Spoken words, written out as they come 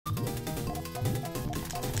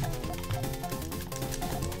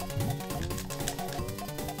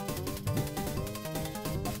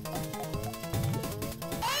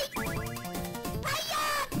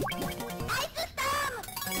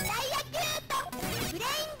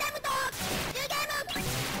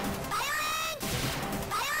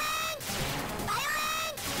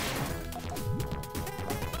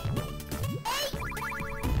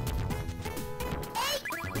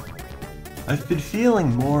I've been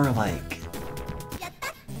feeling more like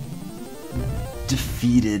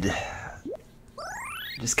defeated,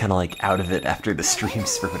 just kind of like out of it after the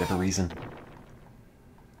streams for whatever reason.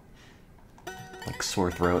 Like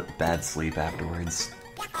sore throat, bad sleep afterwards.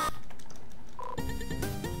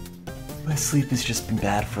 My sleep has just been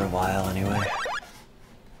bad for a while anyway.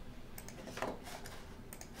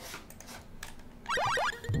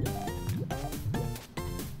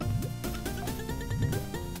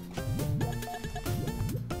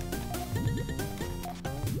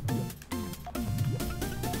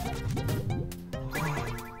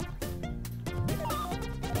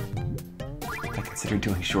 I consider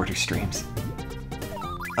doing shorter streams.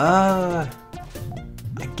 I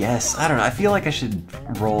guess. I don't know. I feel like I should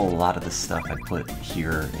roll a lot of the stuff I put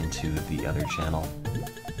here into the other channel.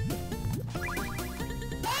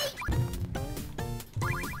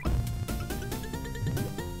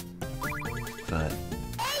 But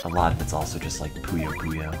a lot of it's also just like Puyo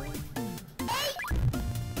Puyo.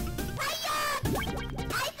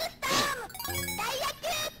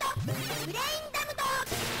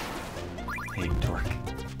 Hey, dork.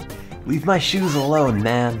 Leave my shoes alone,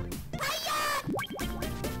 man.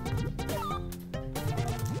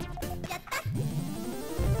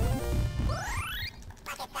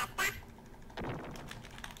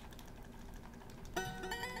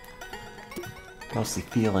 Mostly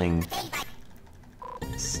feeling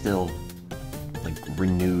still like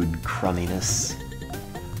renewed crumminess.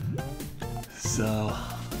 So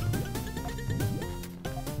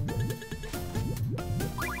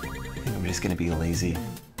I think I'm just gonna be lazy.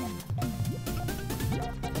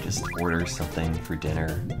 Just order something for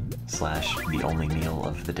dinner / the only meal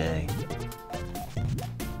of the day.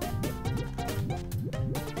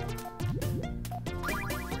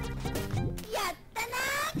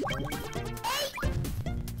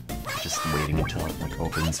 Just waiting until it like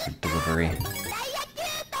opens for delivery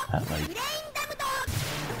at like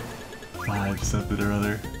 5 something or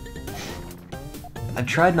other. I've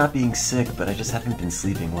tried not being sick, but I just haven't been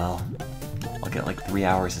sleeping well. I'll get like 3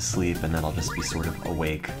 hours of sleep and then I'll just be sort of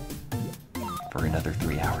awake for another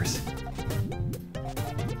 3 hours.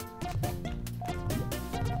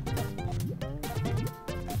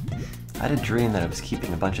 I had a dream that I was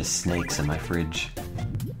keeping a bunch of snakes in my fridge,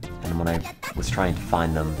 and when I was trying to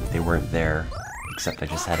find them, they weren't there, except I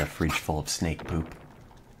just had a fridge full of snake poop.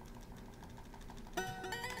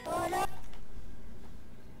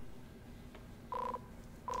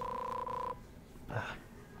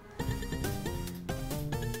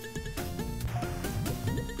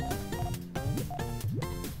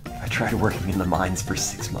 I tried working in the mines for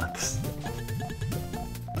 6 months.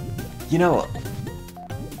 You know,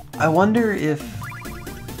 I wonder if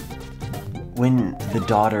when the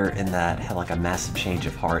daughter in that had like a massive change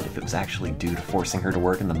of heart, if it was actually due to forcing her to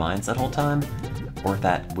work in the mines that whole time, or if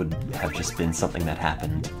that would have just been something that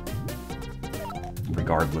happened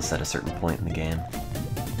regardless at a certain point in the game.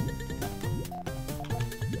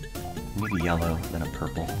 Maybe yellow, then a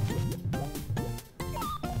purple.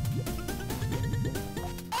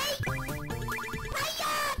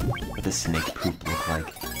 What does snake poop look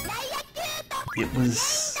like? It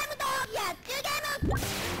was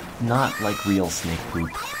not like real snake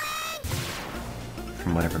poop,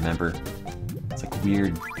 from what I remember. It's like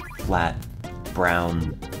weird, flat,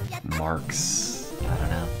 brown marks. I don't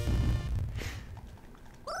know.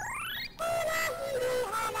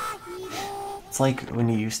 It's like when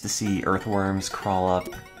you used to see earthworms crawl up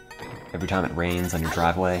every time it rains on your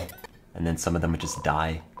driveway, and then some of them would just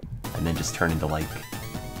die, and then just turn into like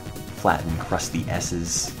flattened, crusty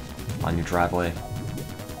S's on your driveway.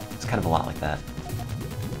 It's kind of a lot like that.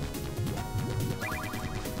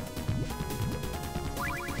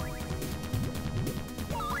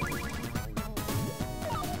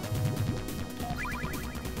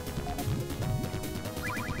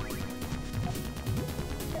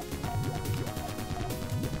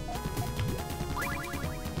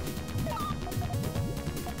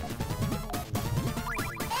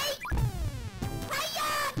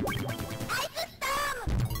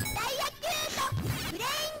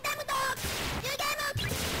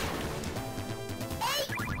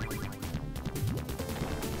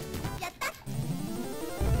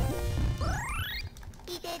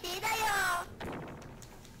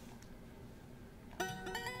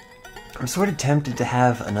 I'm sort of tempted to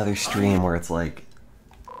have another stream where it's like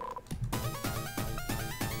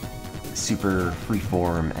super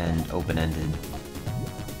freeform and open-ended.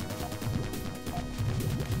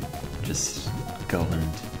 Just go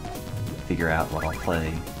and figure out what I'll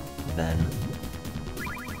play, then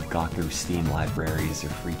gawk through Steam libraries or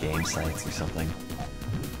free game sites or something.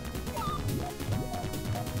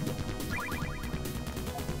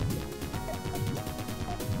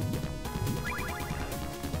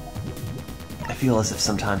 feel as if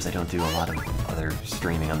sometimes I don't do a lot of other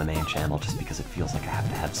streaming on the main channel just because it feels like I have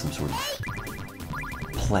to have some sort of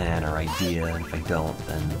plan or idea, and if I don't,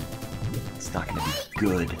 then it's not going to be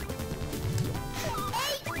good.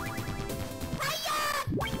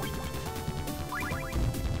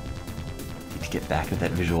 Need to get back into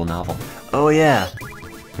that visual novel. Oh yeah!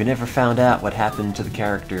 We never found out what happened to the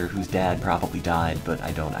character whose dad probably died, but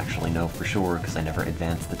I don't actually know for sure because I never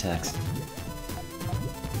advanced the text.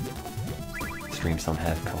 Streams don't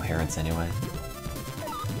have coherence anyway.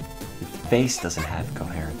 The face doesn't have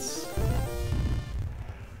coherence.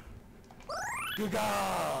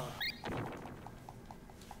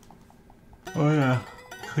 Oh yeah,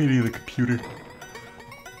 cleaning the computer.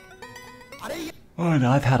 Oh no,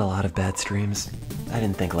 I've had a lot of bad streams. I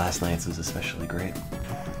didn't think last night's was especially great.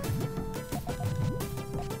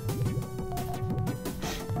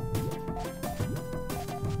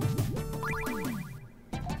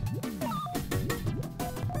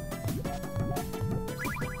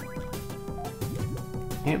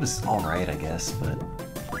 It was alright, I guess, but...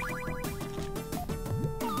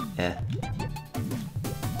 eh.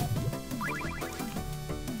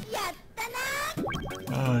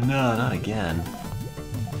 Oh no, not again.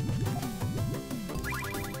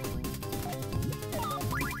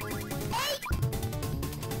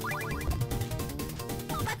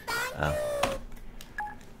 Oh.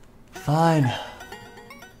 Fine.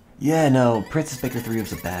 Yeah, no, Princess Baker 3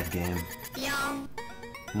 was a bad game.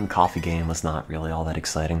 And Coffee Game was not really all that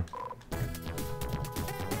exciting.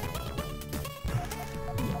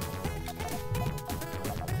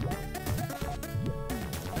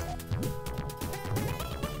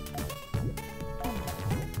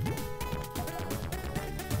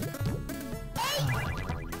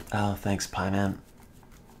 Oh, thanks, Pieman.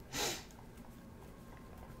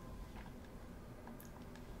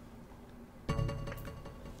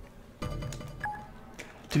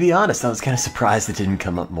 To be honest, I was kind of surprised it didn't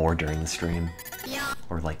come up more during the stream.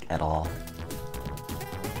 Or, like, at all.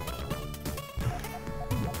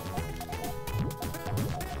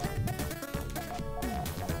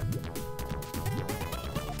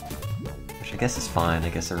 Which I guess is fine. I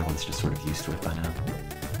guess everyone's just sort of used to it by now.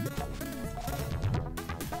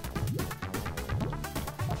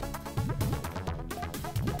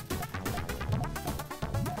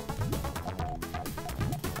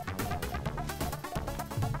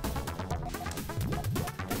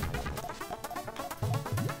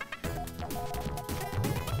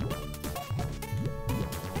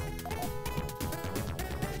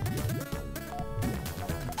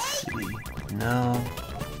 No,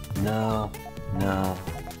 no, no.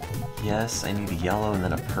 Yes, I need a yellow and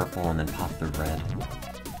then a purple and then pop the red.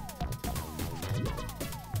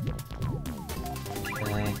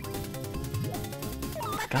 Okay.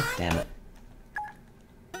 God damn it.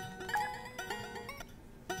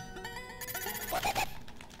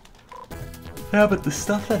 Yeah, but the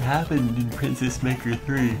stuff that happened in Princess Maker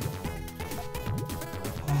 3...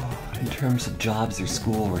 in terms of jobs or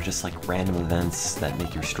school were just like random events that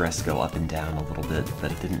make your stress go up and down a little bit,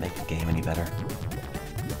 but it didn't make the game any better.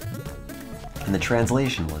 And the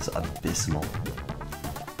translation was abysmal.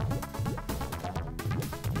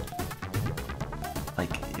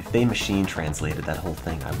 Like, if they machine translated that whole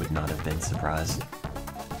thing, I would not have been surprised.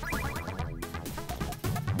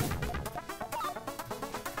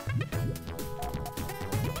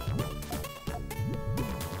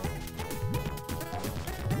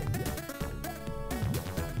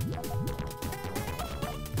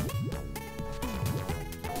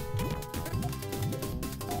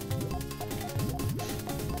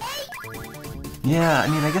 Yeah, I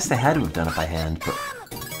mean, I guess they had to have done it by hand, but...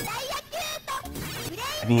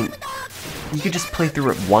 I mean, you could just play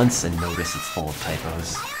through it once and notice it's full of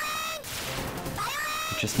typos.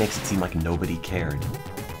 It just makes it seem like nobody cared.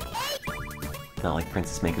 Not like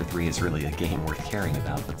Princess Maker 3 is really a game worth caring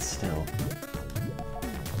about, but still.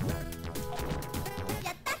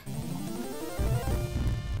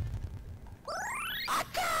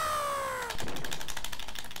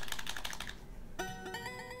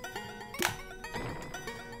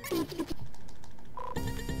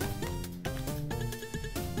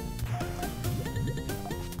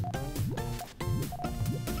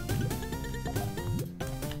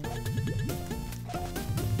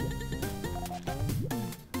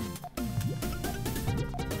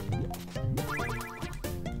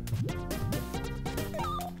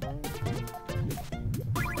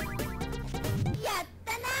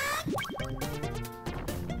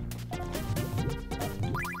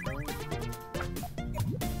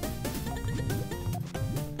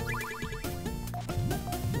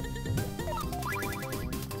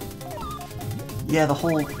 Yeah, the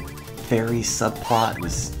whole fairy subplot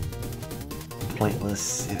was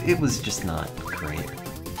pointless. It was just not great.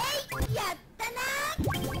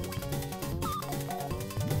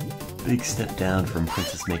 Big step down from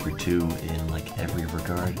Princess Maker 2 in like every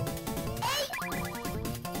regard.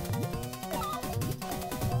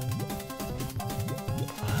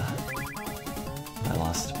 I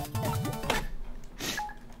lost.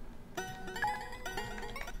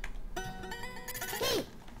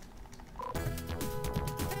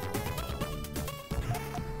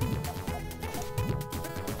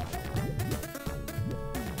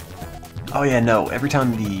 Oh yeah, no, every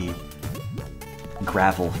time the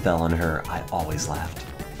gravel fell on her, I always laughed.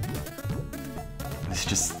 It was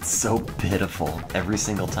just so pitiful every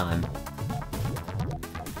single time.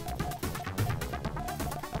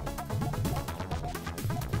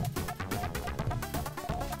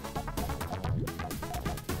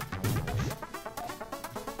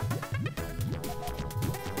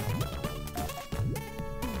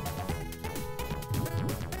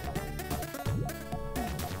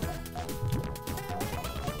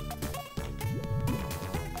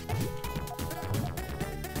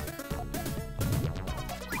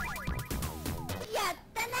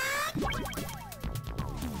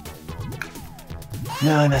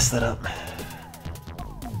 No, I messed that up.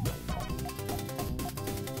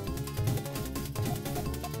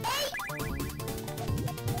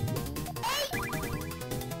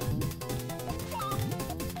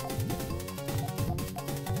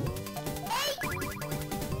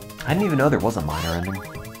 I didn't even know there was a minor ending.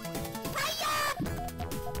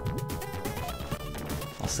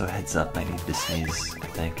 Also, heads up, I need to sneeze, I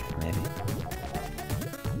think, maybe.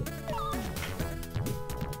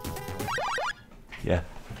 Yeah.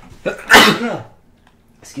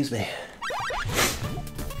 Excuse me.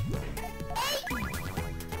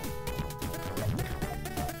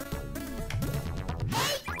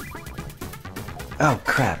 Oh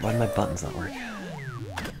crap, why did my buttons not work?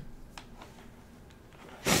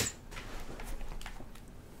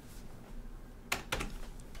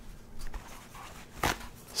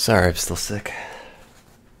 Sorry, I'm still sick.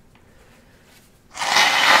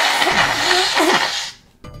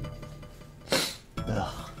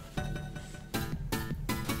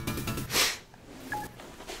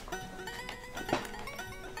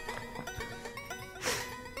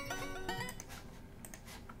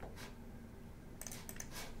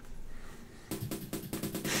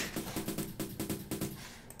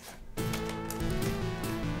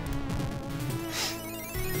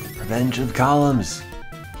 Revenge of Columns!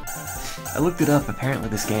 I looked it up, apparently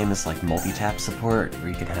this game is like multi-tap support, where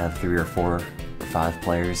you can have 3 or 4 or 5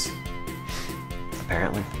 players.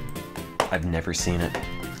 Apparently. I've never seen it.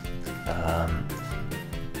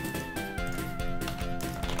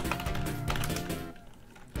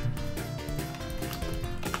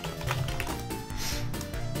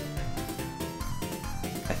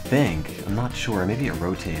 I think, I'm not sure, maybe it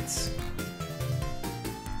rotates.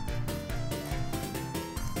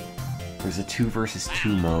 There's a 2 versus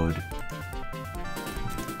 2 mode.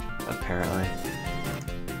 Apparently.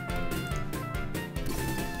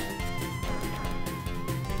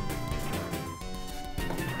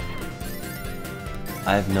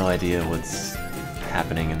 I have no idea what's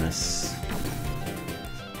happening in this.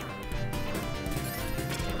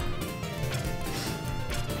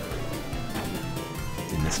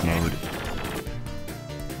 In this mode.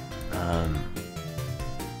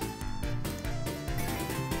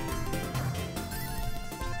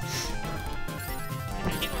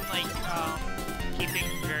 Keeping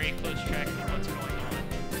very close track of what's going on,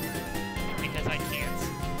 because I can't.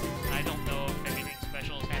 I don't know if anything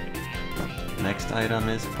special is happening yet. Next item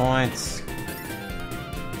is points.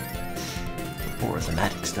 Or is a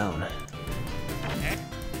magic stone. Okay.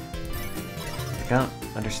 I don't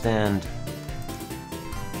understand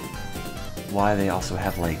why they also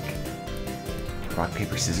have like rock,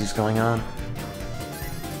 paper, scissors going on.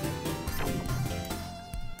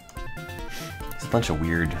 There's a bunch of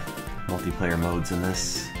weird multiplayer modes in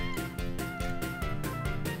this.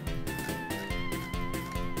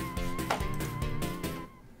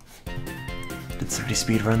 Did somebody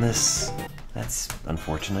speedrun this? That's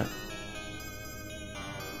unfortunate.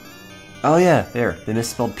 Oh yeah, there, they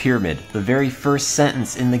misspelled pyramid. The very first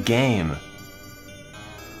sentence in the game.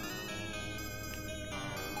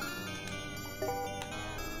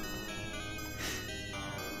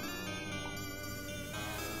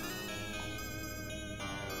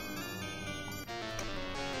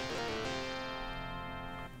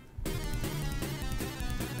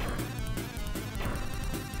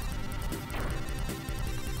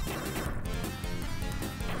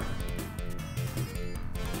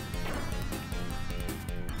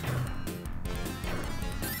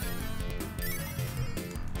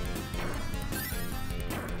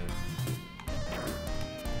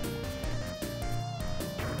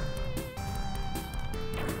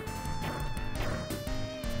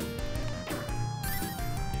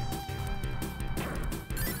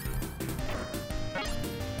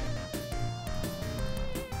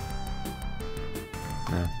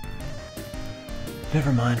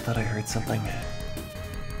 Never mind, thought I heard something.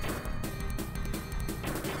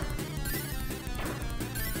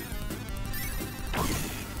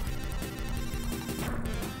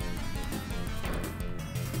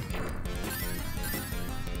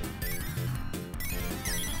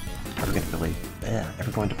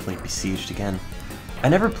 Ever going to play Besieged again? I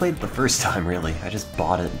never played it the first time, really. I just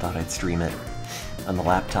bought it and thought I'd stream it. On the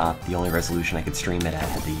laptop, the only resolution I could stream it at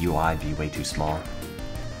had the UI be way too small.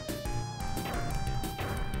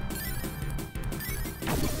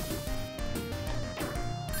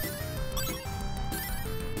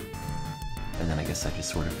 And then I guess I just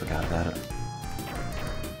sort of forgot about it.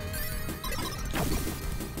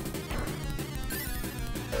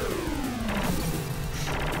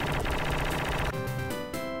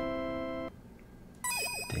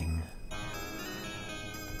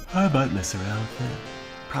 I might mess around with it.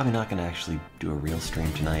 Probably not gonna actually do a real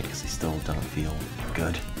stream tonight because I still don't feel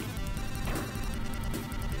good.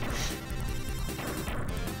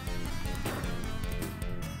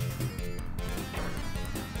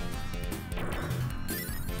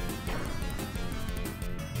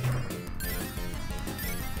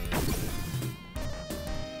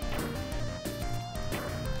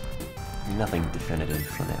 Nothing definitive.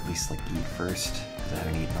 I'm gonna at least like eat first because I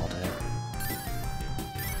haven't eaten all day.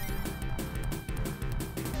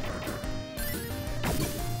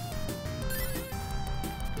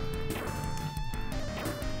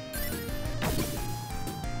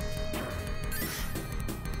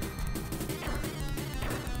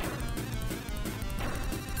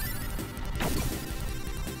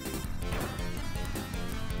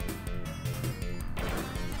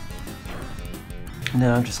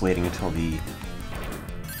 No, I'm just waiting until the,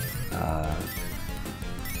 I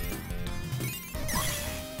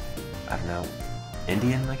don't know,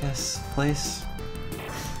 Indian, I guess, place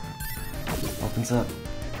opens up.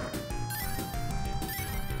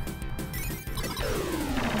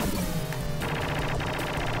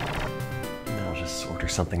 And then I'll just order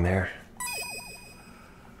something there.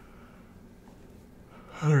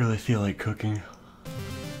 I don't really feel like cooking.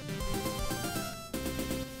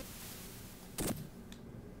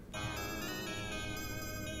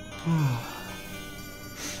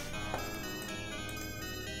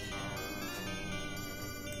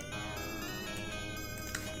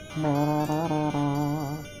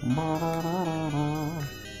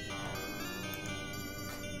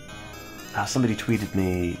 Somebody tweeted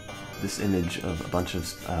me this image of a bunch of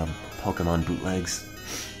Pokemon bootlegs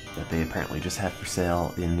that they apparently just had for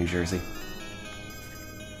sale in New Jersey.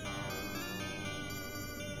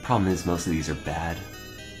 Problem is, most of these are bad.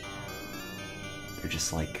 They're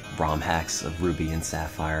just like ROM hacks of Ruby and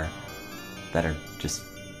Sapphire that are just,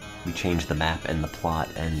 we changed the map and the plot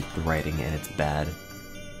and the writing and it's bad.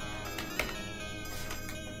 I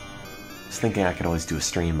was thinking I could always do a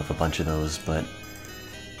stream of a bunch of those, but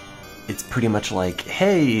it's pretty much like,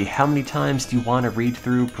 hey, how many times do you want to read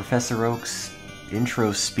through Professor Oak's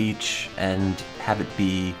intro speech and have it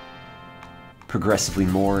be progressively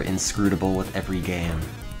more inscrutable with every game?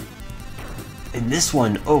 In this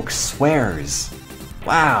one, Oak swears.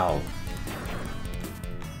 Wow.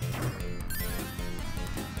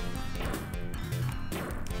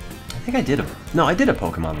 I think I did a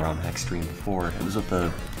Pokemon ROM hack stream before. It was with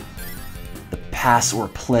the pass or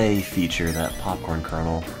play feature that Popcorn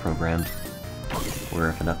Kernel programmed, where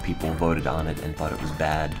if enough people voted on it and thought it was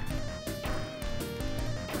bad,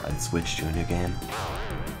 I'd switch to a new game.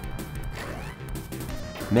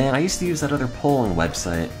 Man, I used to use that other polling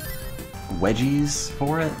website, Wedgies,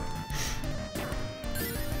 for it,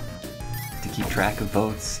 to keep track of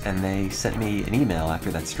votes, and they sent me an email after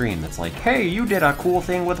that stream that's like, hey, you did a cool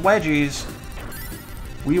thing with Wedgies.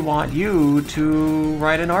 We want you to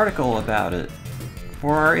write an article about it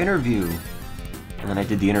for our interview. And then I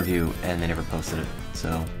did the interview, and they never posted it,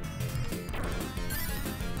 so.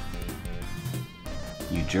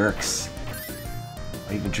 You jerks.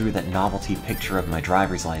 I even drew that novelty picture of my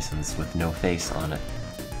driver's license with no face on it.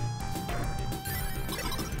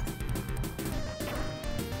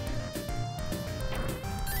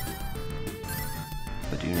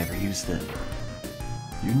 But you never used it.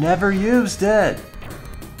 You never used it!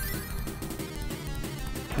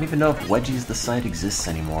 I don't even know if Wedgies the site exists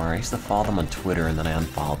anymore. I used to follow them on Twitter and then I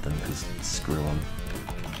unfollowed them because screw them.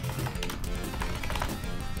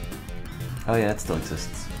 Oh yeah, it still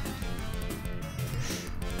exists.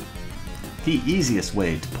 The easiest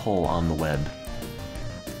way to pull on the web.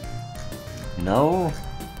 No?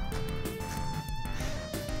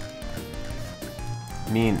 I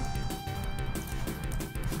mean,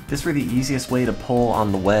 this were the easiest way to poll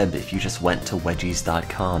on the web if you just went to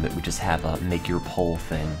wedgies.com. It would just have a make your poll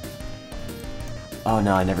thing. Oh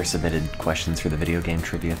no, I never submitted questions for the video game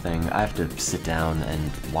trivia thing. I have to sit down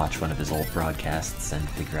and watch one of his old broadcasts and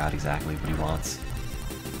figure out exactly what he wants.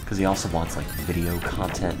 Because he also wants, like, video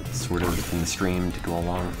content, sort of, from the stream to go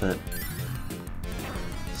along with it.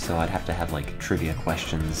 So I'd have to have, like, trivia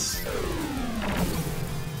questions,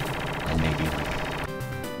 and maybe,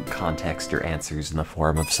 like, context or answers in the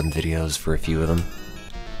form of some videos for a few of them.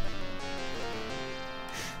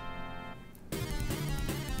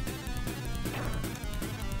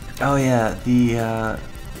 Oh yeah, the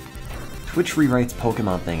Twitch rewrites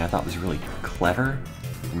Pokemon thing I thought was really clever,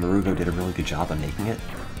 and Marugo did a really good job on making it,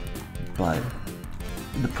 but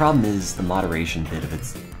the problem is the moderation bit of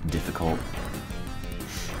it's difficult,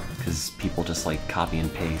 because people just like copy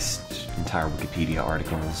and paste entire Wikipedia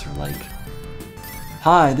articles, or like,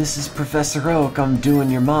 "Hi, this is Professor Oak, I'm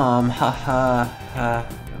doing your mom, ha ha ha."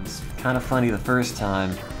 It was kind of funny the first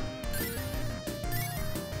time.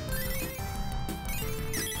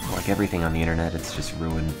 Like everything on the internet, it's just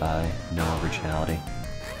ruined by no originality.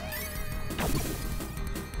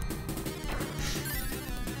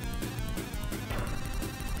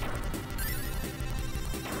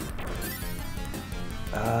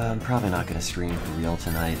 I'm probably not gonna stream for real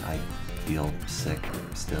tonight. I feel sick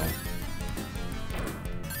still.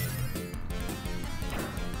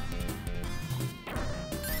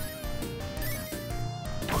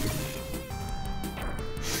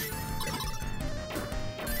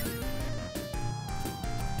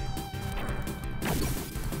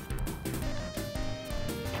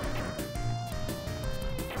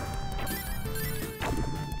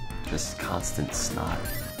 Just constant snot.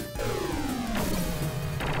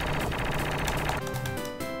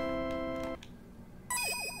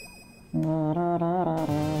 Oh,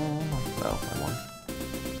 I won.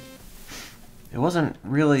 It wasn't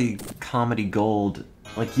really comedy gold.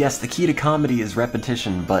 Like, yes, the key to comedy is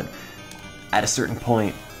repetition, but at a certain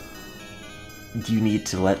point, you need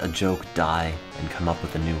to let a joke die and come up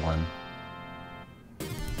with a new one.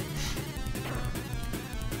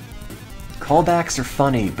 Callbacks are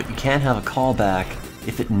funny, but you can't have a callback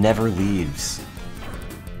if it never leaves.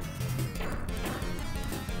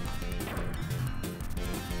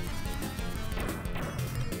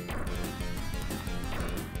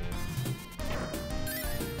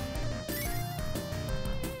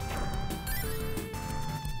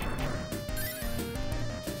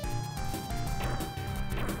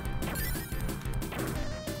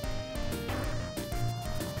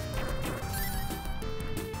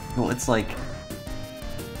 Well, it's like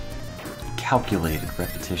calculated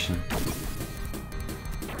repetition.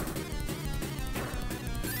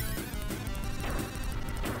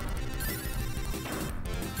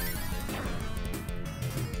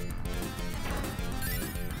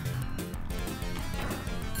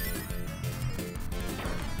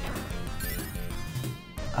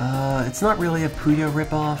 It's not really a Puyo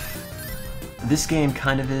ripoff. This game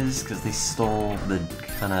kind of is, because they stole the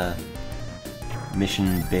kind of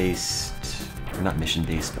mission-based, or not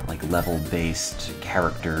mission-based, but like level-based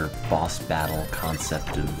character boss battle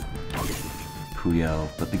concept of Puyo,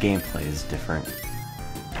 but the gameplay is different.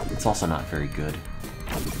 It's also not very good.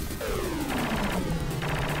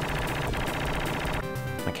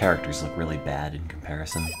 My characters look really bad in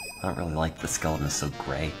comparison. I don't really like the skeleton is so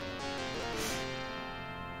gray.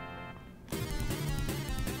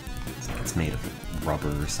 It's like it's made of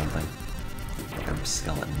rubber or something. Like a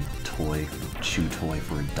skeleton toy, chew toy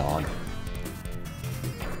for a dog.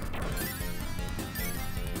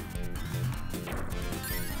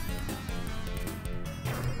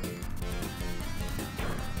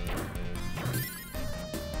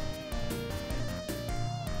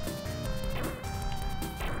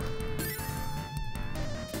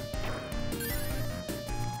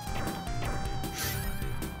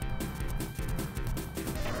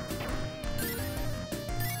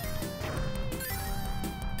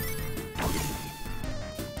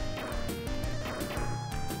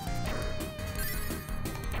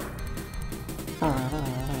 Oh,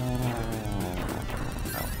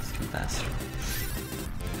 it's too fast.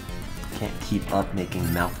 Can't keep up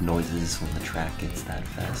making mouth noises when the track gets that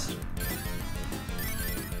fast.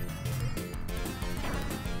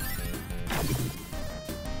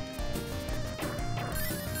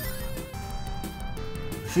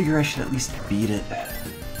 I figure I should at least beat it,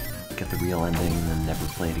 get the real ending, and then never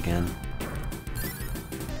play it again.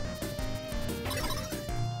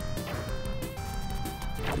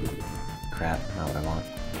 Crap, not what I want.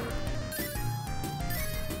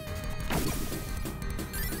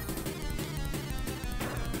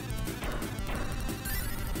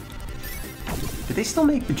 Do they still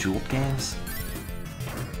make Bejeweled games?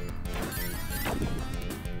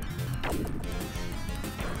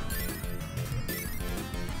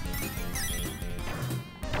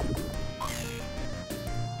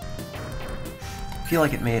 feel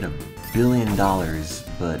like it made $1 billion,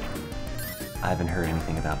 but I haven't heard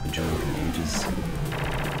anything about the joke in ages.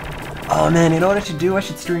 Oh man, you know what I should do? I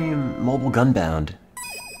should stream Mobile Gunbound.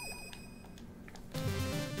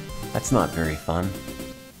 That's not very fun.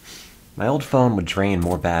 My old phone would drain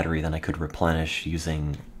more battery than I could replenish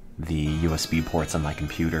using the USB ports on my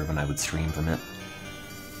computer when I would stream from it.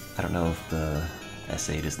 I don't know if the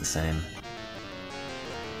S8 is the same.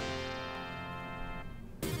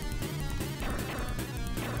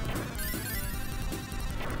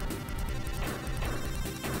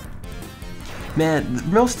 Man, the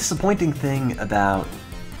most disappointing thing about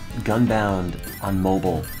Gunbound on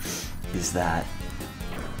mobile is that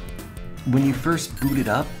when you first boot it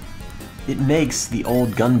up, it makes the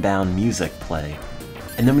old Gunbound music play.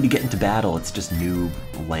 And then when you get into battle, it's just new,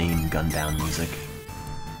 lame Gunbound music.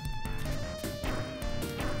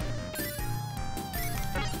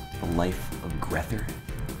 The Life of Grether.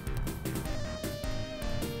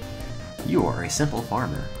 You are a simple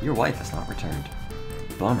farmer. Your wife has not returned.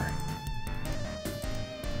 Bummer.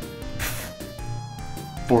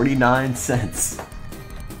 49 cents.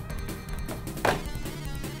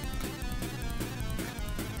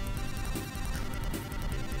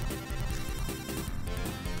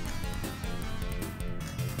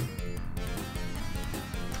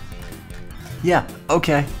 Yeah,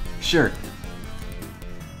 okay, sure.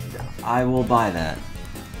 I will buy that.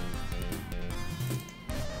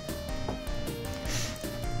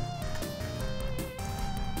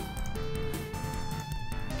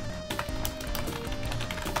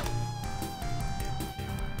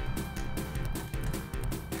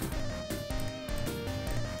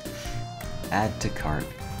 Add to cart.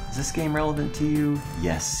 Is this game relevant to you?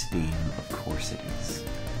 Yes, Steam, of course it is.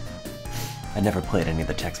 I never played any of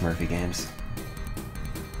the Tex Murphy games.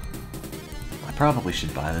 I probably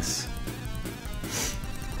should buy this.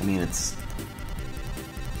 I mean, it's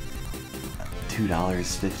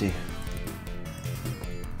 $2.50.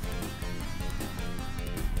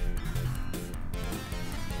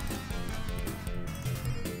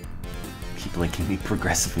 Keep linking me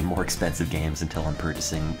progressively more expensive games until I'm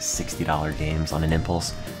purchasing $60 games on an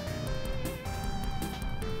impulse.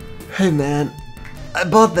 Hey man, I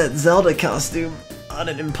bought that Zelda costume on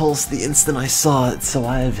an impulse the instant I saw it, so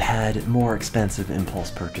I've had more expensive impulse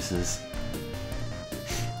purchases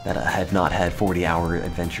that I have not had 40-hour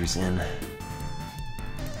adventures in.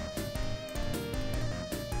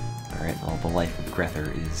 Alright, well, The Life of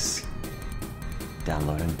Grether is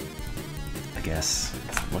downloading, I guess.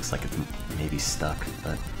 It looks like it's maybe stuck,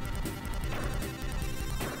 but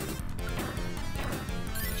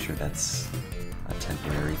I'm sure that's a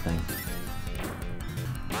temporary thing.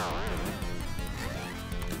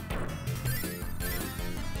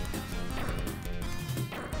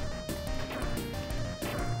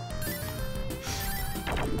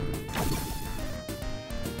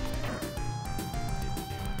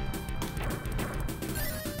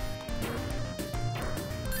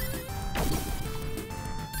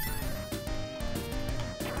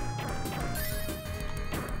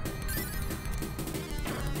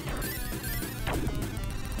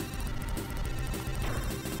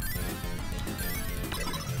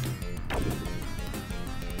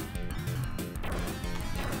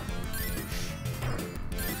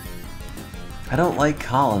 I don't like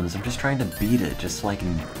columns, I'm just trying to beat it just so I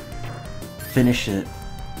can finish it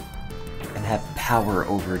and have power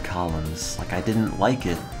over columns. Like, I didn't like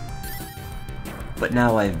it, but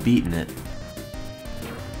now I've beaten it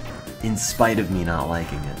in spite of me not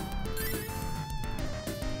liking it.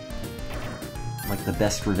 Like, the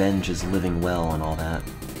best revenge is living well and all that.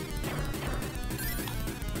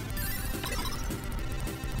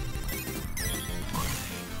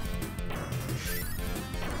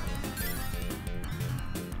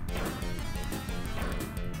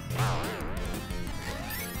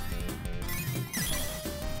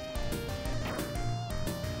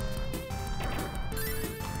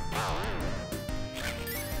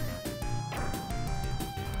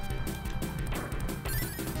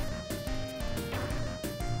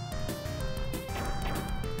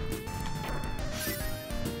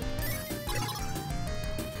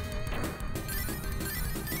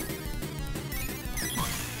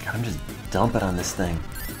 I'm just dumping on this thing.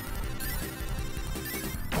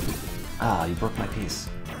 Ah, you broke my piece.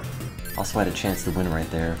 Also, I had a chance to win right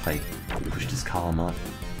there if I pushed his column up.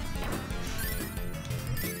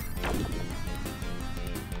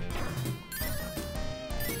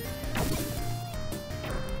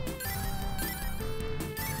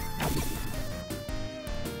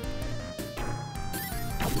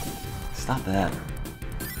 Stop that.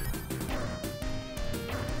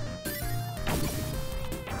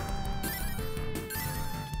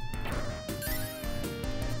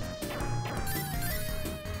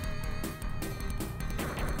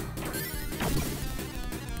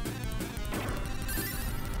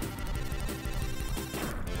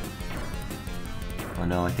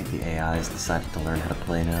 no, I think the AI's decided to learn how to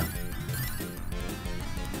play now.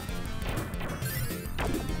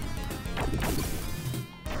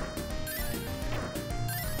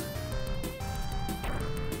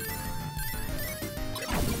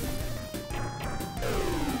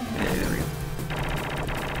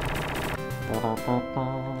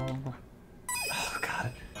 Oh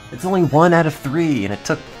god. It's only 1 out of 3 and it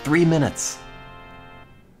took 3 minutes.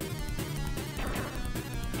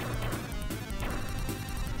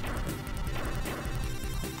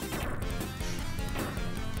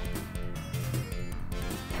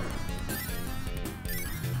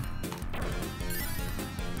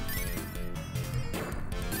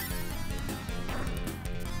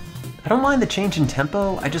 I don't mind the change in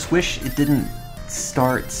tempo, I just wish it didn't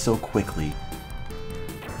start so quickly.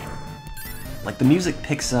 Like, the music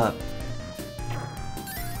picks up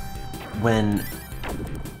when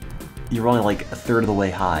you're only like a third of the way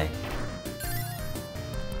high.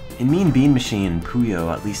 In Mean Bean Machine and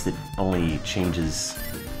Puyo, at least it only changes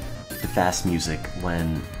to fast music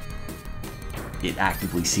when it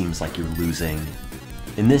actively seems like you're losing.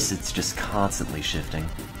 In this, it's just constantly shifting.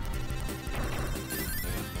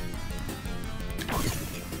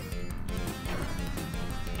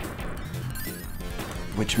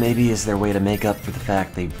 Which maybe is their way to make up for the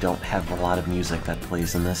fact they don't have a lot of music that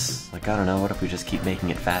plays in this. Like, I don't know, what if we just keep making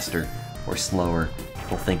it faster or slower?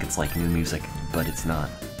 We'll think it's like new music, but it's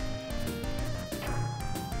not.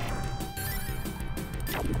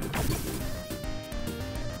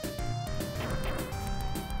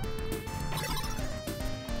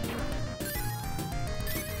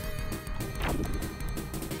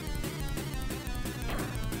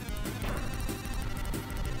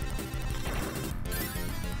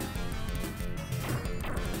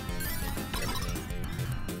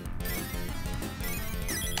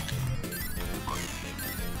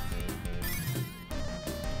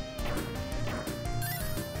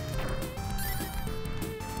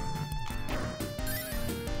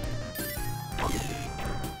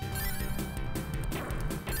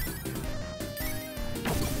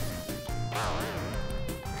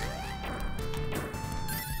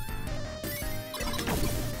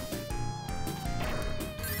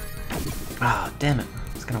 Ah, damn it.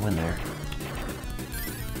 I was gonna win there.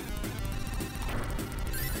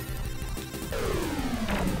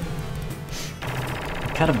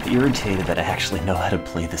 I'm kind of irritated that I actually know how to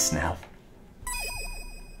play this now.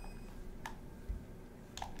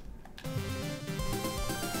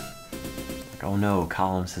 Like, oh no,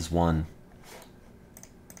 Columns has won.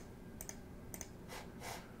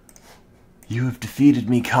 You have defeated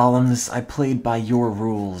me, Columns. I played by your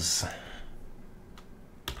rules.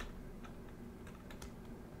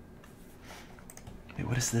 Wait,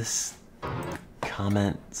 what is this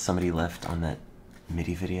comment somebody left on that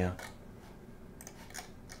MIDI video?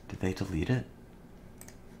 Did they delete it?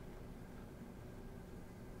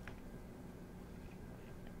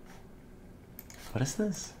 What is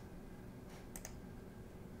this?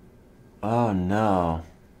 Oh no.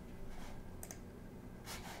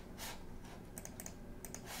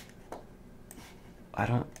 I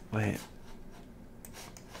don't... wait.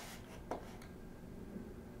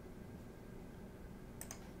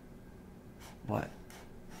 What?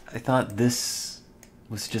 I thought this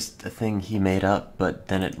was just a thing he made up, but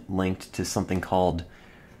then it linked to something called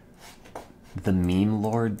the Meme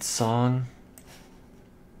Lord song?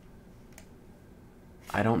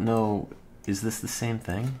 I don't know, is this the same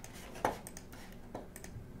thing?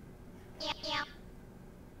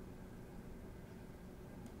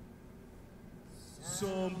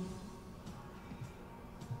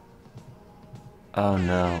 Oh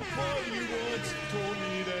no.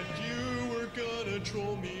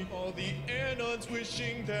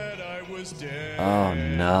 Oh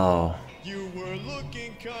no. You were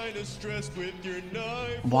looking kind of stressed with your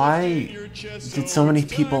knife. Why did so many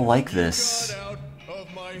people like this?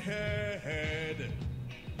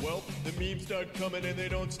 Well, the memes start coming and they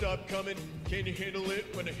don't stop coming. Can you handle it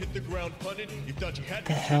when I hit the ground punting? You thought you had what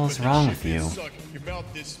the hell's wrong with you? Your mouth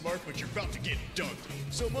is smart, but you're about to get dunked.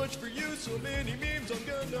 So much for you, so many memes. I'm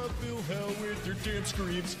gonna fill hell with your damn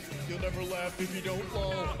screams. You'll never laugh if you don't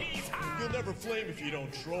lol. You'll never flame if you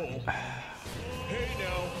don't troll. Hey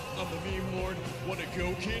now, I'm the meme lord. Wanna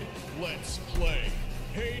go, kid? Let's play.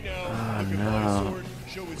 Hey now, look at my sword.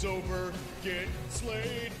 Show is over. Get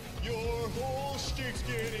slayed. Your whole shtick's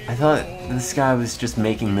getting I thought this guy was just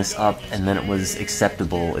making this up and then it was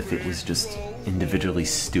acceptable if it was just individually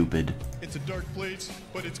stupid. It's a dark place,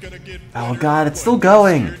 but it's gonna get Oh better. god, it's still What,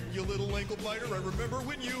 going! scared, you little ankle biter? I remember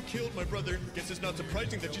when you killed my brother. Guess it's not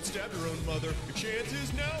surprising that you'd stab your own mother. Your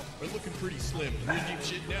chances now are looking pretty slim. You're in deep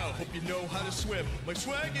shit now. Hope you know how to swim. My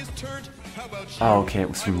swag is turned. How about you? Oh, okay, it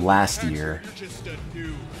was from I'm last Paxton, year. You're just a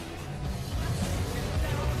noob.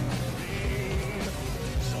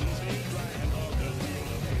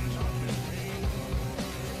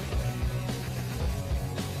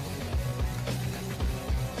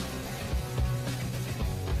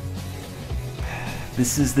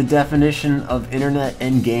 This is the definition of internet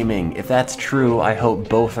and gaming. If that's true, I hope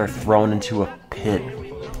both are thrown into a pit.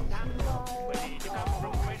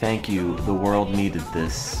 Thank you, the world needed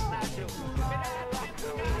this.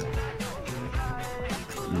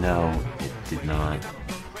 No, it did not.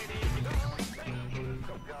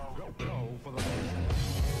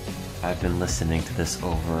 I've been listening to this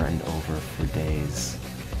over and over for days.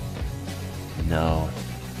 No.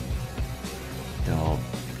 Don't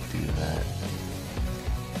do that.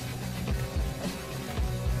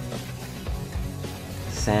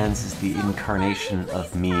 Sans is the incarnation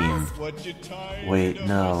of meme. What you tired Wait, of,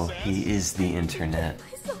 no, Sass? he is the internet.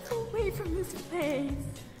 myself away from this place.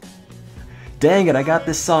 Dang it, I got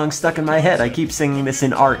this song stuck in my head. I keep singing this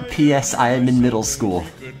in art. P.S. I am in middle school.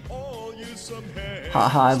 Could all use some help.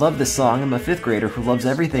 Haha, I love this song. I'm a 5th grader who loves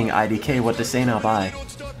everything IDK. What to say now, bye. Don't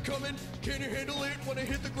stop coming. Can you handle it when I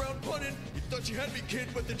hit the ground running? You thought you had me, kid,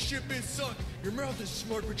 but the ship is sunk. Your mouth is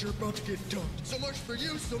smart, but you're about to get dunked. So much for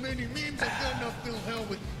you, so many memes. I'm gonna fill hell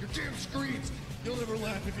with your damn screens. You'll never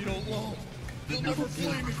laugh if you don't lol. You'll never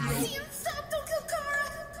flame if you don't. You stop! Don't kill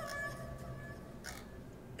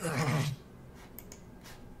Kara!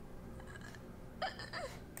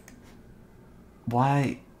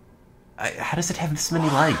 Why? How does it have this many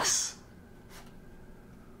likes?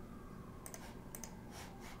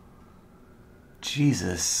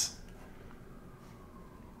 Jesus.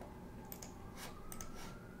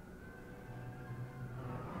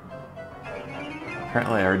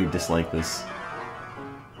 Apparently I already dislike this.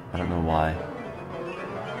 I don't know why.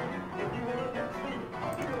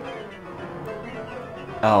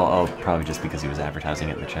 Oh, probably just because he was advertising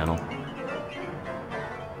it in the channel.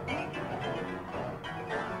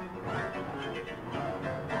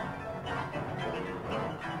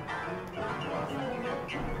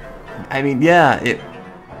 I mean, yeah,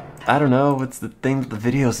 I don't know what's the thing that the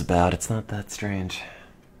video's about. It's not that strange.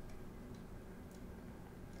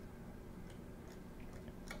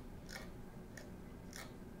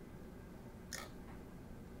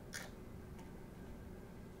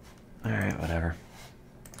 Alright, whatever.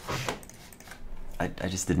 I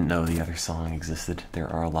just didn't know the other song existed. There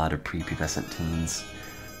are a lot of prepubescent teens.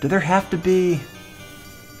 Do there have to be...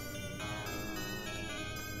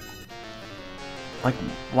 Like,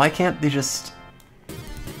 why can't they just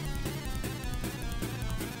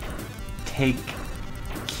take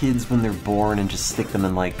kids when they're born and just stick them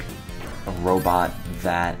in, like, a robot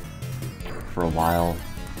vat for a while?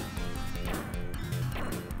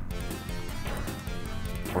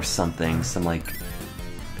 Or something, some, like,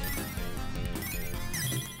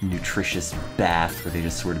 nutritious bath where they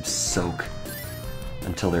just sort of soak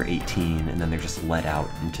until they're 18 and then they're just let out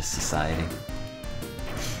into society.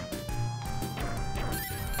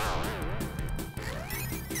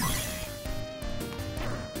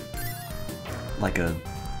 Like a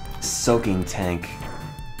soaking tank,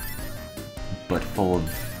 but full of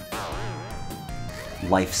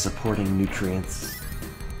life-supporting nutrients.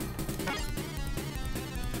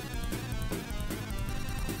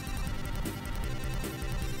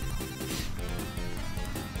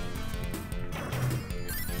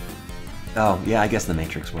 Oh, yeah, I guess the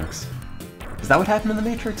Matrix works. Is that what happened in the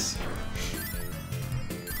Matrix?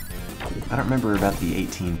 I don't remember about the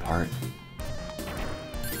 18 part.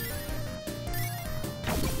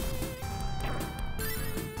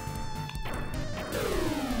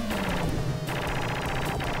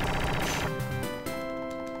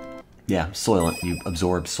 Yeah, Soylent. You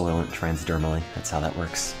absorb Soylent transdermally. That's how that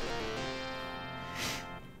works.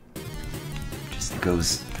 Just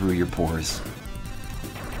goes through your pores.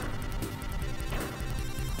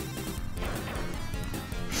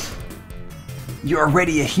 You're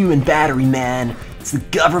already a human battery, man. It's the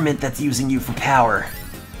government that's using you for power.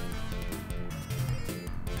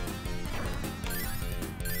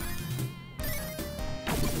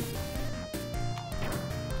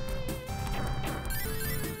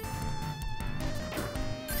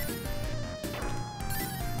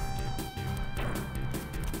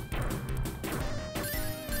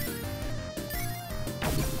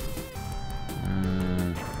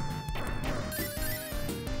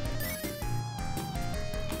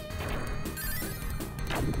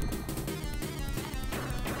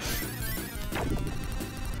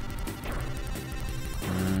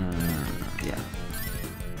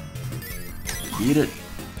 Eat it.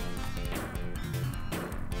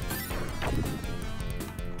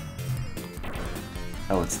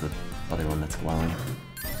 Oh, it's the other one that's glowing.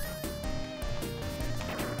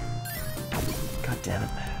 God damn it.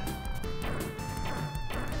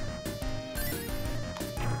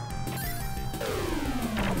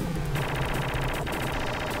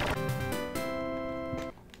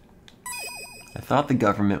 I thought the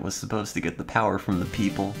government was supposed to get the power from the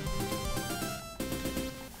people.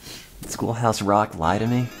 Did Schoolhouse Rock lie to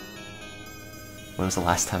me? When was the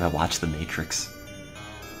last time I watched The Matrix?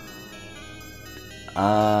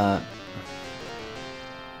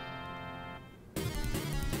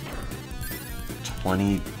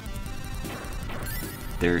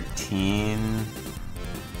 2013?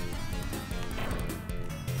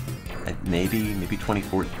 Maybe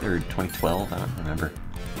 2014 or 2012, I don't remember. It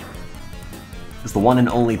was the one and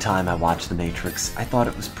only time I watched The Matrix. I thought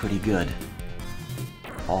it was pretty good.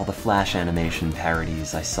 All the Flash animation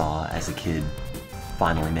parodies I saw as a kid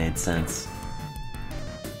finally made sense.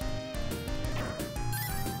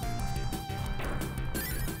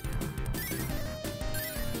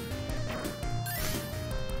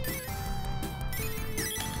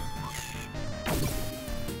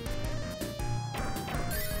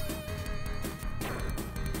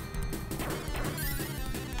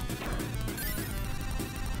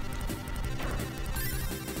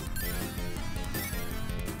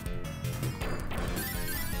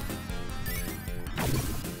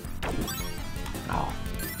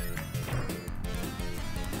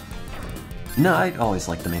 No, I always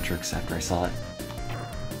liked The Matrix after I saw it.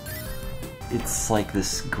 It's like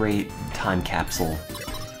this great time capsule.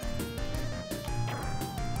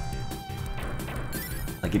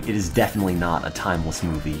 Like, it is definitely not a timeless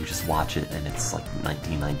movie. You just watch it and it's like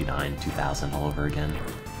 1999, 2000 all over again.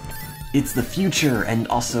 It's the future, and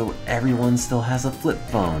also everyone still has a flip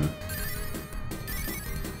phone.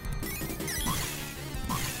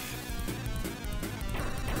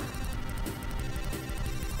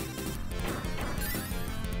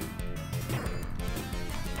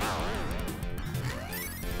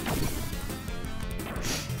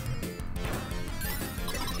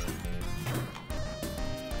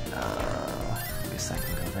 I guess I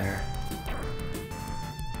can go there.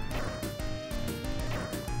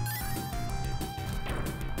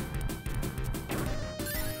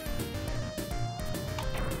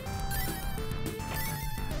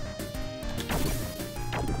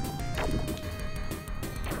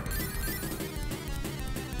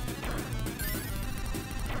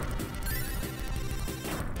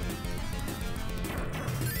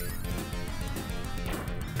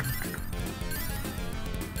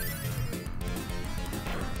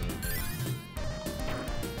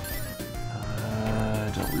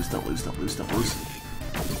 Don't lose.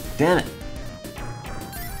 Damn it!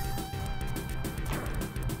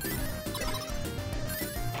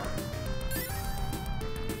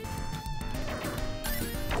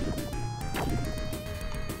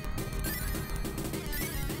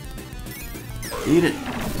 Eat it!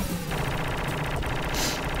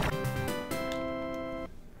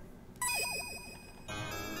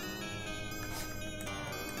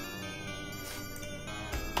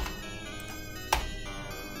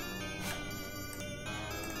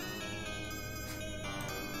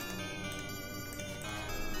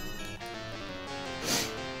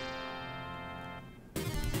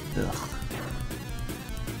 Ugh.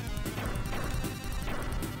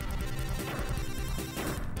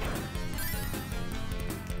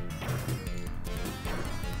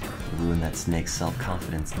 Ruin that snake's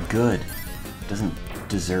self-confidence. Good. Doesn't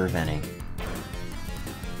deserve any.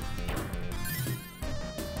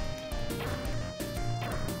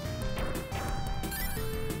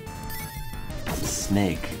 It's a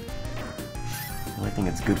snake. The only thing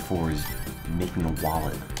it's good for is making a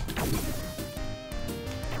wallet.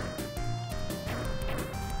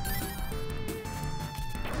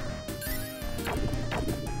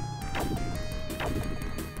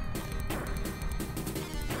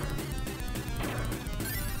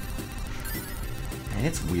 And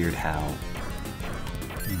it's weird how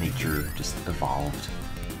nature just evolved.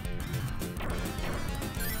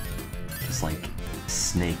 Just like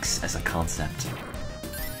snakes as a concept.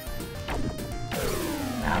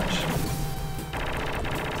 Ouch.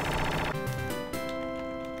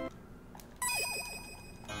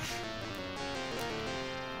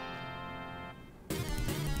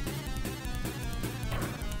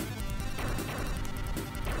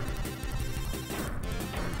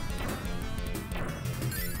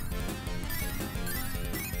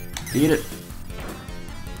 Eat it.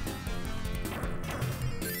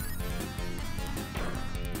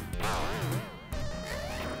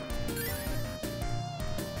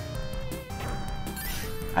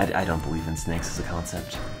 I don't believe in snakes as a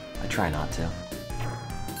concept. I try not to.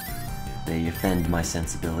 They offend my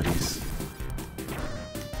sensibilities.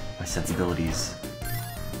 My sensibilities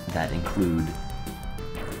that include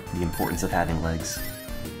the importance of having legs.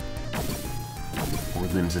 Or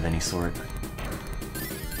limbs of any sort.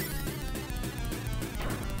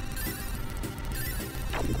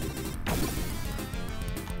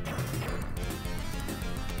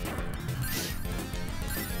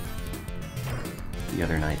 The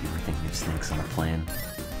other night you were thinking of snakes on a plane.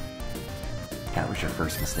 That was your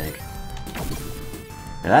first mistake.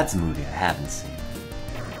 Now that's a movie I haven't seen.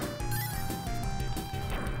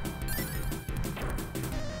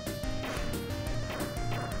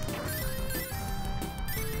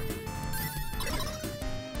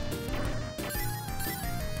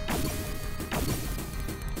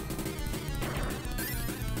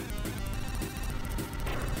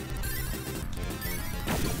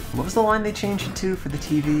 What was the line they changed it to for the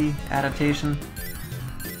TV adaptation?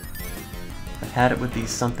 I've had it with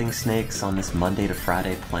these something snakes on this Monday to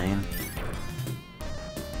Friday plane.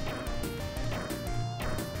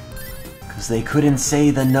 Because they couldn't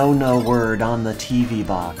say the no-no word on the TV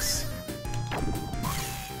box.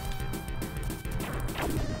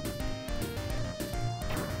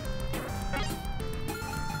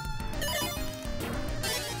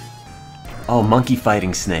 Oh, monkey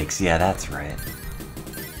fighting snakes. Yeah, that's right.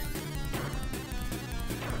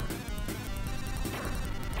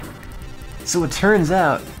 So it turns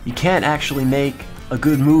out you can't actually make a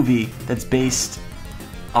good movie that's based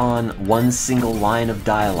on one single line of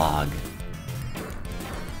dialogue.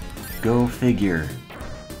 Go figure.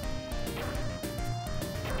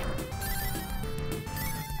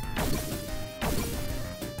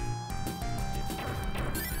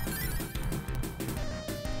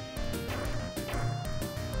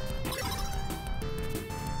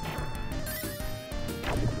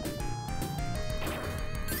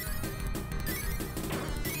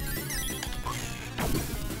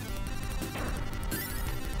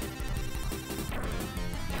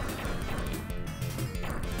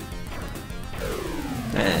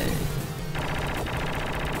 Hey.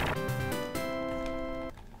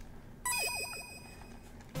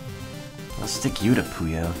 I'll stick you to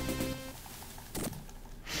Puyo.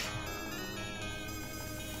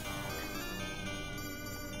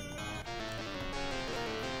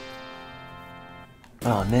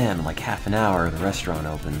 Oh man, in like half an hour the restaurant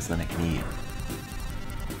opens, then I can eat.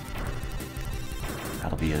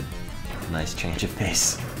 That'll be a nice change of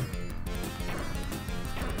pace.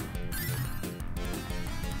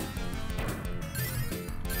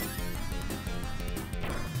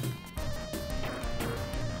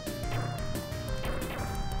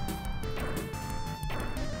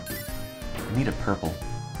 I need a purple.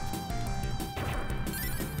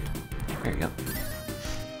 There you go.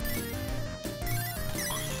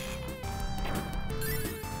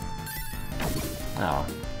 Oh,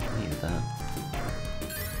 I needed that.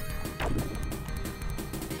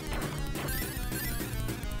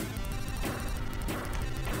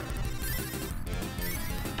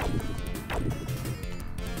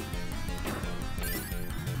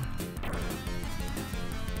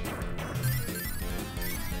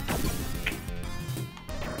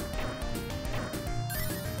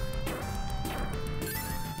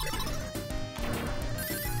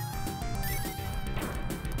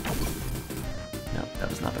 No, that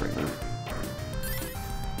was not the right move.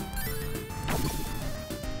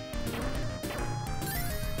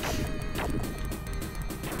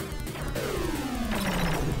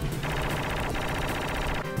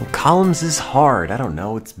 Well, columns is hard. I don't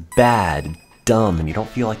know. It's bad, dumb, and you don't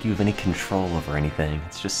feel like you have any control over anything.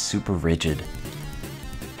 It's just super rigid.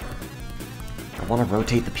 I want to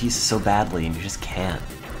rotate the pieces so badly, and you just can't.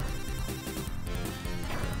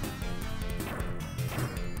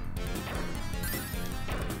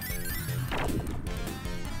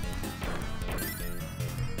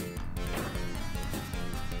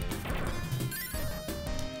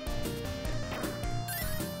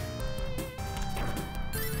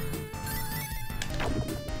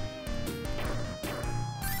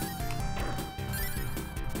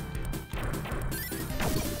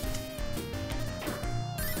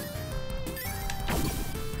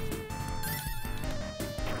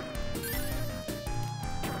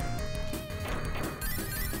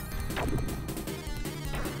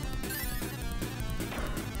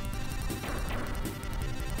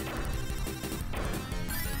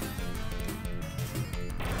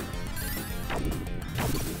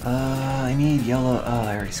 I need yellow. Oh,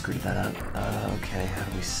 I already screwed that up. Okay, how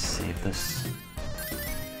do we save this?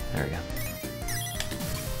 There we go.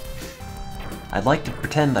 I'd like to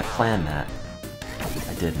pretend I planned that.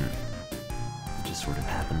 I didn't. It just sort of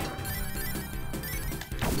happened.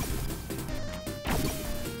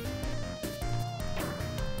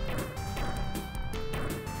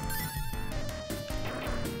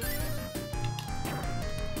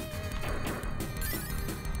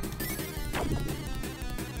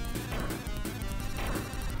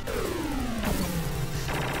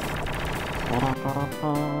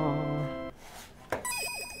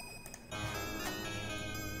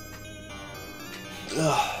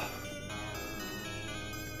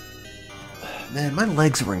 Man, my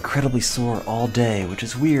legs were incredibly sore all day, which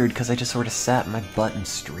is weird because I just sort of sat in my butt and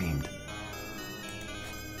streamed.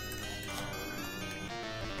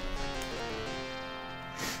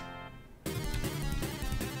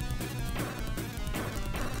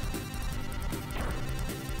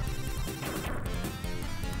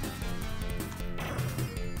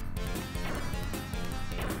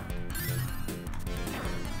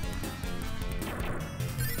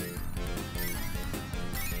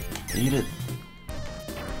 Eat it.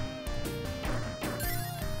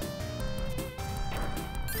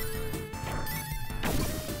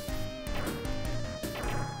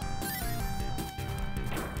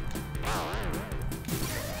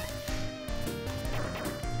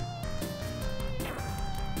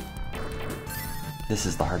 This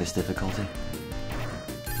is the hardest difficulty.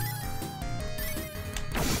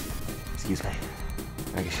 Excuse me.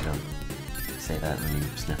 I guess you don't say that when you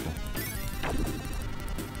sniffle.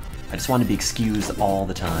 I just want to be excused all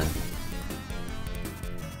the time.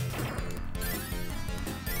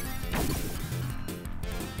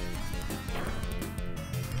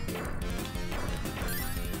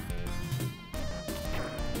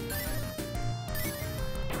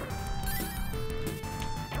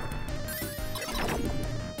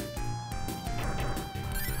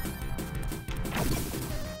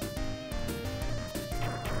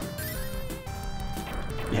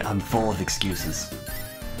 Yeah, I'm full of excuses.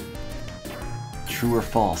 True or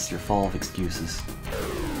false, you're full of excuses.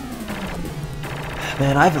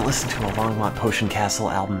 Man, I haven't listened to a Longmont Potion Castle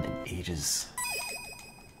album in ages.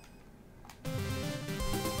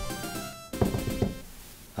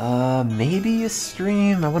 Maybe a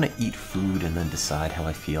stream? I want to eat food and then decide how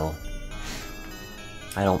I feel.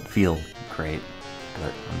 I don't feel great,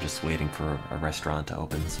 but I'm just waiting for a restaurant to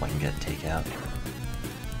open so I can get takeout.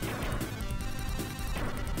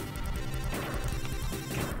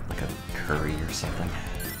 Like a curry or something.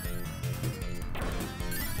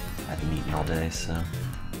 I haven't eaten all day, so...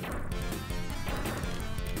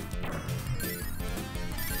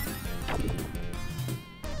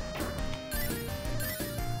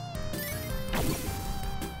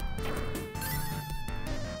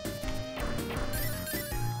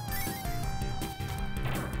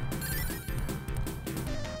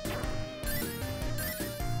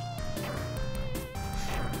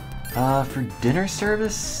 For dinner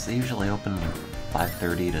service, they usually open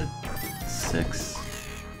 5:30 to 6.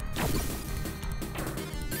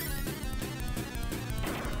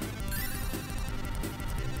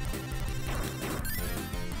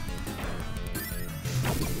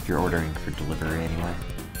 If you're ordering for delivery anyway,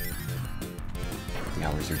 the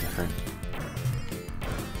hours are different.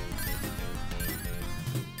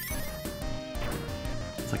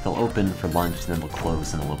 It's like they'll open for lunch, and then they'll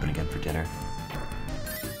close, and they'll open again for dinner.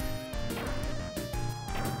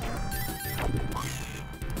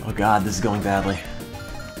 Oh god, this is going badly.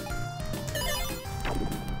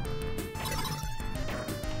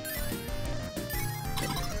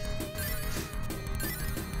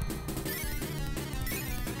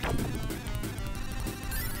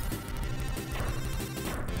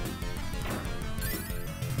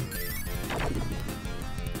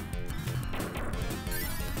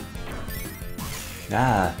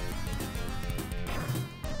 Ah.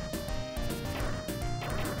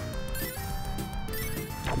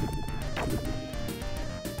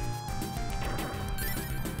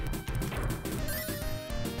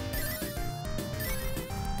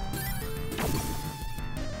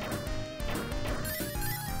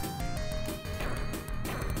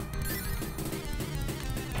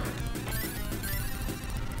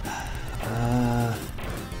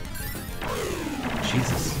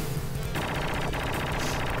 Jesus.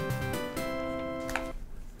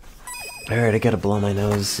 Alright, I gotta blow my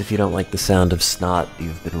nose. If you don't like the sound of snot,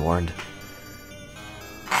 you've been warned.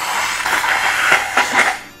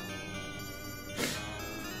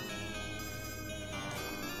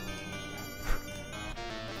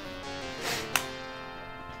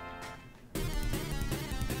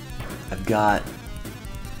 I've got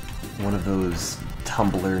one of those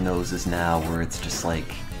tumbler noses now where it's just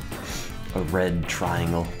like a red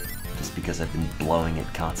triangle, just because I've been blowing it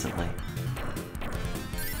constantly.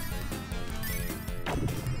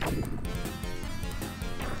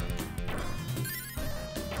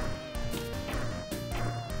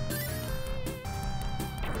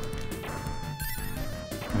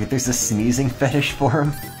 Wait, there's a sneezing fetish for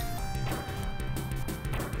him?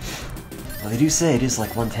 Well, they do say it is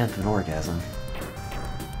like 1/10 of an orgasm.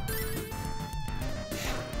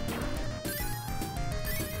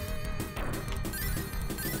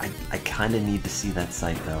 I kinda need to see that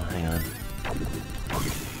site though, hang on.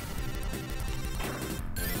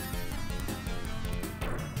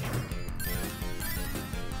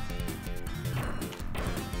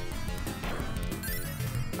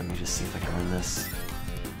 Let me just see if I can run this.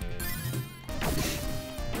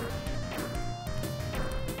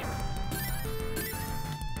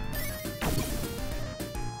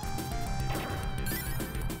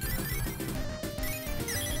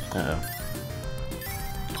 Uh-oh.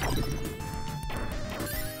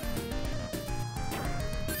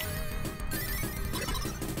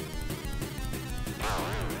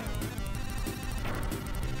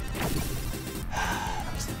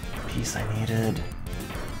 That was the piece I needed.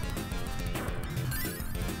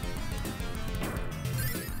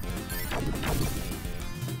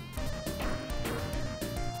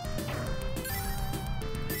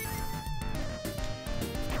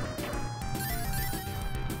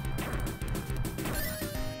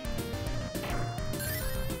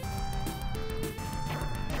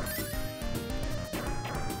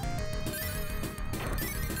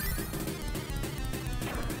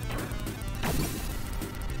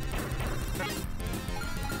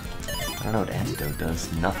 I don't know what antidote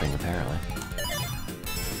does. Nothing, apparently.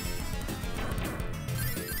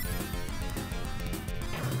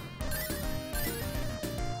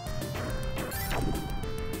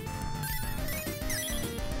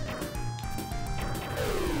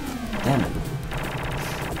 Damn it.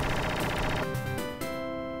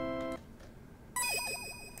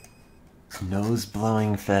 Nose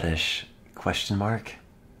blowing fetish? Question mark?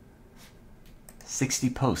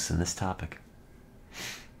 60 posts in this topic.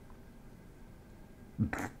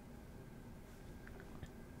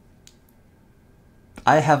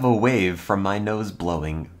 I have a wave from my nose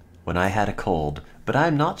blowing when I had a cold, but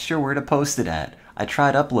I'm not sure where to post it at. I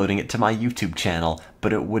tried uploading it to my YouTube channel,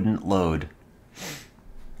 but it wouldn't load.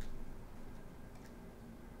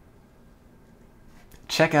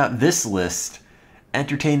 Check out this list.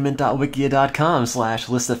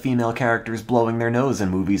 Entertainment.wikia.com/list of female characters blowing their nose in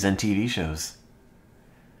movies and TV shows.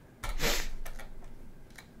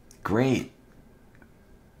 Great.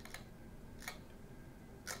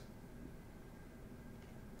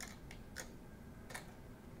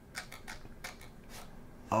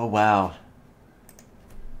 Oh, wow.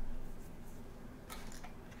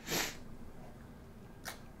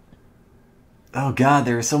 Oh god,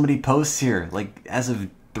 there are so many posts here. Like, as of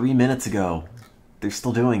 3 minutes ago. They're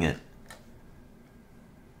still doing it.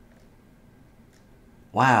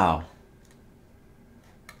 Wow.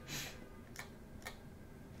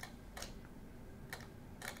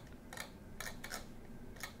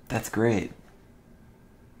 That's great.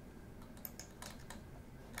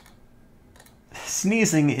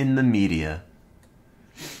 Sneezing in the media.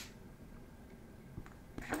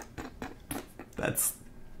 That's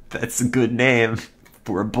a good name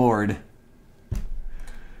for a board.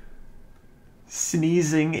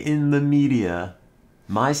 Sneezing in the media.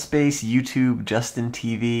 MySpace, YouTube, Justin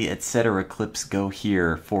TV, etc. clips go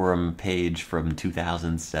here. Forum page from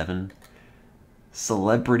 2007.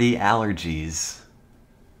 Celebrity allergies.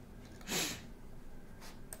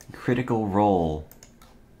 Critical Role.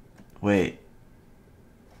 Wait.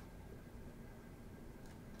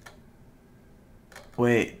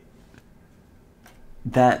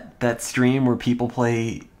 That stream where people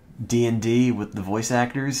play D&D with the voice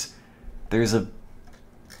actors, there's a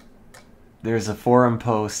forum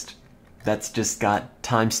post that's just got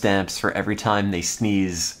timestamps for every time they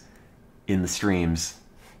sneeze in the streams.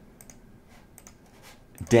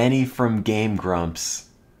 Danny from Game Grumps.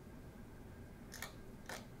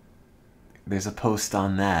 There's a post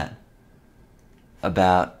on that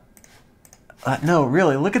about no,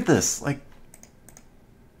 really, look at this. Like,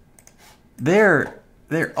 they're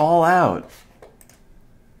all out.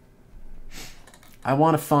 I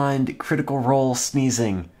want to find Critical Role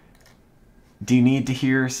sneezing. Do you need to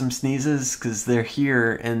hear some sneezes? Because they're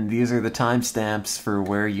here, and these are the timestamps for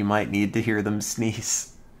where you might need to hear them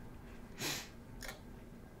sneeze.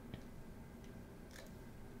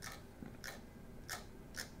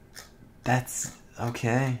 That's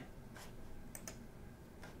okay.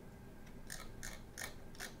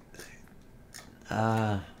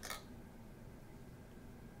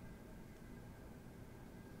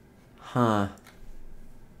 Huh.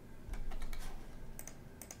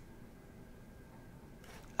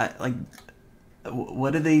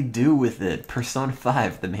 What do they do with it? Persona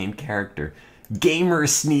 5, the main character. Gamer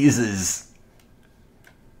sneezes!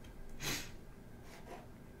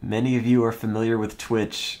 Many of you are familiar with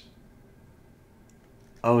Twitch.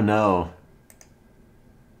 Oh no.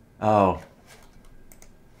 Oh.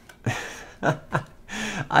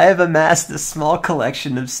 I have amassed a small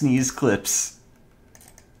collection of sneeze clips.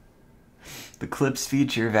 The clips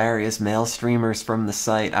feature various male streamers from the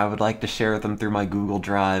site. I would like to share them through my Google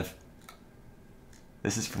Drive.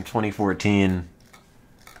 This is from 2014.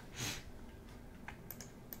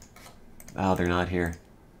 Oh, they're not here.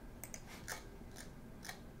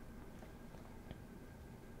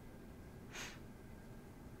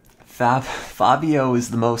 Fabio is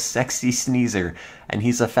the most sexy sneezer, and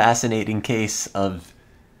he's a fascinating case of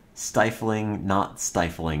stifling, not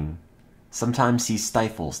stifling. Sometimes he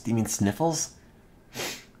stifles. Do you mean sniffles?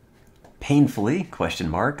 Painfully, question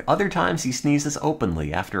mark. Other times he sneezes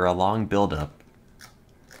openly after a long build-up.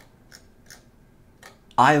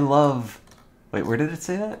 I love... Wait, where did it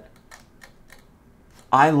say that?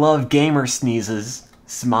 I love gamer sneezes.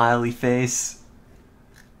 Smiley face.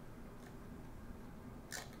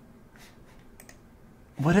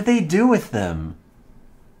 What did they do with them?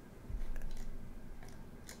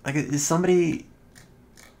 Like, is somebody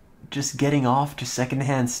just getting off to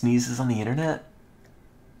secondhand sneezes on the internet?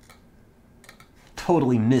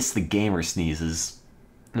 Totally miss the gamer sneezes.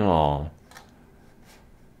 Aww.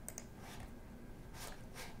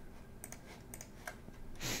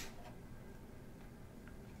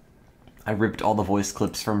 I ripped all the voice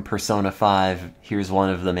clips from Persona 5. Here's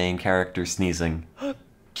one of the main characters sneezing.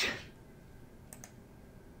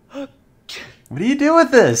 What do you do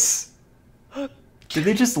with this? Did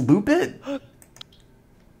they just loop it?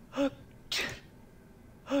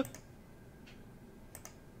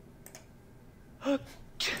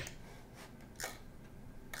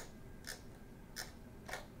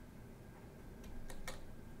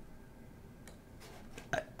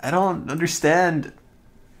 I don't understand.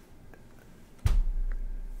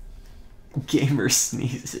 Gamer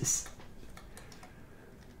sneezes.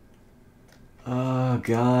 Oh,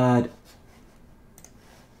 God.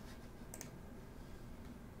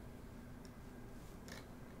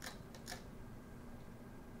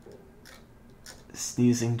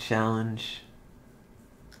 Sneezing challenge.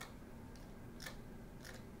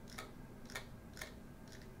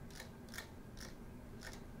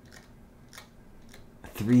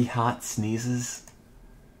 Three hot sneezes.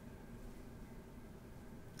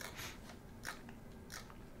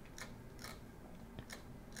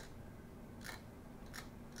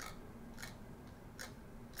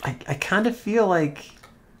 I kind of feel like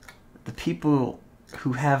the people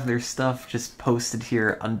who have their stuff just posted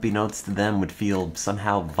here unbeknownst to them would feel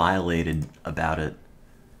somehow violated about it.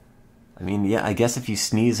 I mean, yeah, I guess if you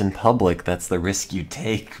sneeze in public, that's the risk you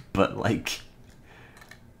take, but like...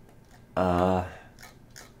 I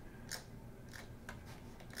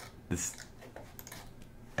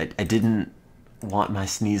didn't want my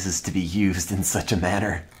sneezes to be used in such a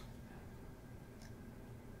manner.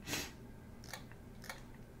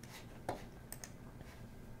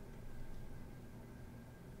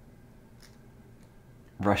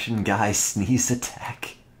 Russian guy sneeze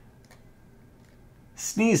attack.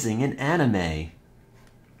 Sneezing in anime.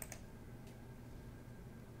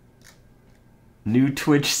 New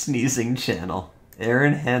Twitch sneezing channel.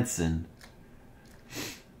 Aaron Hansen.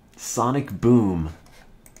 Sonic Boom.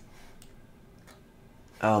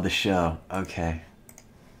 Oh, the show. Okay.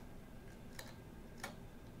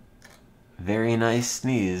 Very nice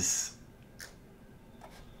sneeze.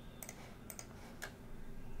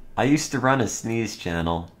 I used to run a sneeze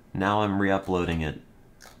channel. Now I'm re-uploading it.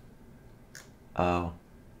 Oh.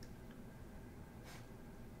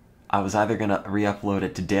 I was either gonna re-upload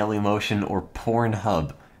it to Dailymotion or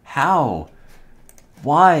Pornhub. How?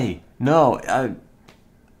 Why? No,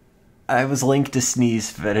 I was linked to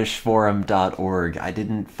sneezefetishforum.org. I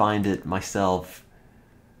didn't find it myself.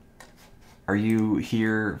 Are you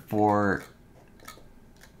here for...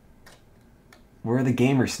 Where are the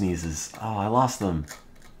gamer sneezes? Oh, I lost them.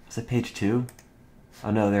 Was it page 2?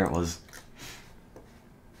 Oh no, there it was.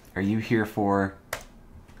 Are you here for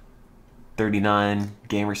 39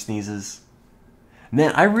 gamer sneezes?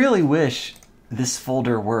 Man, I really wish this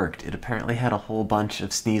folder worked. It apparently had a whole bunch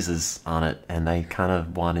of sneezes on it, and I kind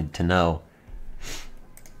of wanted to know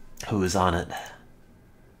who was on it.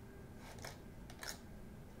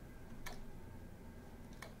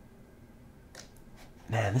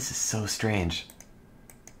 Man, this is so strange.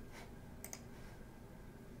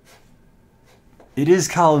 It is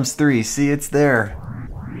columns 3. See, it's there.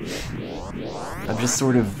 I'm just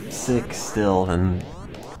sort of sick still, and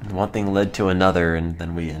one thing led to another, and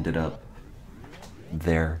then we ended up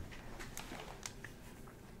there.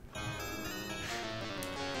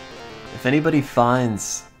 If anybody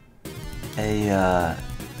finds Oh,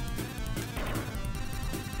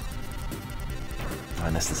 I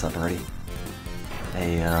messed this up already.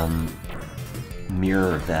 A,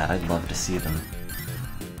 mirror of that. I'd love to see them.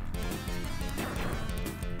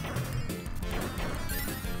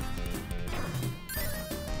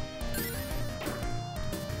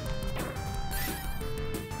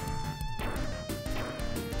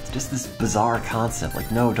 It's just this bizarre concept.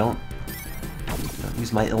 Like, no, don't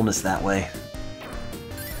use my illness that way.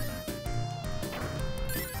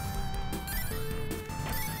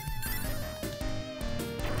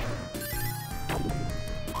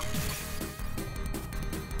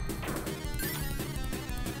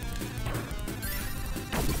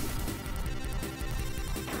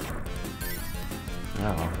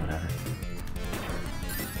 Oh, well, whatever.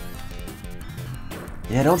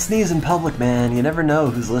 Yeah, don't sneeze in public, man. You never know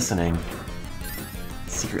who's listening.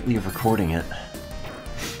 Secretly recording it.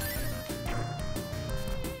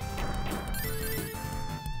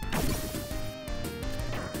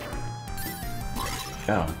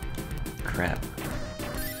 Oh, crap.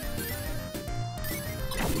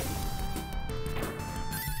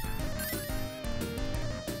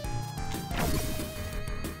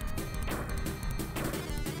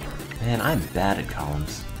 Man, I'm bad at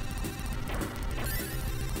columns.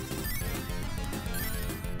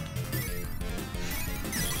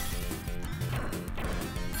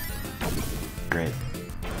 Great.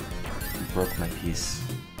 Broke my piece.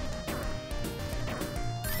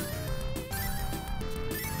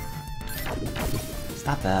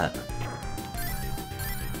 Stop that.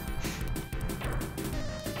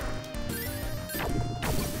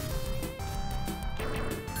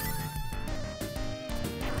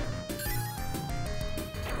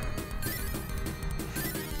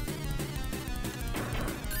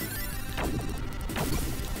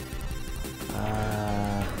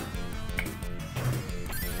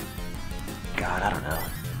 God, I don't know.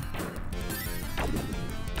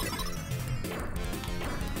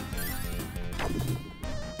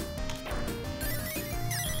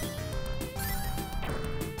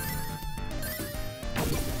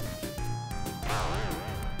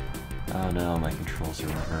 Oh no, my controls are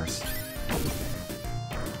reversed.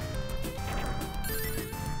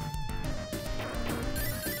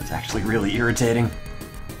 It's actually really irritating.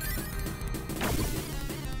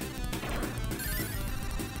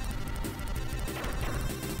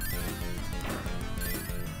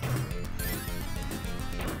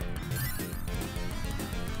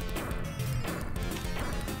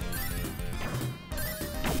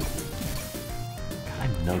 God,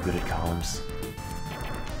 I'm no good at columns.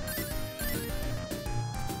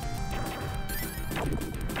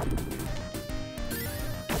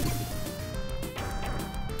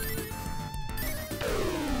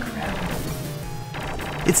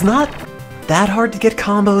 It's not that hard to get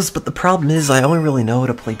combos, but the problem is I only really know how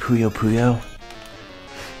to play Puyo Puyo.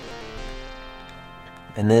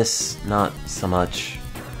 And this, not so much.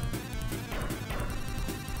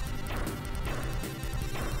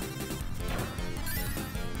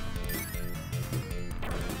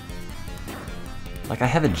 Like, I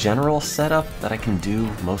have a general setup that I can do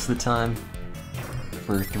most of the time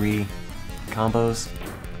for 3 combos,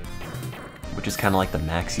 which is kind of like the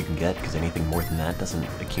max you can get, because anything more than that doesn't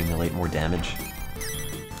accumulate more damage.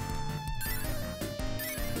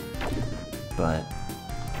 But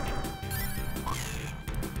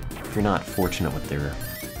if you're not fortunate with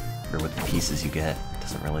with the pieces you get, it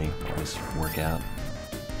doesn't really always work out.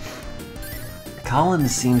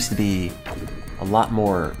 Columns seems to be a lot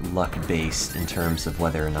more luck-based in terms of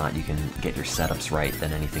whether or not you can get your setups right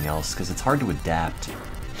than anything else, because it's hard to adapt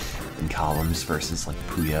in columns versus like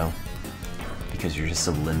Puyo, because you're just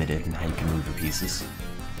so limited in how you can move your pieces.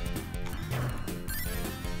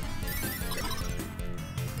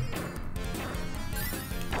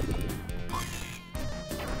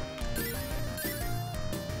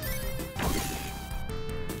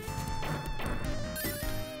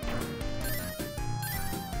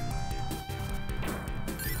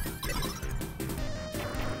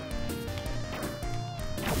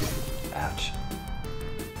 Ouch.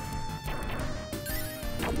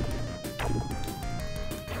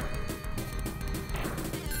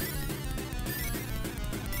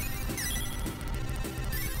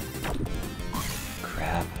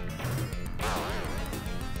 Crap.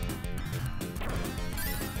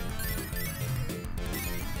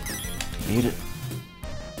 Need it.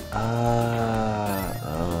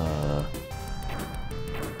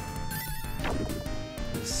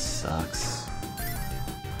 This sucks.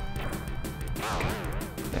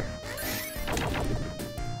 There.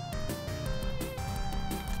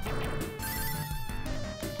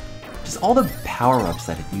 Just all the power-ups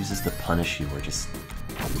that it uses to punish you are just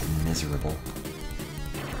miserable.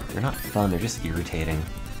 They're not fun, they're just irritating.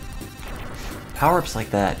 Power-ups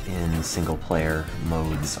like that in single-player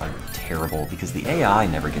modes are terrible because the AI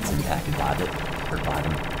never gets impacted by them.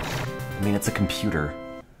 I mean, it's a computer.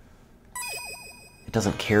 It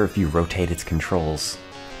doesn't care if you rotate its controls.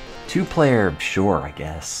 Two-player, sure, I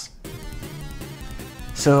guess.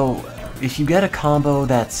 So, if you get a combo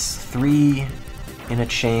that's 3 in a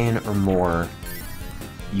chain or more,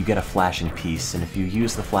 you get a flashing piece, and if you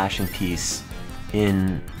use the flashing piece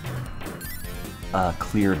in a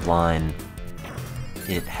cleared line,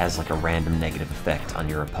 it has like a random negative effect on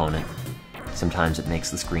your opponent. Sometimes it makes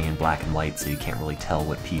the screen black and white so you can't really tell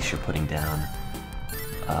what piece you're putting down.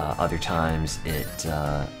 Other times it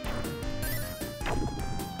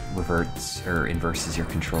reverts or inverses your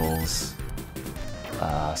controls.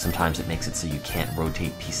 Sometimes it makes it so you can't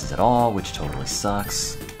rotate pieces at all, which totally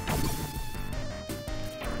sucks.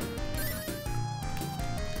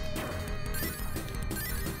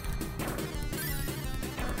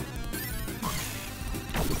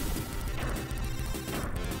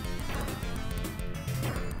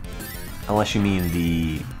 Unless you mean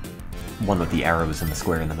the one with the arrows and the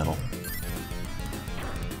square in the middle.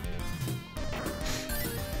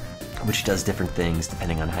 Which does different things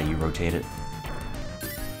depending on how you rotate it.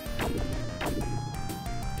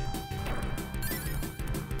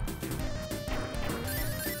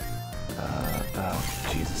 Oh,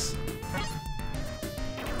 Jesus.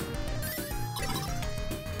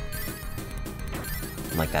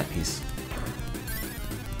 I like that piece.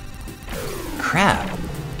 Crap!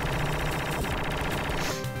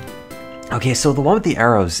 Okay, so the one with the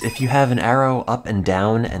arrows, if you have an arrow up and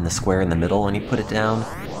down and the square in the middle and you put it down,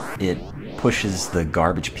 it pushes the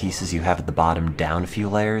garbage pieces you have at the bottom down a few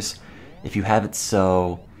layers. If you have it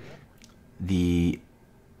so the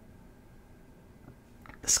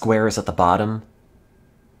square is at the bottom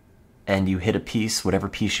and you hit a piece, whatever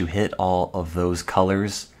piece you hit, all of those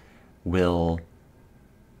colors will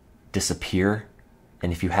disappear.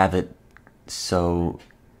 And if you have it so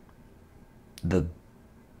the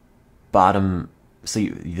bottom,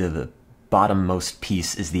 the bottommost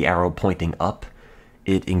piece is the arrow pointing up,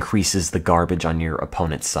 it increases the garbage on your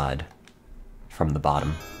opponent's side from the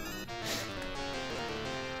bottom.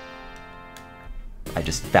 I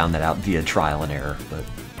just found that out via trial and error, but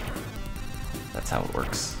that's how it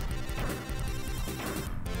works.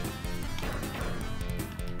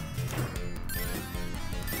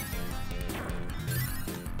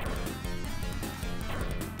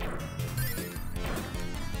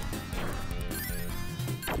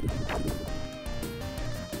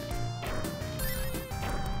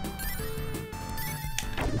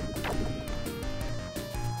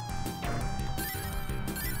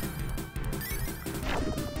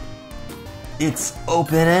 It's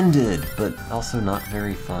open-ended, but also not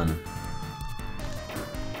very fun.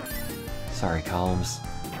 Sorry, columns.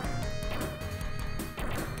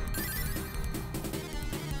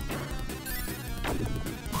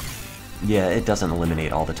 Yeah, it doesn't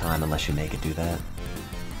eliminate all the time unless you make it do that.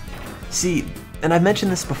 See, and I've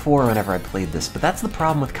mentioned this before whenever I played this, but that's the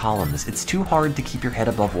problem with columns. It's too hard to keep your head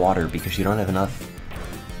above water because you don't have enough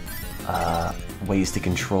ways to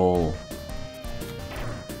control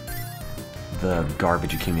the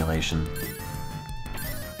garbage accumulation.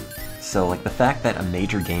 So, like, the fact that a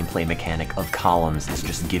major gameplay mechanic of columns is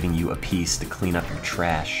just giving you a piece to clean up your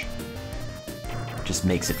trash just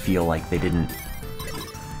makes it feel like they didn't,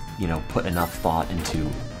 you know, put enough thought into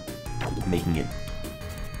making it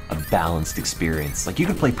a balanced experience. Like, you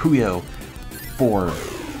could play Puyo for,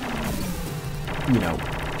 you know,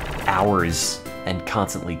 hours and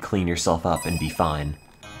constantly clean yourself up and be fine.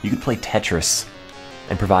 You could play Tetris,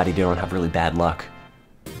 and provided you don't have really bad luck,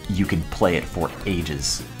 you could play it for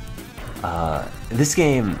ages. This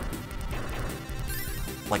game,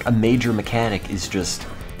 like, a major mechanic is just,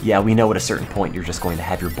 yeah, we know at a certain point you're just going to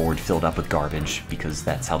have your board filled up with garbage because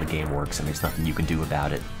that's how the game works and there's nothing you can do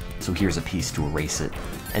about it. So here's a piece to erase it.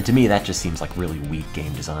 And to me, that just seems like really weak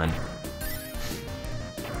game design.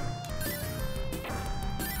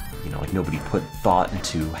 You know, like, nobody put thought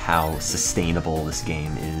into how sustainable this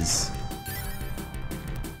game is.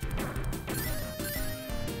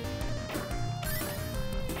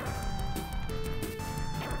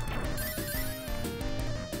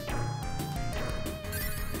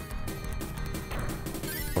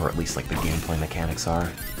 Or at least, like, the gameplay mechanics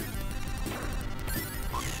are.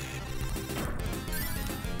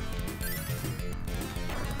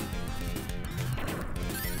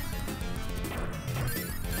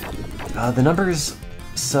 The numbers,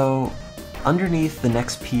 so underneath the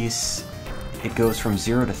next piece it goes from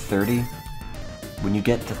 0 to 30. When you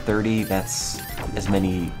get to 30, that's as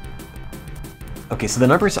many... Okay, so the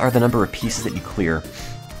numbers are the number of pieces that you clear,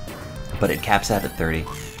 but it caps out at 30.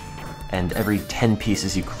 And every 10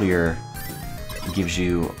 pieces you clear gives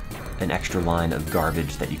you an extra line of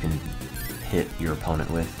garbage that you can hit your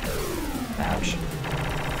opponent with. Ouch.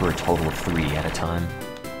 For a total of 3 at a time.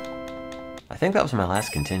 I think that was my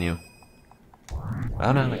last continue.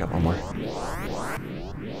 Oh no, I got one more.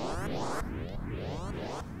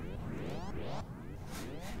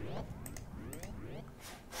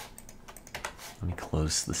 Let me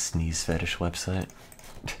close the Sneeze Fetish website.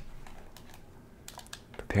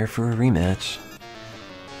 Prepare for a rematch.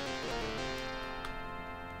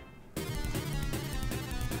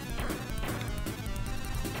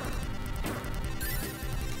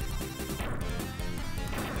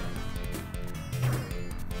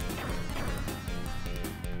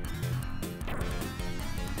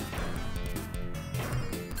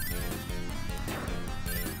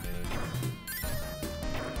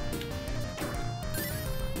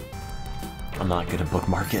 I'm not gonna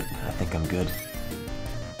bookmark it. I think I'm good.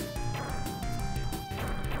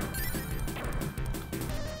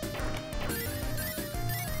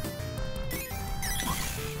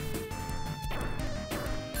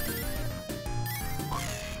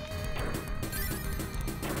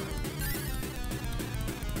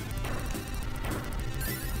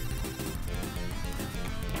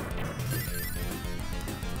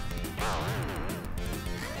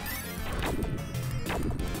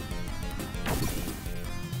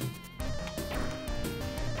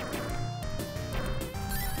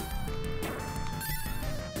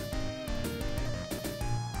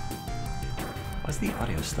 Why's the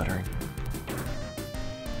audio stuttering?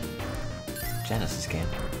 Genesis game.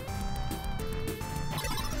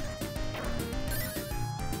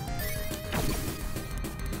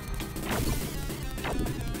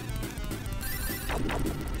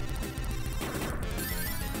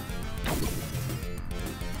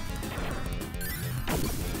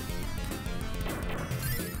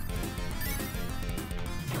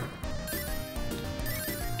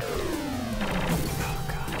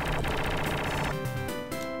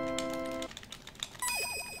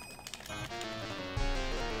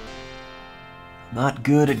 Not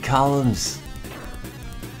good at columns.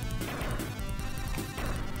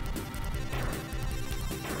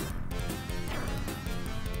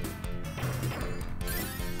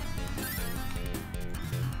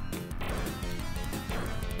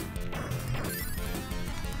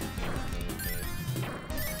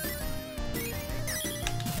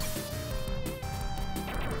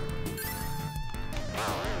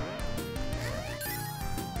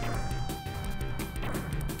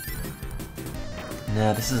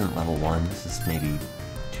 Nah, this isn't level 1. This is maybe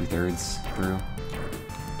 2/3 through.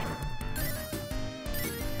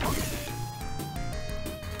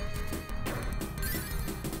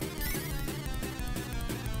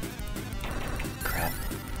 Crap.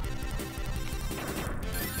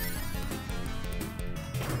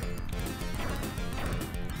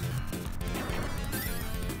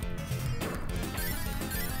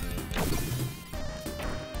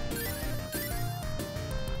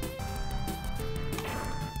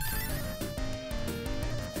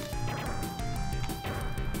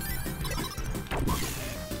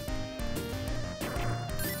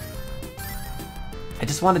 I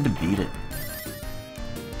just wanted to beat it.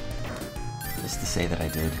 Just to say that I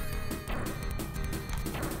did.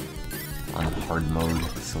 On hard mode,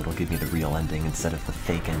 so it'll give me the real ending instead of the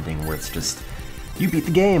fake ending where it's just, you beat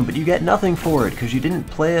the game, but you get nothing for it because you didn't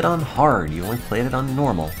play it on hard, you only played it on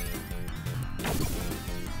normal.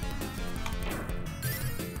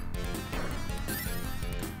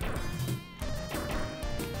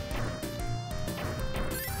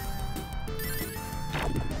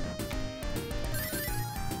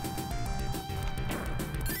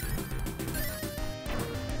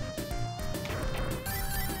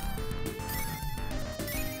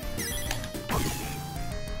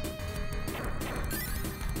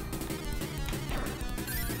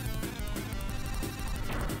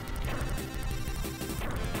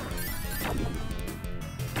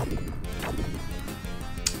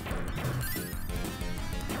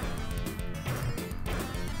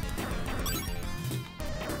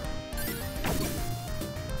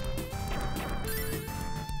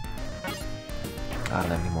 I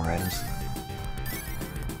don't have any more items.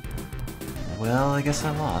 Well, I guess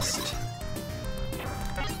I lost.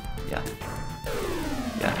 Yeah.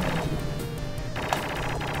 Yeah.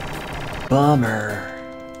 Bummer.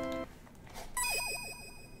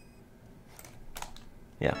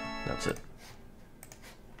 Yeah, that's it.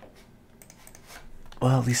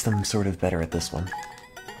 Well, at least I'm sort of better at this one.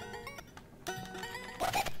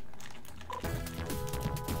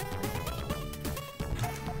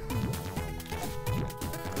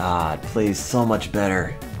 Ah, it plays so much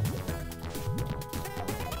better.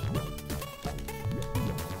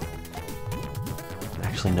 I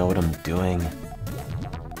actually know what I'm doing.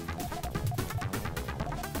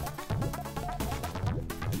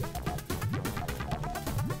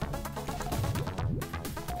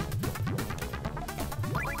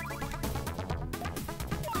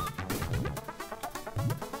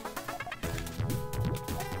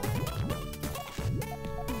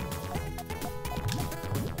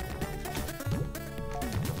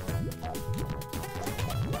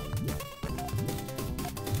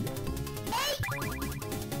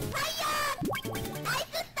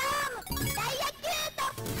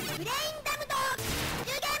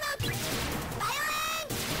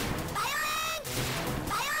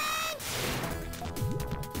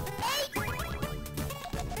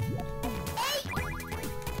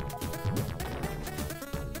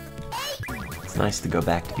 It's nice to go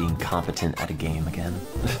back to being competent at a game again,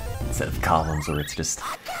 instead of columns where it's just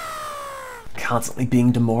constantly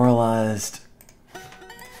being demoralized.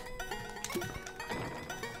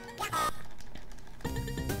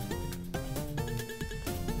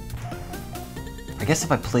 I guess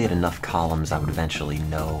if I played enough columns, I would eventually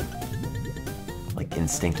know, like,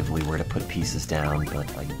 instinctively where to put pieces down,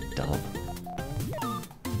 but I don't.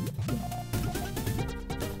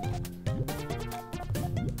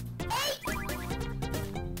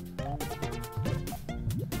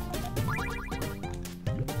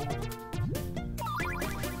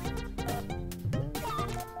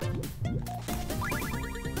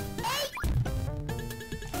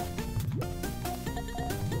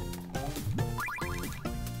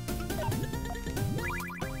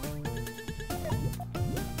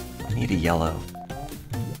 I need a yellow.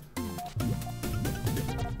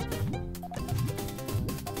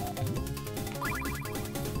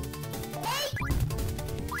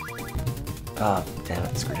 Ah, oh, damn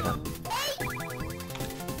it, screwed it up.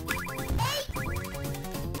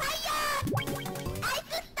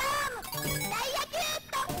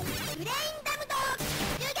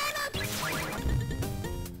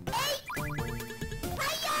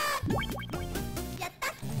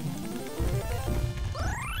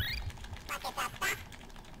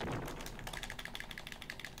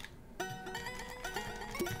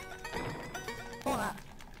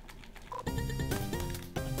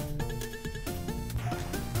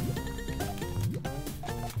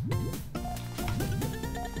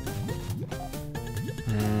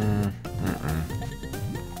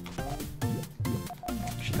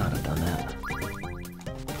 Should not have done that.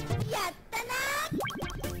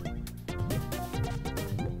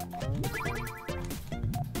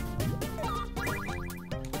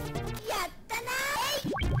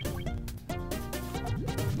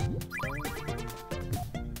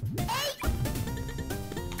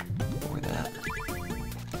 Or that.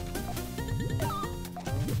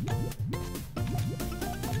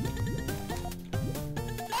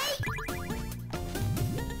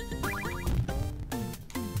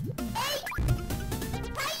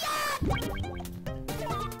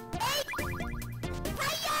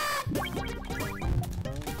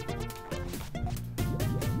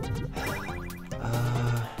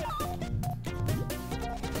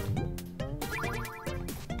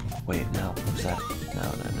 Wait, no, what was that? No.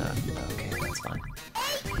 Okay, that's fine.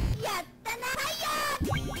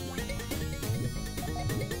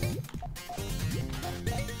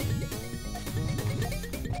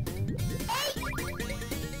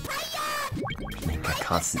 Just make a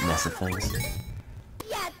constant mess of things.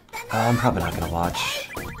 I'm probably not gonna watch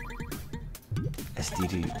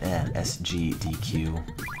SGDQ.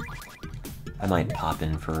 I might pop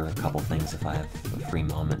in for a couple things if I have a free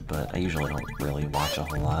moment, but I usually don't really watch a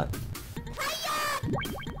whole lot.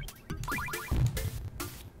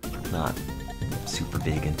 Not super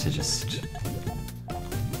big into just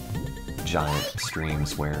giant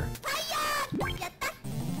streams where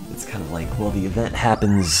it's kind of like, well, the event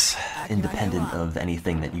happens independent of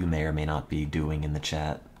anything that you may or may not be doing in the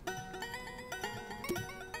chat.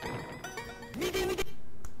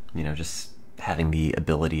 You know, just having the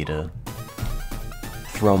ability to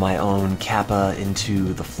throw my own kappa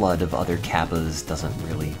into the flood of other kappas doesn't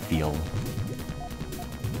really feel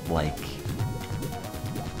like,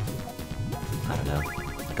 I don't know,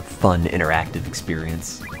 like a fun interactive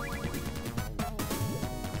experience.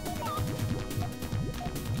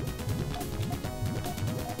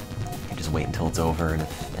 I just wait until it's over, and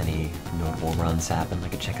if any notable runs happen, I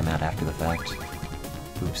can check them out after the fact.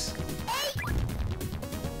 Oops.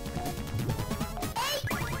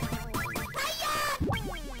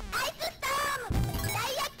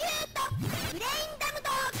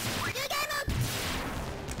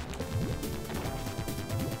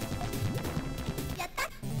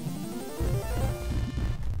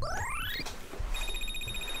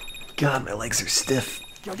 God, my legs are stiff.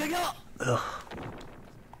 Ugh.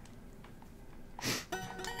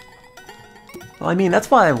 Well, I mean, that's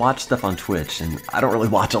why I watch stuff on Twitch, and I don't really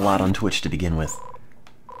watch a lot on Twitch to begin with.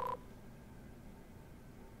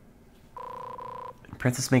 In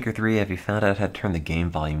Princess Maker 3, have you found out how to turn the game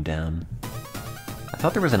volume down? I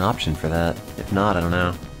thought there was an option for that. If not, I don't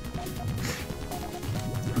know.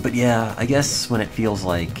 But yeah, I guess when it feels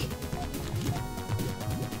like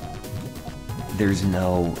there's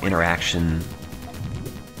no interaction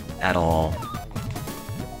at all,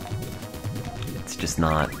 it's just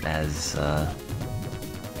not as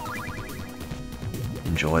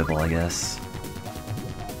enjoyable, I guess.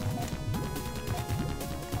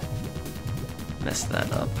 Messed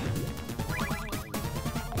that up.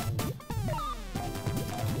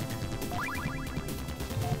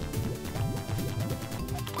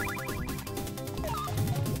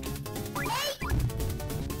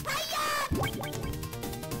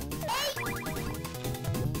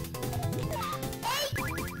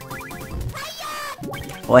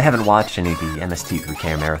 Well, I haven't watched any of the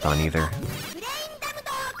MST3K Marathon either.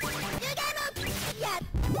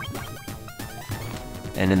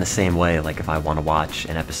 And in the same way, like if I want to watch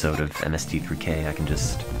an episode of MST3K, I can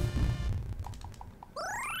just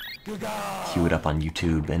queue it up on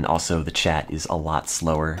YouTube, and also the chat is a lot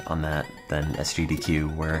slower on that than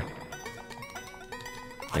SGDQ, where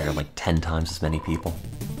there are like 10 times as many people.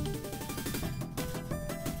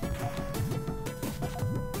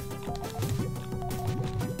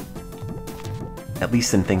 At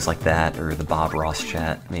least in things like that, or the Bob Ross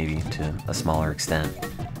chat, maybe, to a smaller extent.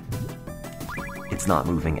 It's not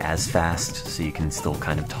moving as fast, so you can still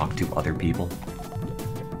kind of talk to other people.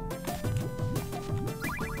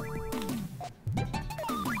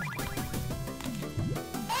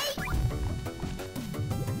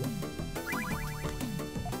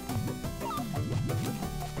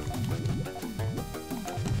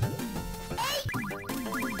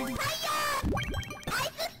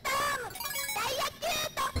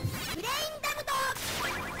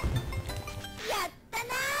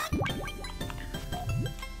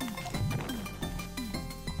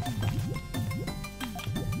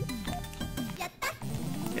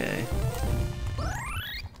 Okay.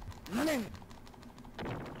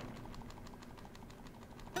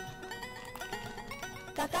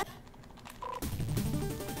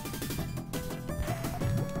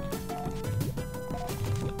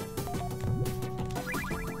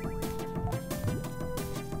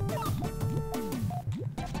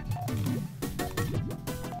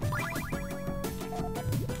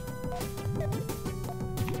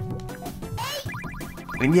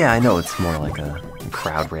 I mean, yeah, I know it's more like a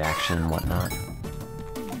crowd reaction and whatnot.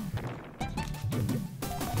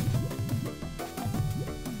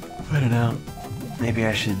 I don't know. Maybe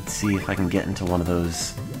I should see if I can get into one of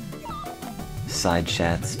those side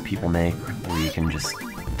chats people make where you can just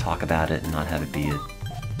talk about it and not have it be a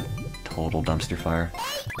total dumpster fire.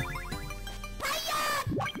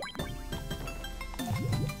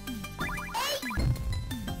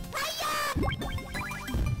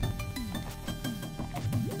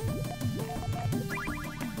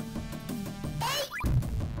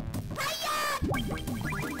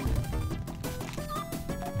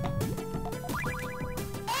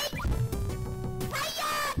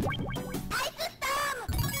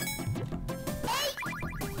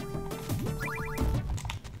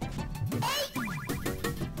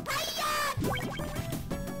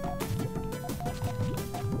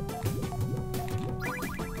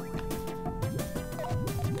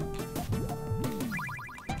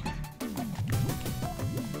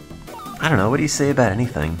 I don't know, what do you say about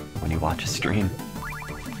anything when you watch a stream?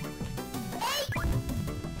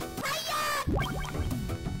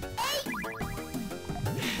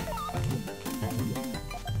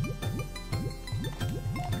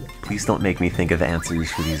 Please don't make me think of answers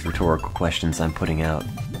for these rhetorical questions I'm putting out.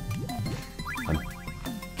 I'm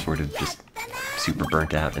sort of just super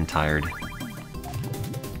burnt out and tired.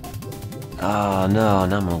 Oh no,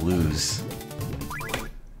 now I'm gonna lose.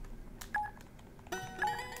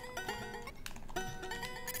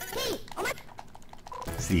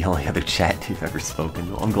 It's the only other chat you've ever spoken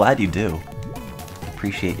to. Well, I'm glad you do.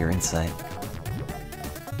 Appreciate your insight.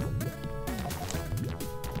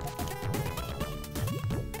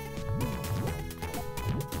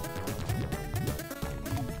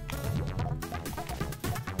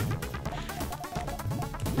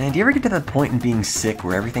 Man, do you ever get to that point in being sick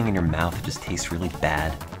where everything in your mouth just tastes really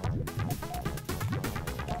bad?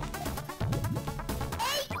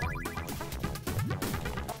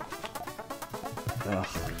 Ugh,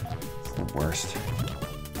 it's the worst.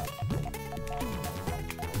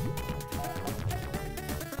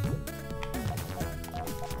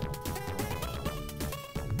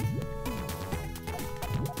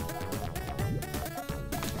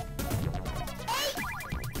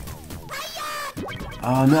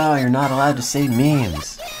 Oh no, you're not allowed to say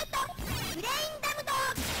memes.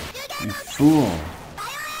 You fool.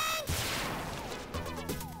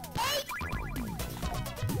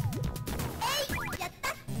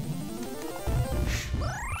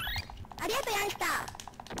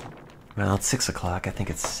 Well, it's 6 o'clock. I think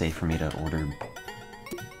it's safe for me to order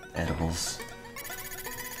edibles.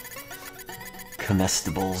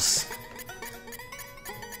 Comestibles.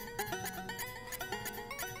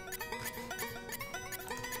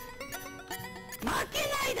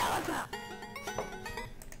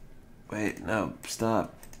 Wait, no,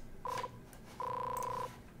 stop.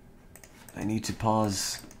 I need to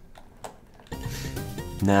pause.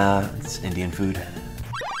 Nah, it's Indian food.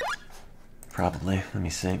 Probably. Let me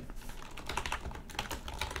see.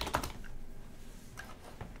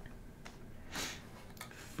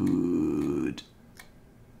 Food.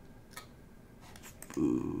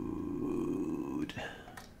 Food.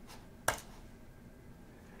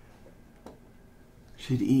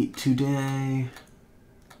 Should eat today.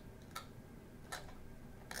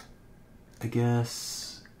 I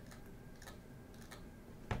guess.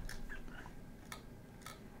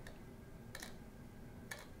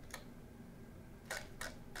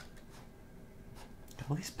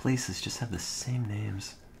 All these places just have the same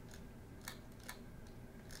names.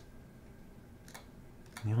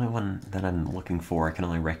 The only one that I'm looking for I can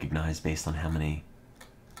only recognize based on how many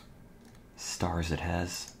stars it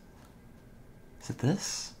has. Is it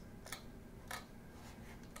this?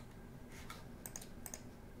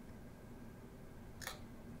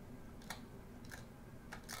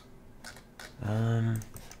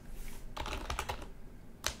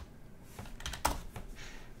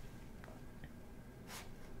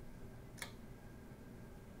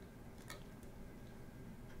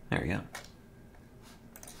 There we go.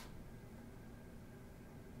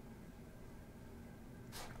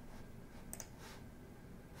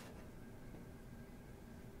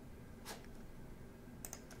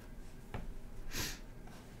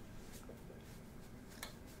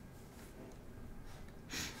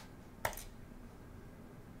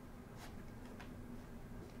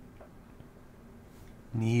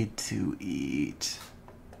 Need to eat.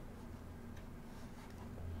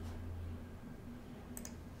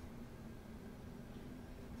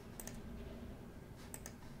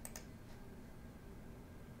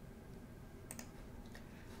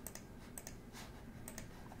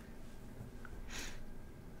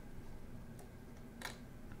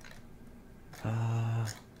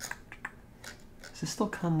 Does this still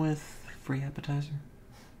come with free appetizer?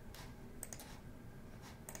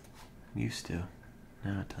 Used to.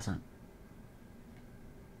 No, it doesn't.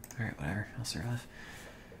 Alright, whatever. I'll survive.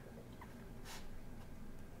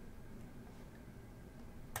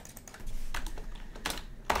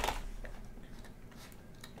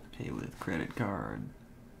 Pay with credit card.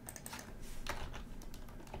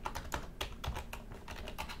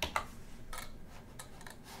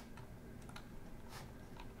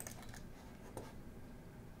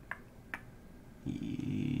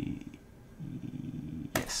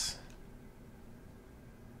 Yes.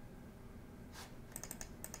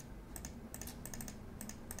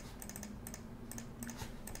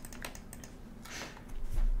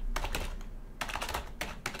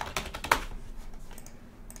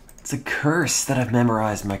 It's a curse that I've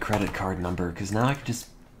memorized my credit card number, because now I can just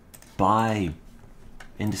buy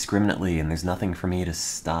indiscriminately and there's nothing for me to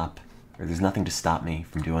stop, or there's nothing to stop me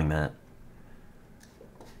from doing that.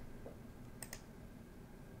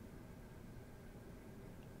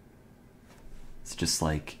 It's just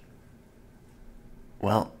like,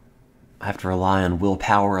 well, I have to rely on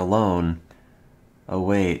willpower alone. Oh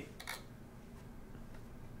wait.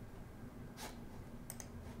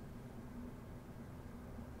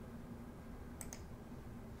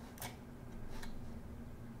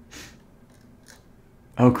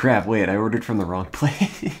 Oh crap, wait, I ordered from the wrong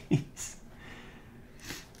place.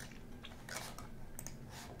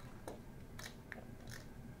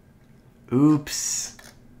 Oops.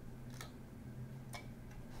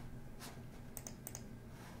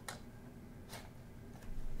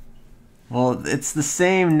 Well, it's the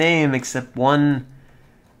same name except one...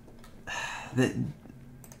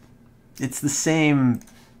 It's the same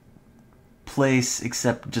place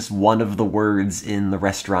except just one of the words in the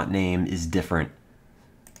restaurant name is different.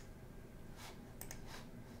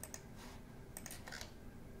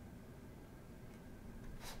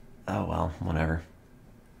 Oh well, whatever.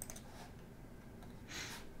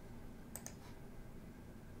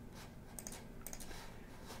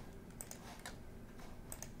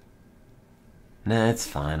 Nah, it's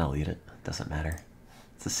fine, I'll eat it. Doesn't matter.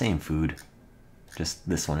 It's the same food. Just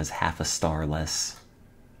this one is half a star less.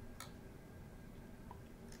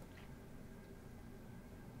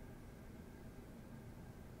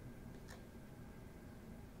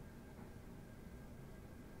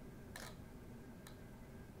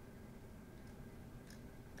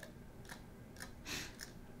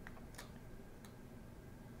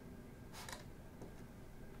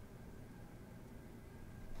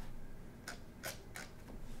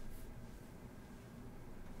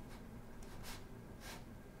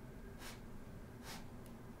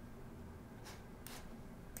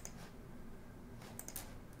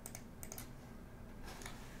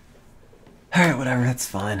 whatever, that's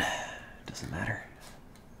fine. Doesn't matter.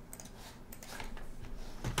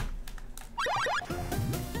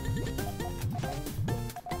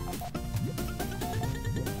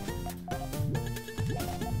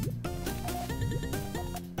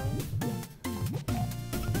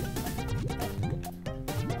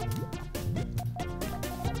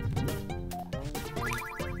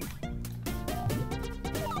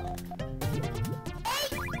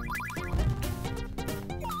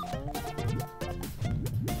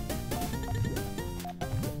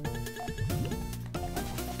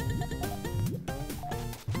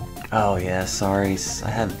 Oh yeah, sorry. I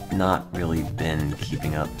have not really been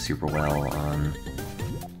keeping up super well on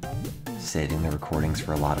saving the recordings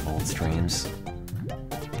for a lot of old streams.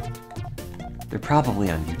 They're probably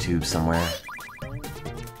on YouTube somewhere.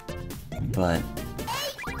 But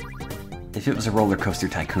if it was a Roller Coaster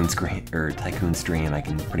Tycoon stream, I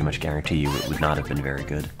can pretty much guarantee you it would not have been very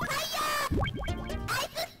good.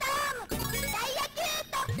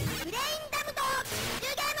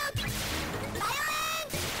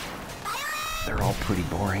 They're all pretty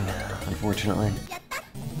boring, unfortunately.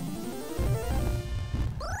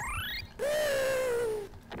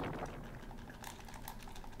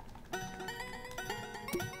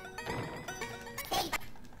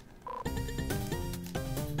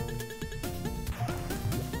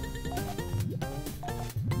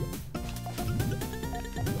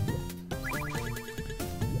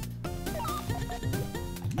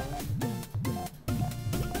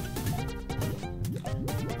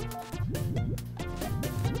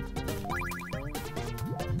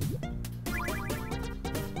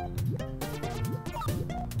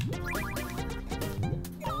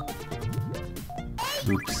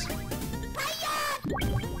 Oops.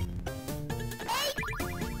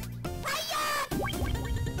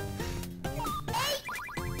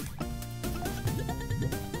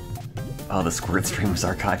 Oh, the Squirt stream was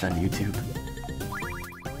archived on YouTube.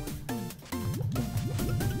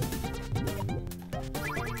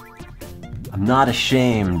 I'm not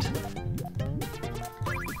ashamed.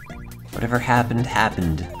 Whatever happened,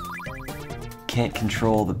 happened. Can't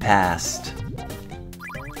control the past.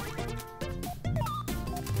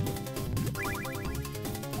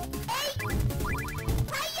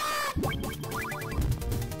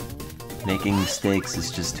 Making mistakes is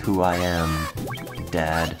just who I am,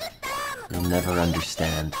 Dad. You'll never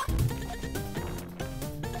understand.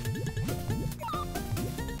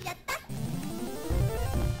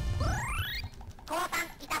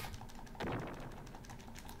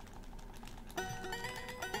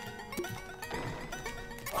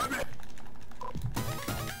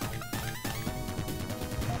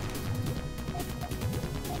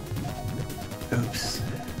 Oops.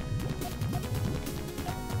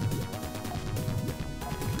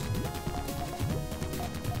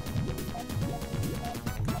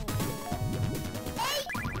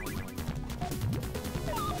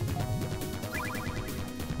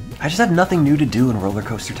 I just have nothing new to do in Roller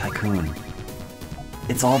Coaster Tycoon.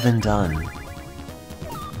 It's all been done.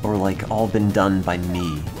 Or like, all been done by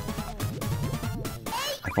me.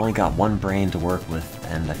 I've only got one brain to work with,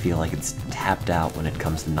 and I feel like it's tapped out when it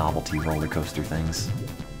comes to novelty roller coaster things.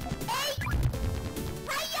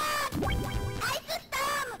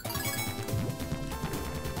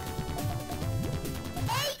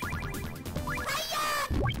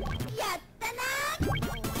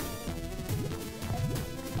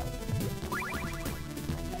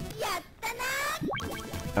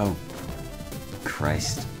 Oh,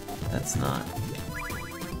 Christ. That's not...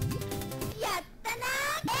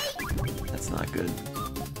 That's not good.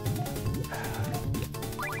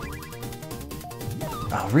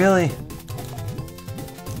 Oh, really?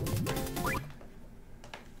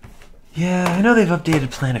 Yeah, I know they've updated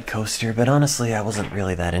Planet Coaster, but honestly, I wasn't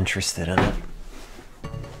really that interested in it.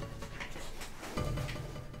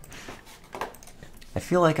 I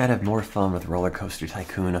feel like I'd have more fun with Roller Coaster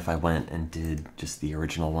Tycoon if I went and did just the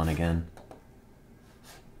original one again.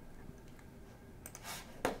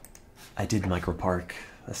 I did Micro Park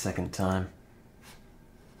a second time.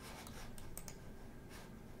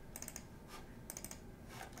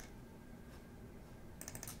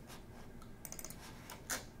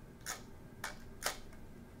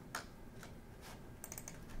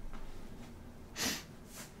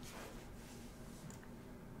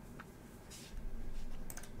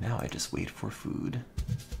 Now I just wait for food.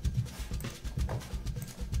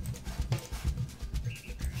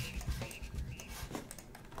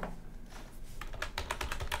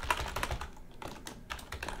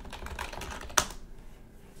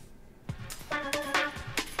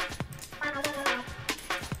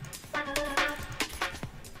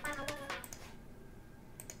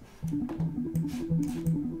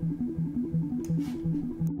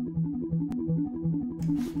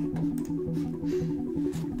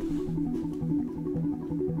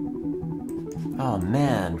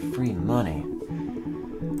 money.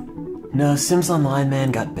 No, Sims Online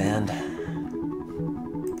man got banned.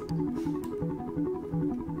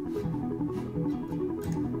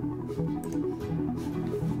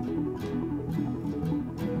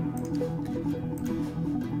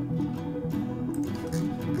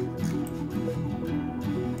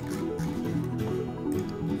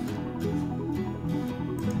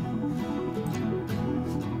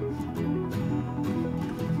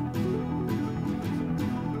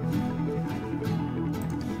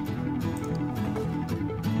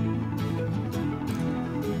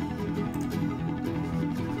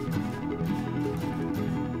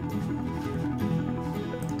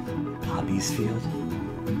 Hobbies Field.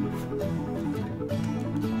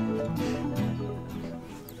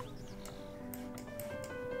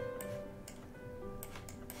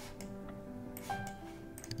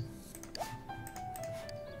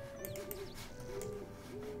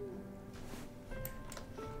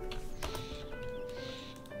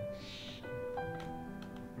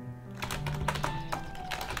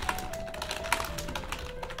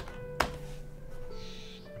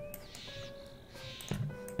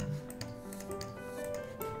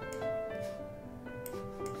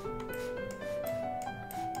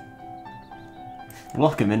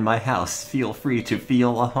 Welcome in my house. Feel free to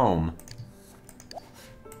feel a home.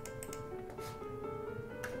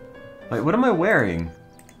 Wait, what am I wearing?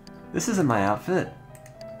 This isn't my outfit.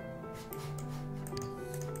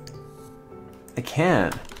 I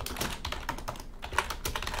can't.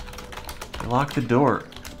 Lock the door.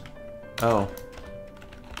 Oh.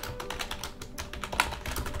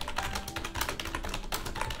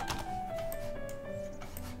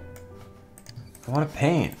 I want to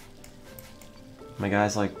paint. My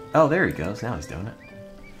guy's like, oh, there he goes. Now he's doing it.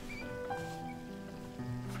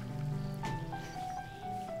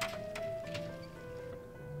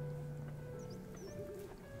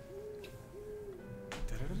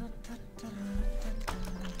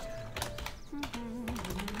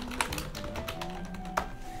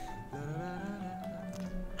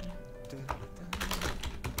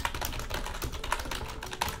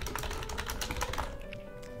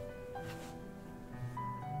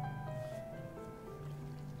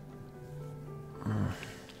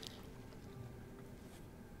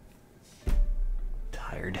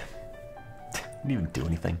 Tired. Didn't even do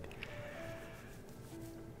anything.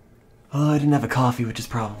 Oh, I didn't have a coffee, which is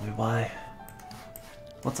probably why.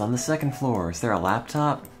 What's on the second floor? Is there a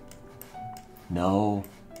laptop? No.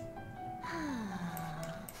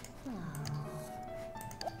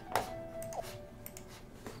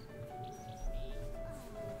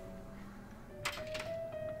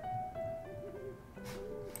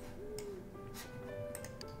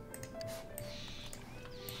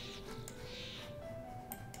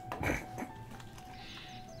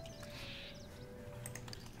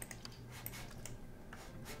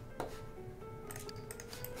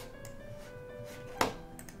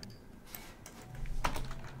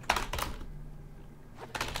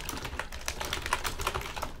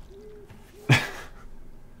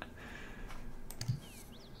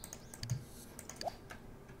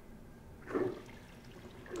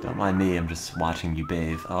 Don't mind me, I'm just watching you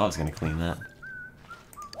bathe. Oh, I was gonna clean that.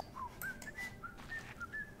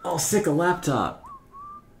 Oh, sick, a laptop!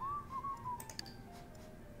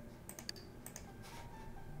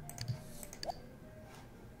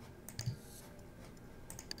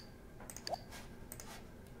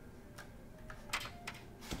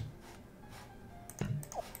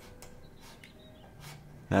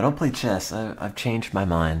 No, don't play chess. I've changed my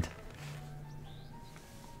mind.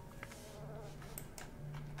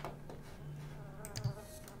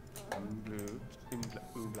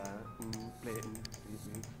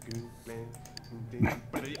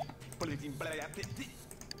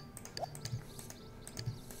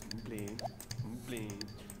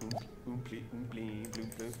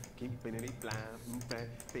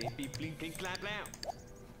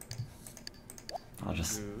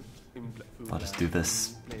 I'll just do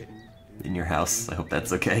this in your house. I hope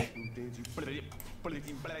that's okay.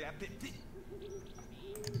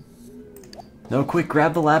 No, quick,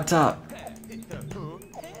 grab the laptop.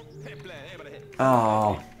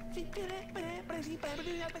 Oh.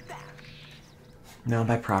 No,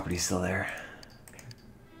 my property's still there.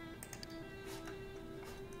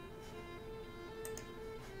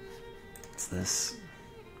 What's this?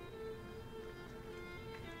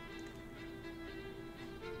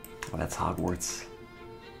 Oh, that's Hogwarts.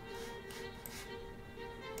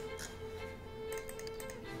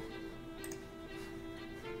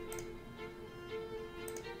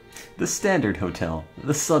 The standard hotel.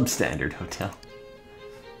 The substandard hotel.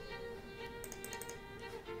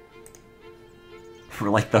 We're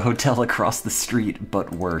like the hotel across the street,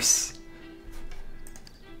 but worse.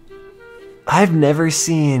 I've never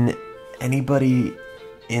seen anybody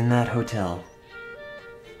in that hotel.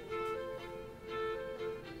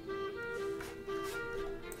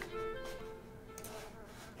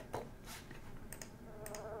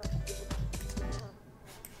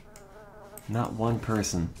 Not one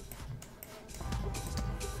person.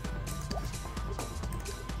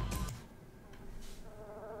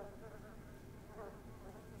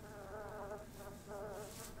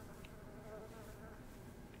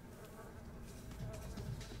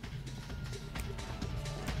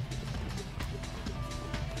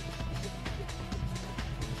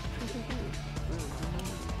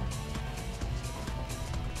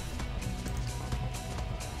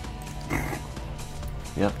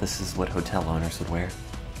 Yep, this is what hotel owners would wear.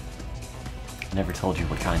 Never told you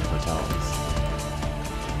what kind of hotel it is.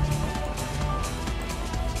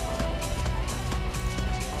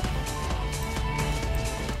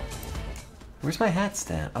 Where's my hat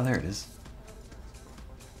stand? Oh, there it is.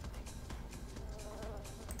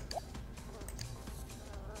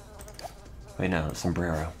 Wait, no,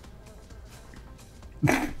 sombrero.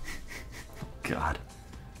 God.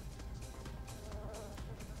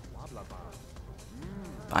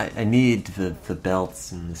 I need the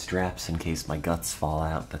belts and the straps in case my guts fall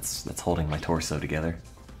out. That's holding my torso together.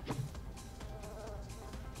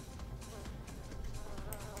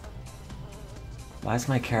 Why is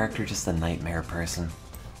my character just a nightmare person?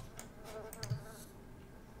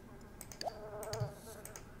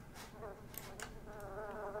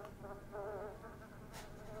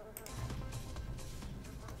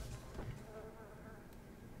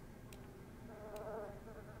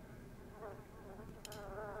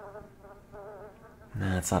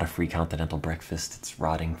 Nah, it's not a free continental breakfast, it's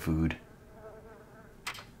rotting food.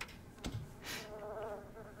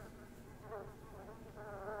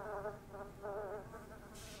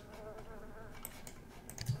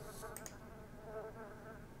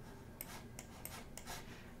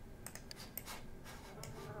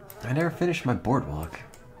 I never finished my boardwalk.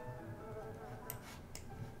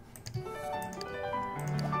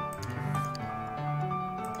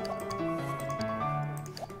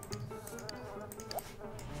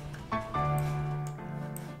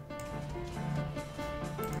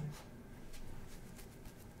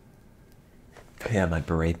 Yeah, my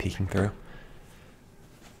beret peeking through.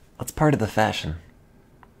 That's part of the fashion.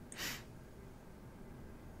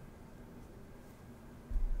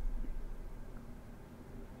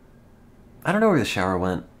 I don't know where the shower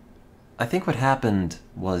went. I think what happened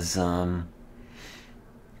was, I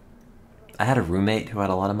had a roommate who had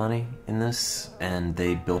a lot of money in this, and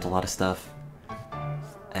they built a lot of stuff.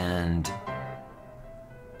 And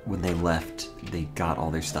when they left, they got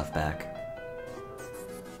all their stuff back.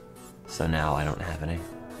 So now I don't have any.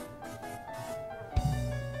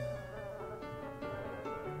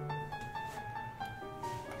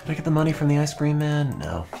 Did I get the money from the ice cream man?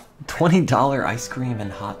 No. $20 ice cream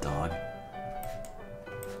and hot dog.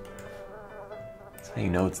 That's how you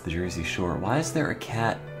know it's the Jersey Shore. Why is there a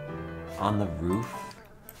cat on the roof?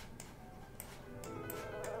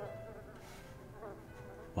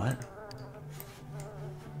 What?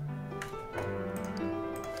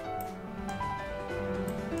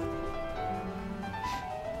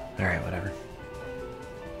 Alright, whatever.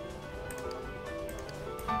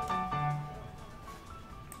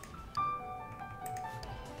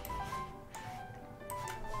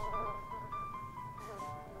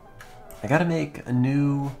 I gotta make a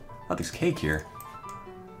new... Oh, there's cake here.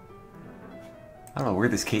 I don't know where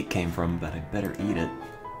this cake came from, but I better eat it.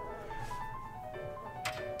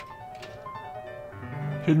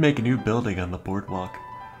 Should make a new building on the boardwalk.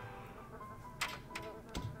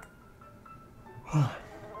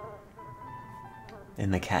 In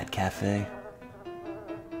the cat cafe.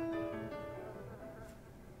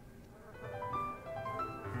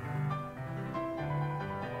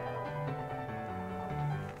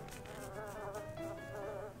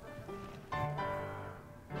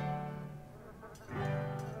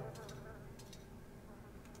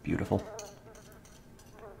 Beautiful.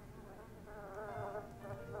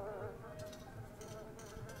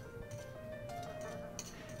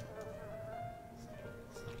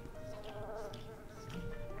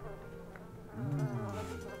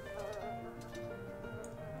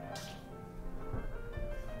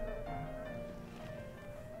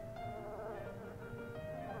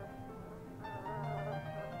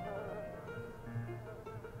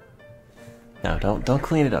 No, don't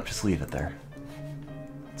clean it up, just leave it there.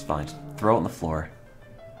 It's fine, just throw it on the floor.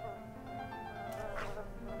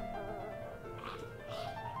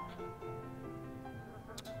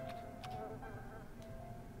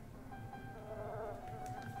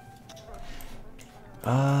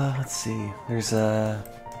 Let's see. There's an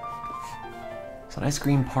ice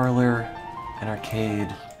cream parlor, an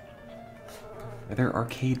arcade. Are there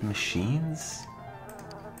arcade machines?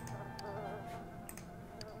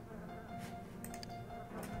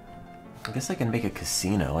 I guess I can make a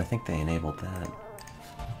casino. I think they enabled that.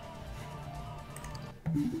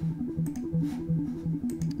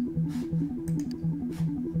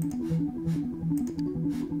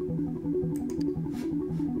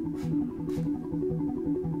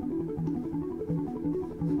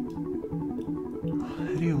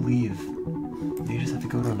 How do you leave? Do you just have to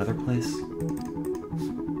go to another place?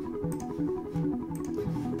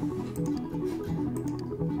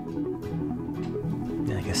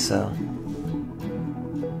 Yeah, I guess so.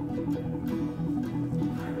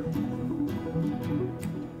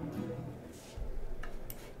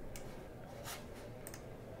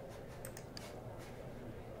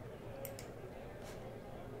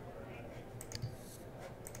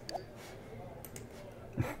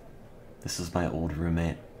 This is my old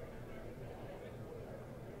roommate.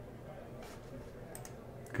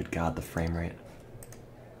 Good God, the frame rate.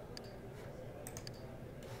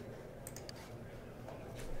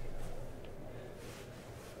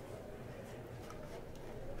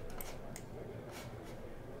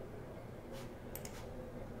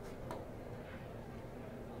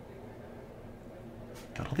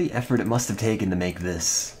 God, all the effort it must have taken to make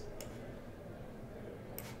this.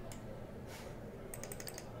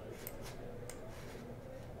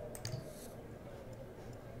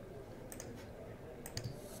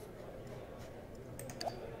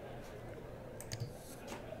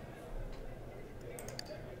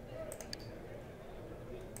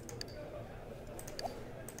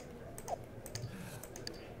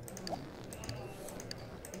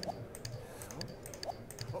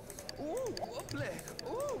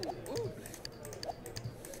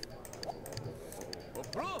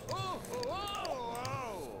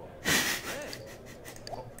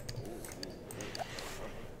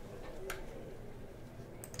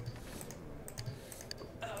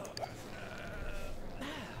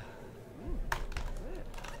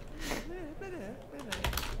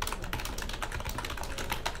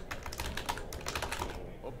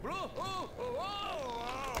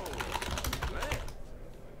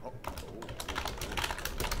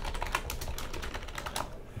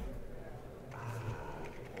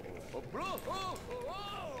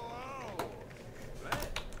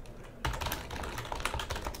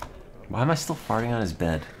 Why am I still farting on his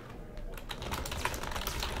bed?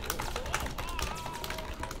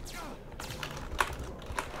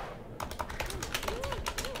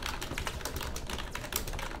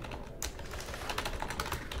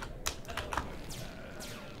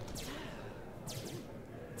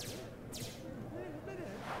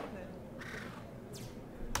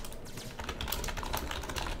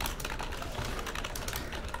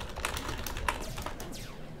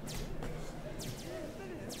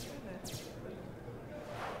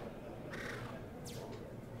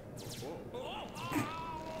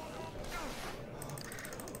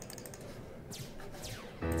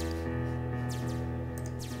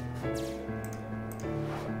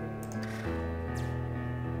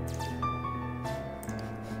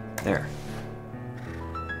 There.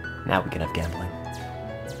 Now we can have gambling.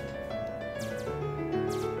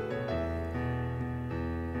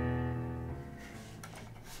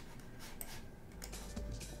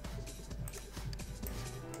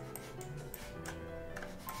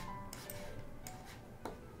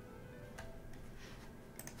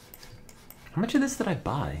 How much of this did I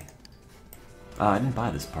buy? I didn't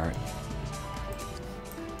buy this part.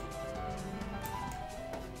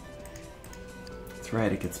 That's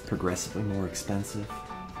right, it gets progressively more expensive.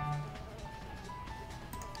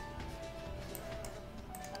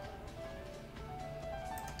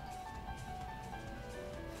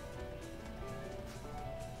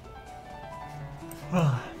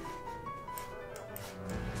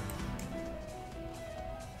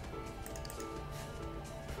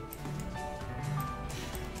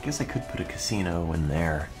 I guess I could put a casino in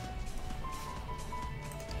there.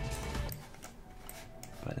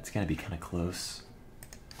 But it's gonna be kind of close.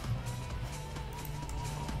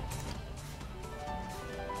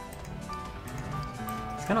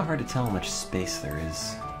 It's kind of hard to tell how much space there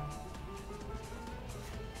is.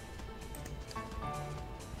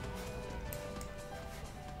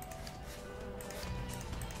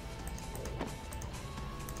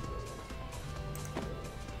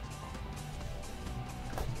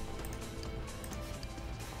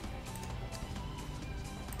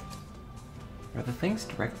 Are the things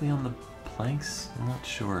directly on the planks? I'm not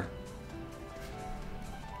sure.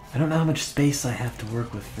 I don't know how much space I have to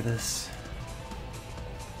work with for this.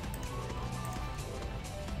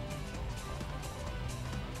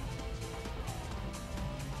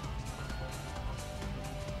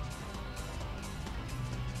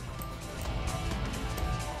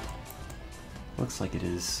 Looks like it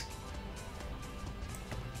is.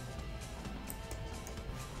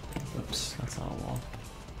 Oops, that's not a wall.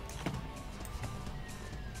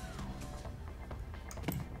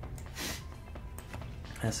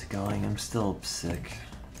 How's it going? I'm still sick.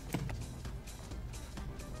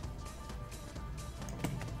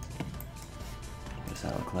 What does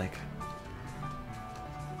that look like?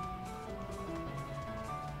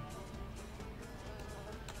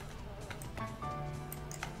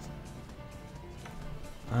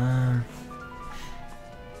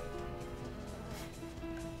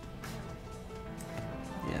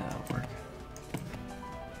 Yeah, that'll work.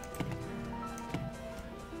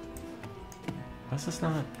 Why is this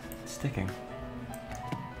not sticking?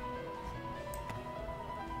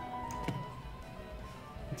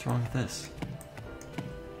 What's wrong with this?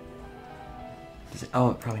 Does it,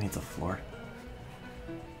 oh, it probably needs a floor.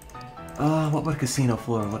 What would a casino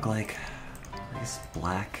floor look like? I guess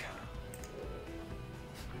black.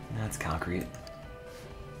 That's concrete.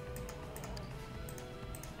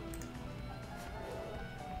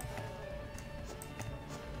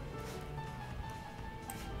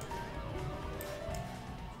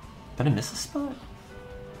 Did I miss a spot?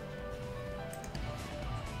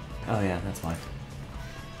 Oh yeah, that's why.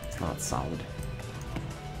 It's not solid. Do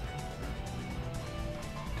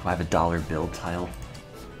I have a dollar bill tile?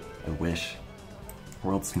 I wish.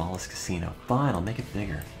 World's smallest casino. Fine, I'll make it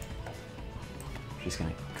bigger. She's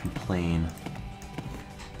gonna complain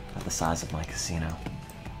about the size of my casino.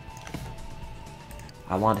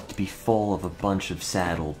 I want it to be full of a bunch of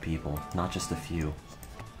sad old people, not just a few.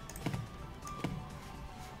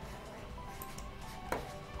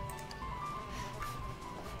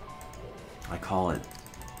 I call it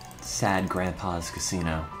Sad Grandpa's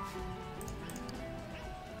Casino.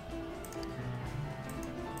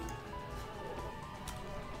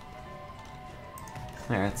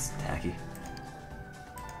 There, that's tacky.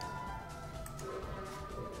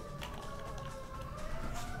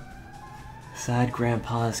 Sad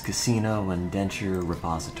Grandpa's Casino and Denture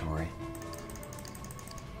Repository.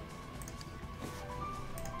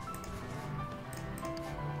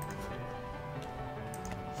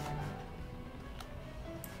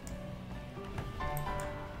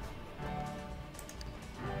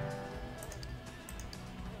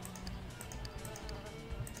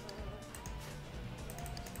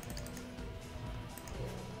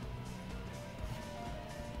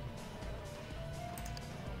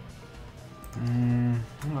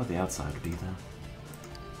 I don't know what the outside would be then.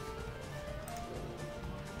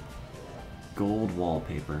 Gold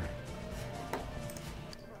wallpaper.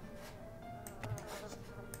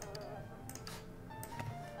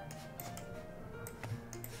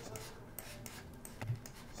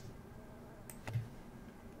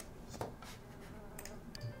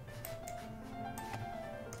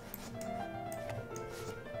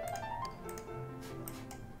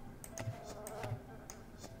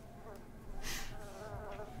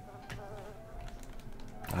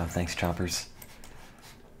 Oh, thanks, Choppers.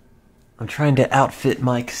 I'm trying to outfit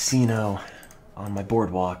my casino on my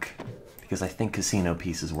boardwalk because I think casino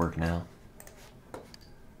pieces work now.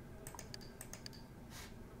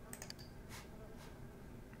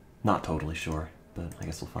 Not totally sure, but I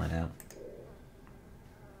guess we'll find out.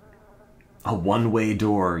 A one-way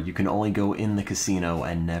door. You can only go in the casino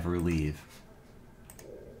and never leave.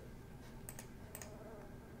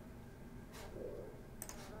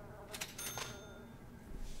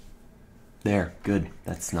 There, good.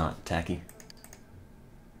 That's not tacky.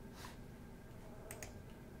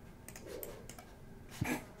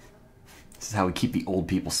 This is how we keep the old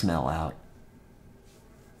people smell out.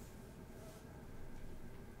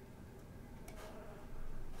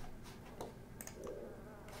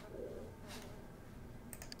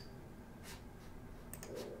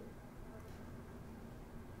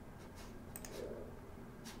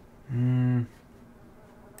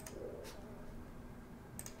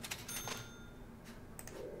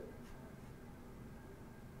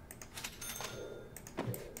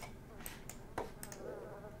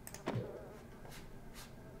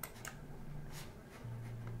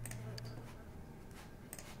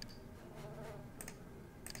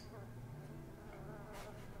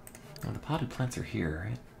 Oh, the potted plants are here,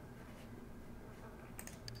 right?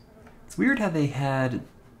 It's weird how they had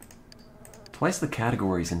twice the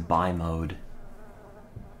categories in buy mode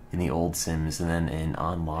in the old Sims, and then in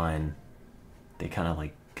online they kind of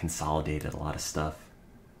like consolidated a lot of stuff.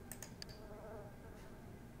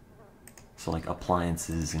 So like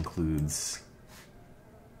appliances includes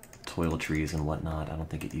toiletries and whatnot. I don't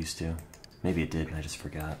think it used to. Maybe it did and I just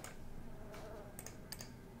forgot.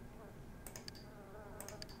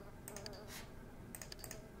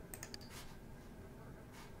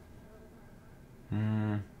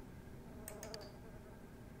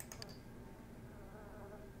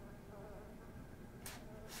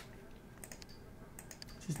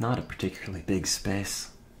 not a particularly big space,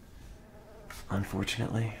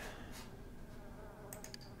 unfortunately.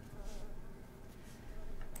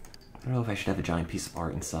 I don't know if I should have a giant piece of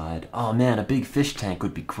art inside. Oh man, a big fish tank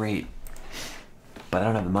would be great. But I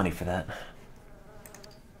don't have the money for that.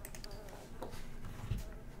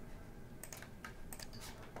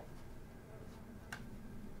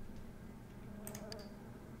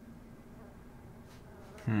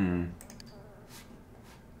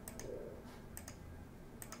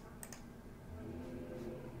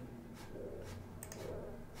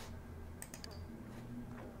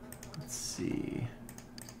 Let's see.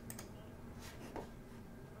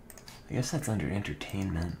 I guess that's under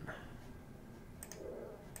entertainment.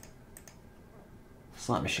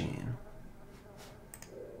 Slot machine.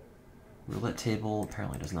 Roulette table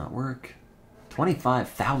apparently does not work.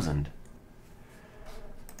 25,000.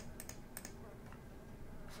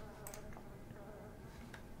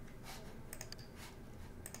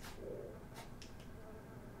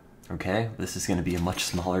 Okay, this is going to be a much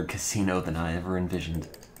smaller casino than I ever envisioned.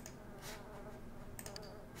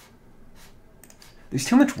 There's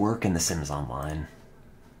too much work in The Sims Online.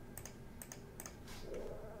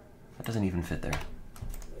 That doesn't even fit there.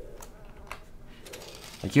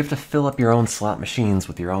 Like, you have to fill up your own slot machines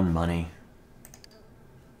with your own money.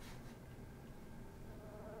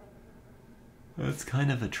 That's kind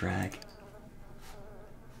of a drag.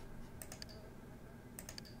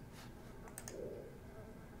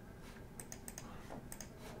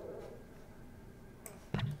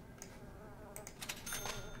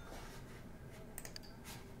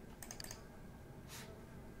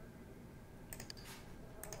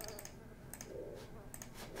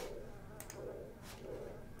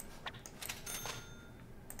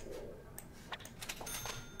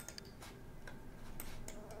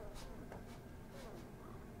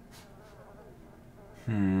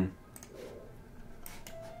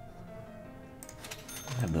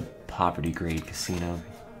 I have the poverty grade casino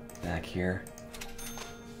back here.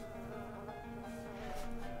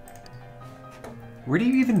 Where do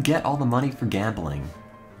you even get all the money for gambling?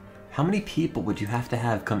 How many people would you have to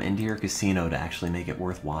have come into your casino to actually make it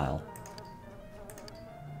worthwhile?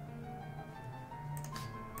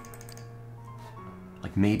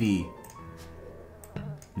 Like, maybe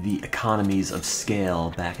the economies of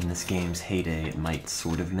scale back in this game's heyday, it might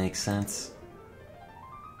sort of make sense.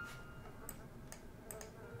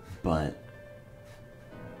 But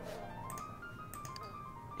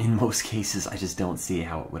in most cases, I just don't see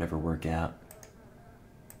how it would ever work out.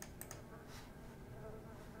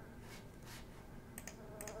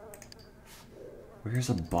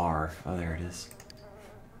 Where's a bar? Oh, there it is.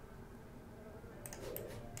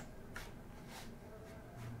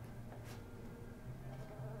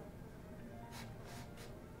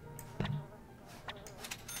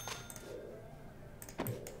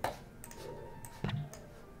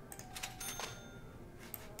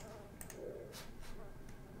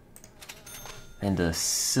 And a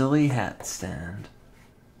silly hat stand.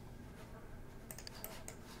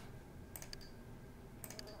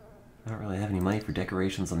 I don't really have any money for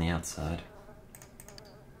decorations on the outside.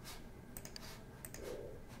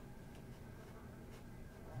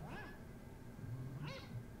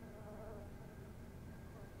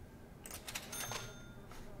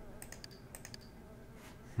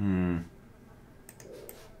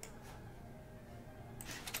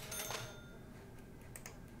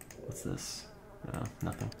 What's this? No,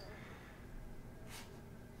 nothing.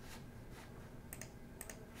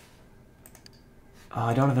 Oh,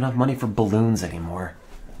 I don't have enough money for balloons anymore.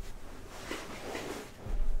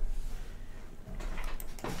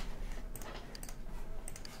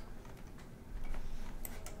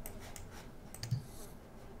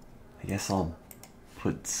 I guess I'll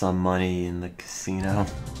put some money in the casino.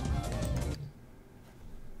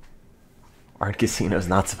 Aren't casinos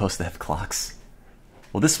not supposed to have clocks?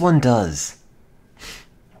 Well, this one does.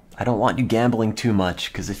 I don't want you gambling too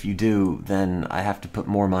much, because if you do, then I have to put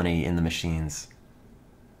more money in the machines.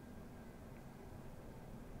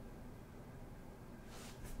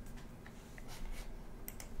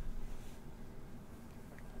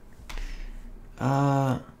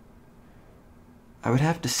 I would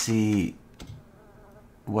have to see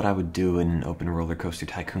what I would do in an Open Roller Coaster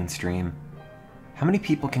Tycoon stream. How many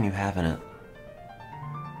people can you have in it?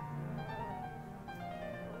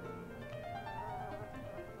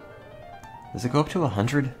 Does it go up to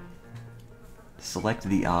 100? Select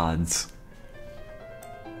the odds.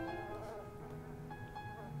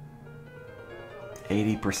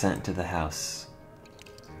 80% to the house.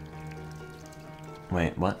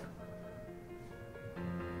 Wait, what?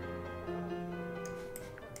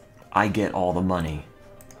 I get all the money.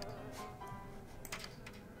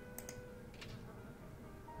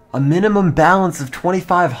 A minimum balance of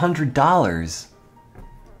 $2,500.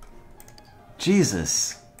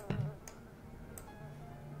 Jesus.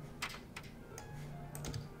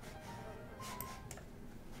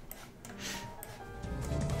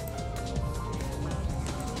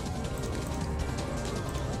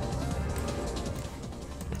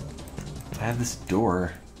 I have this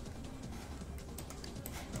door.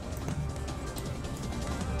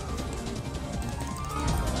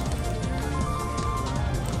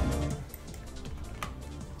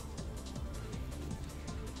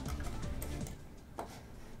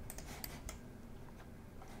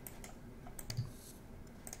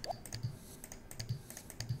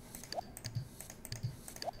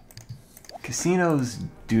 Casinos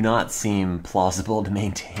do not seem plausible to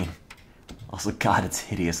maintain. Also, God, it's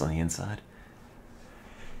hideous on the inside.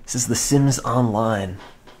 This is The Sims Online.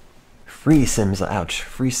 Free Sims, ouch,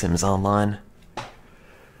 Free Sims Online.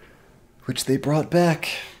 Which they brought back.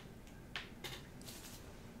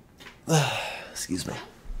 Excuse me.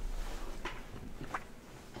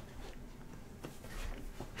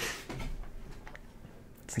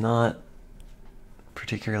 It's not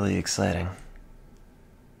particularly exciting.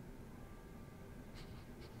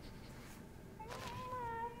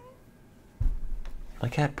 My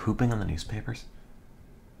cat pooping on the newspapers?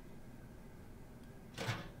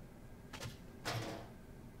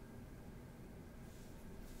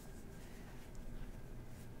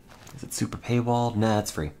 Is it super paywalled? Nah, it's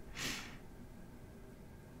free.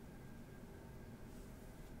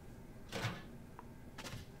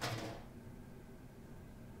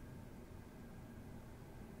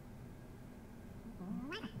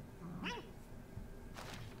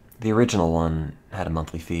 The original one had a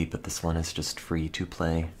monthly fee, but this one is just free to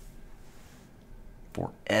play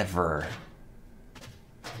forever.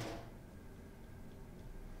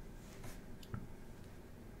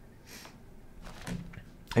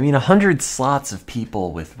 I mean, 100 slots of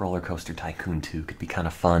people with Roller Coaster Tycoon 2 could be kind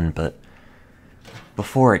of fun, but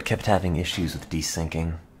before it kept having issues with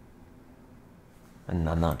desyncing. And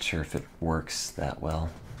I'm not sure if it works that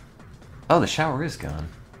well. Oh, the shower is gone.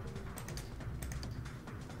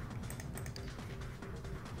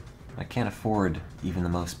 I can't afford even the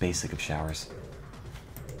most basic of showers.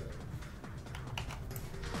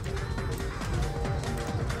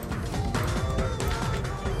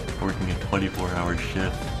 Working a 24-hour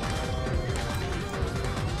shift.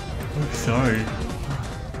 I'm sorry.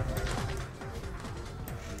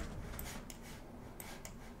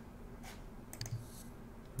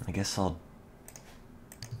 I guess I'll...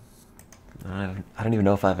 I don't even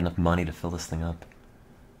know if I have enough money to fill this thing up.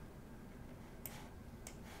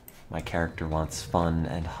 My character wants fun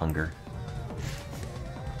and hunger.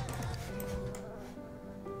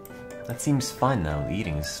 That seems fine though,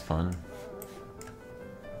 eating is fun.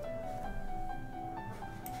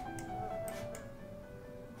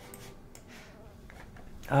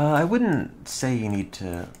 I wouldn't say you need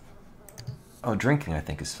to... Oh, drinking I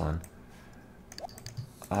think is fun.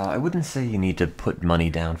 I wouldn't say you need to put money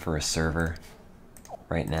down for a server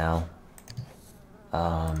right now.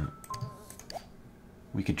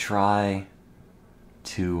 We could try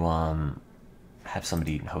to have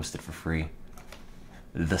somebody host it for free.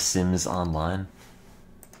 The Sims Online.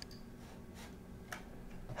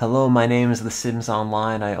 Hello, my name is The Sims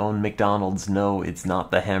Online. I own McDonald's. No, it's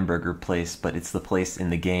not the hamburger place, but it's the place in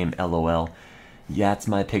the game, LOL. Yeah, it's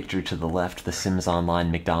my picture to the left. The Sims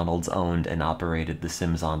Online. McDonald's owned and operated The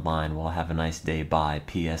Sims Online. Well, have a nice day. Bye.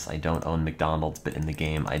 P.S. I don't own McDonald's, but in the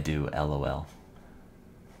game I do. LOL.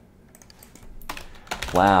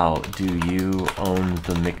 Wow, do you own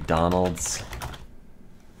the McDonald's?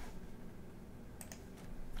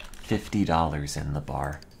 $50 in the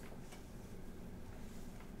bar.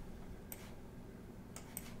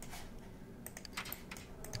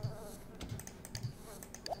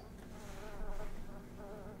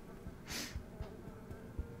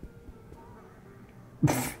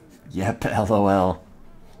 Yep, LOL.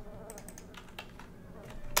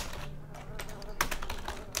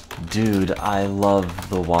 Dude, I love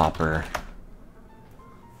the Whopper.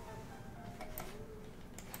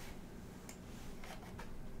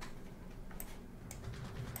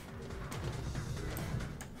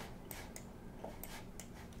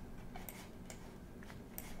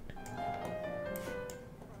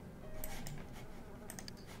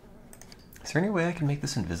 Is there any way I can make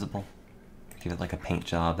this invisible? Give it like a paint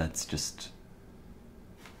job that's just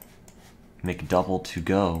McDouble to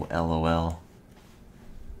go, LOL.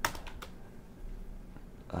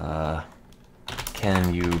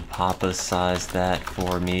 Can you papa-size that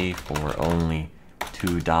for me for only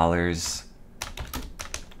 $2?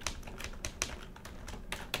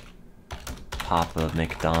 Papa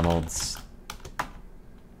McDonald's.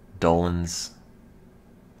 Dolan's.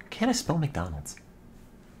 Can't I spell McDonald's?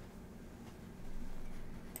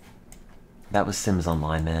 That was Sims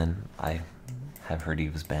Online, man. I have heard he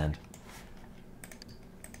was banned.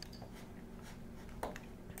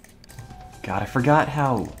 God, I forgot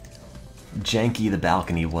how janky the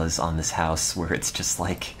balcony was on this house, where it's just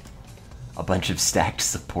like a bunch of stacked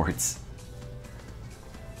supports.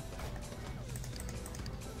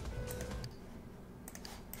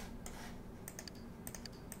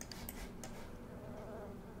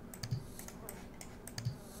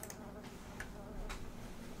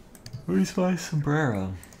 Where's my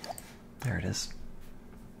sombrero? There it is.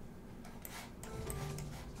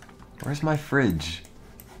 Where's my fridge?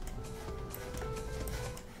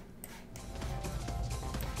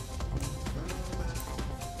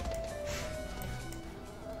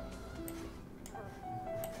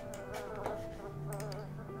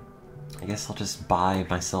 I guess I'll just buy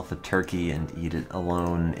myself a turkey and eat it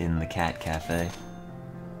alone in the cat cafe.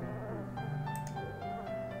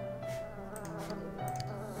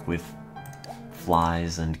 With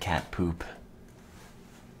flies and cat poop.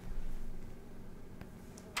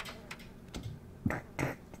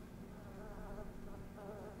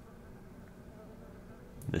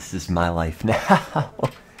 This is my life now.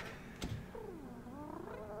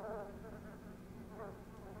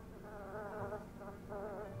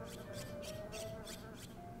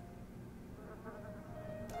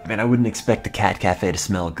 I mean, I wouldn't expect the cat cafe to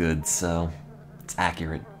smell good, so it's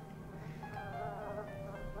accurate.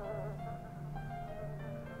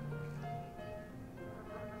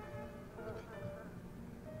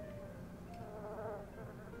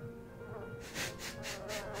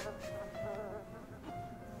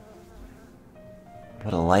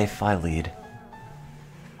 What a life I lead.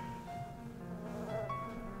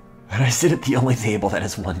 And I sit at the only table that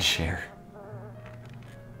has one chair.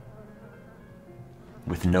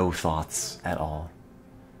 With no thoughts at all.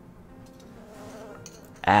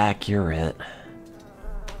 Accurate.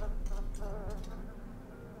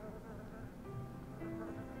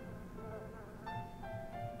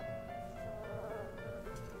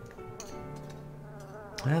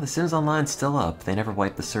 Yeah, The Sims Online's still up. They never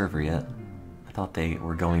wiped the server yet. I thought they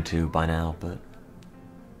were going to by now, but...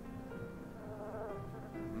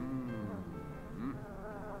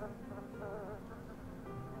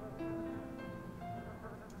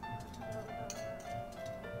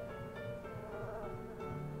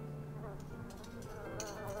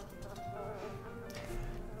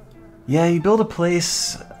 Yeah, you build a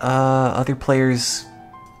place, other players...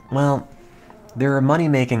 Well, there are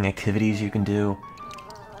money-making activities you can do.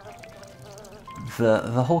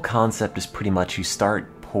 The whole concept is pretty much you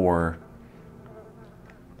start poor,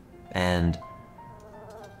 and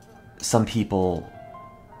some people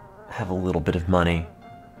have a little bit of money,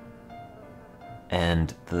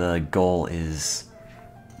 and the goal is,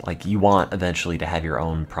 like, you want eventually to have your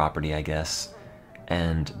own property, I guess,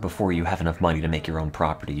 and before you have enough money to make your own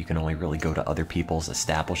property, you can only really go to other people's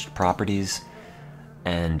established properties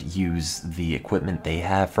and use the equipment they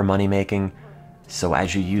have for money making. So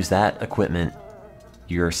as you use that equipment,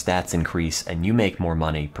 your stats increase and you make more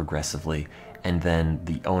money progressively, and then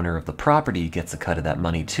the owner of the property gets a cut of that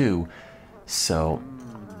money too. So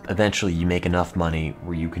eventually you make enough money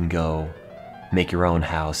where you can go make your own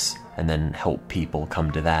house and then help people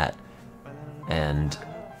come to that and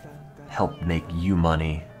help make you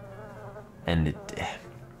money. And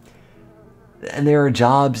there are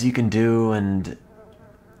jobs you can do, and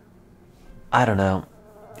I don't know,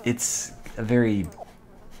 it's a very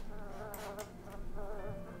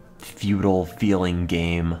feudal feeling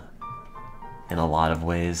game in a lot of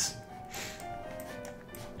ways.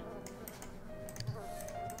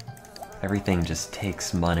 Everything just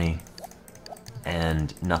takes money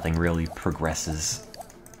and nothing really progresses.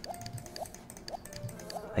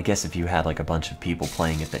 I guess if you had like a bunch of people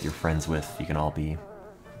playing it that you're friends with, you can all be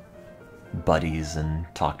buddies and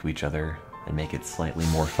talk to each other and make it slightly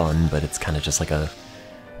more fun, but it's kind of just like a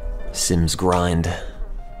Sims grind.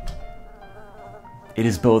 It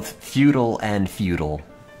is both feudal and feudal.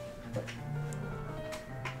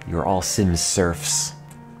 You're all Sims serfs.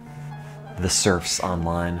 The serfs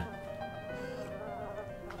online.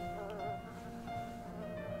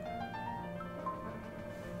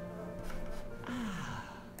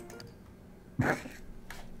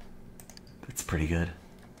 That's pretty good.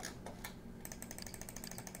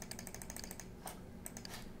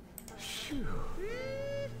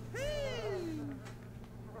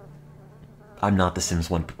 I'm not the Sims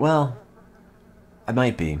 1. Well, I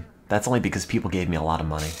might be. That's only because people gave me a lot of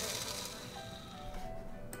money.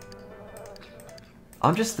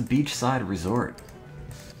 I'm just the beachside resort.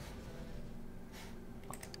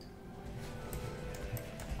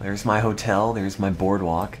 There's my hotel, there's my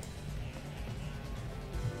boardwalk.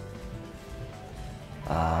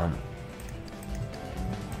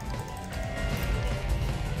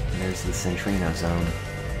 There's the Centrino zone.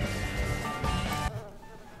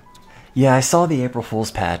 Yeah, I saw the April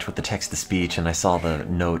Fool's patch with the text-to-speech, and I saw the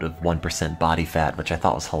note of 1% body fat, which I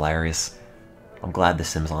thought was hilarious. I'm glad the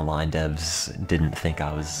Sims Online devs didn't think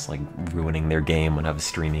I was, like, ruining their game when I was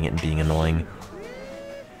streaming it and being annoying.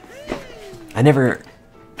 I never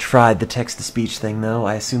tried the text-to-speech thing, though.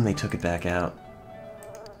 I assume they took it back out.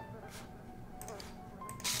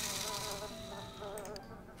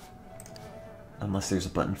 Unless there's a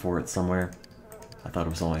button for it somewhere. I thought it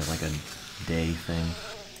was only like a day thing.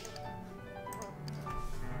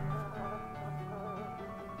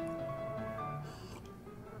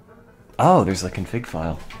 Oh, there's a config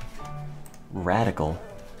file. Radical.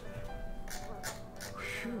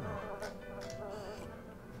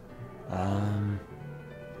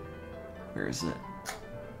 Where is it?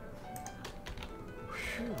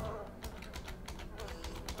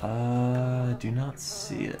 Do not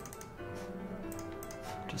see it.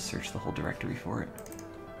 Just search the whole directory for it.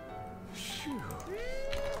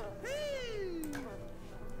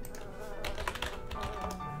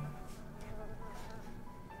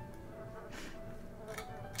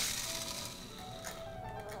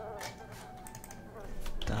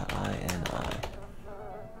 .ini.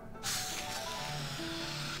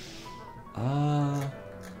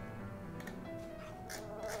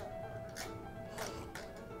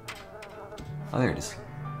 Oh, there it is.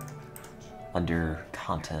 Under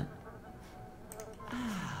content.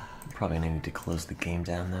 I'm probably gonna need to close the game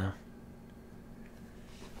down now.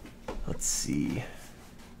 Let's see.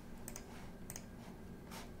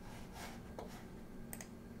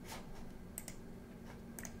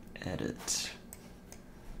 Edit.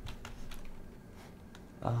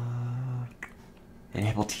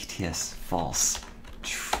 Enable TTS. False.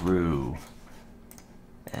 True.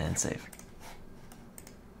 And save.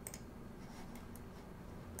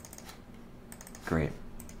 Great.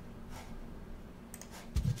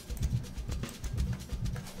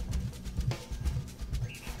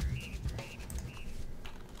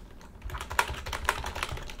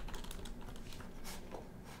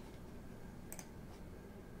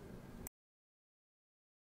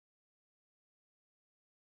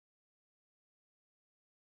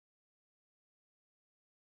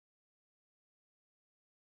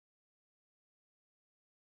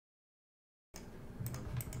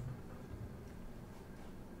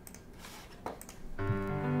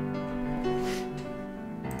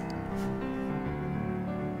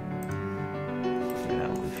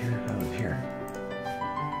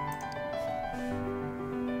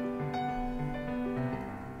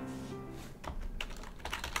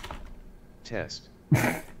 Test.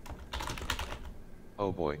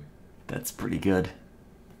 Oh boy. That's pretty good.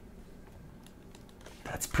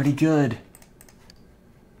 That's pretty good.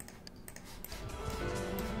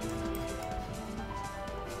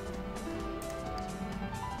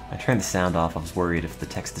 I turned the sound off. I was worried if the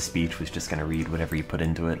text-to-speech was just gonna read whatever you put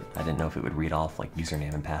into it. I didn't know if it would read off like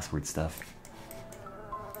username and password stuff.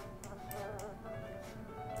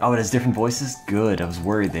 Oh, it has different voices? Good. I was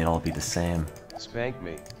worried they'd all be the same. Spank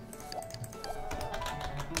me.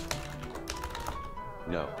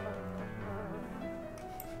 No.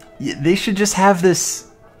 Yeah, they should just have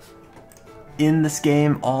this in this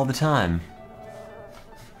game all the time.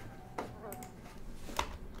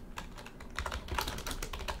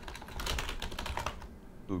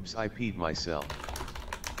 Oops, I peed myself.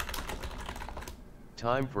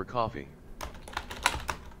 Time for coffee.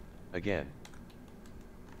 Again.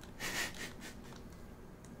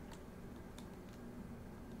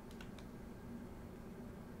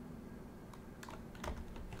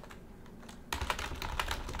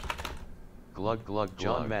 Glug glug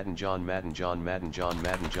John Madden John Madden John Madden John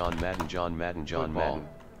Madden John Madden John Madden John Madden.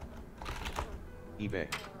 eBay.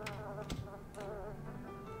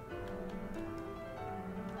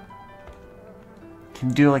 Can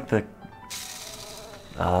you do like the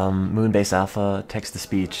Moonbase Alpha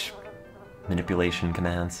text-to-speech manipulation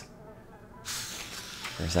commands?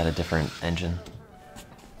 Or is that a different engine?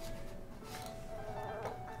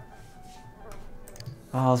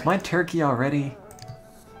 Oh, is my turkey already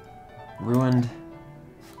ruined?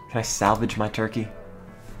 Can I salvage my turkey?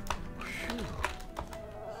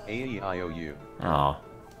 AEIOU. Oh.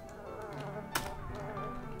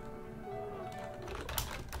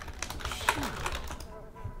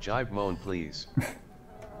 Jive moan please.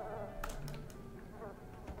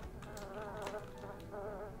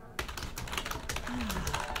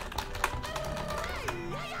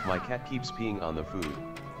 cat keeps peeing on the food.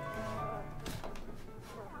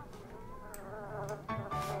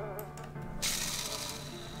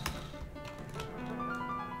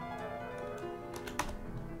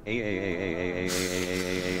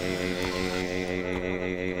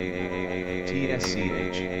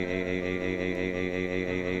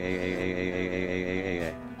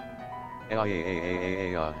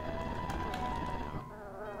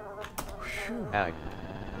 Ag.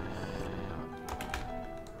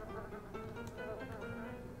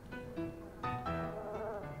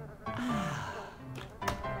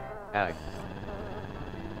 Ag.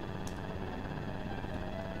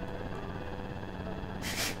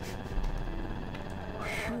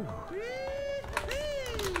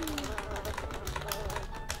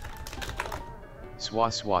 Swa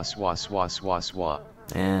swa swa swa swa swa.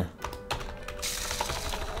 Eh.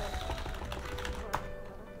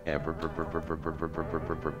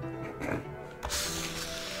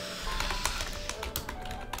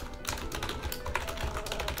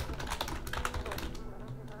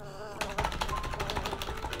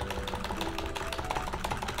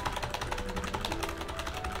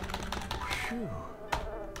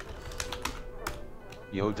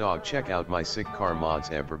 Yo dog, check out my sick car mods.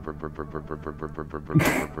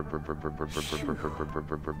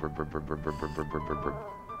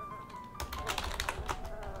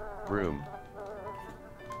 Broom.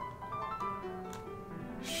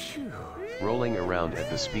 Rolling around at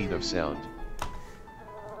the speed of sound.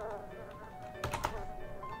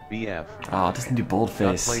 BF. Oh, it doesn't do Got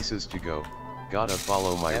boldface. places to go. Gotta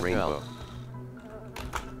follow my FL. rainbow.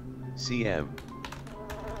 CM.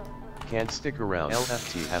 Can't stick around.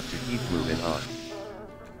 LFT have to keep moving on.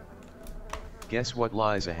 Guess what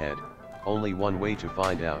lies ahead? Only one way to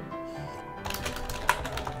find out.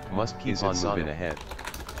 Must keep on moving ahead.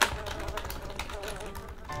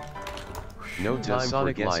 No time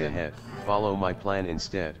for guess ahead. Follow my plan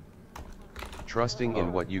instead. Trusting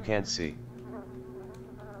in what you can't see.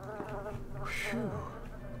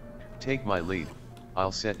 Take my lead.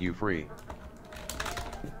 I'll set you free.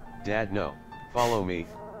 Dad, no. Follow me.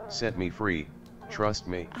 Set me free. Trust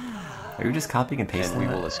me. Are you just copying and pasting And we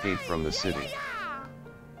that? will escape from the city.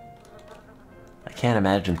 I can't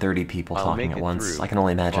imagine 30 people I'll talking make at it once. through. I can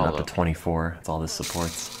only imagine up to Follow. 24. That's all this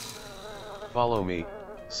supports. Follow me.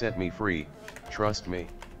 Set me free. Trust me.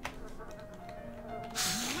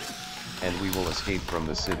 And we will escape from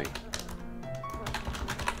the city.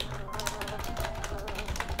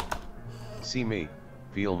 See me.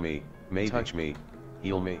 Feel me. May touch me.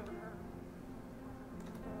 Heal me.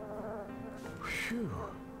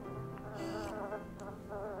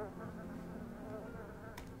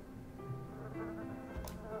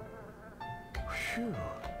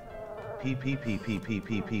 P P P P P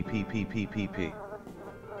P P P P P P P.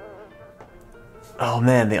 Oh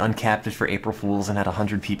man, they uncapped it for April Fools and had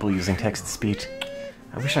 100 people using text-to-speech.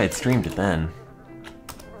 I wish I had streamed it then.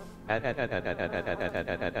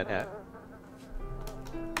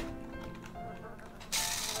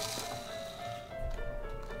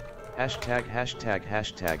 Hashtag hashtag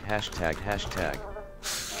hashtag hashtag hashtag.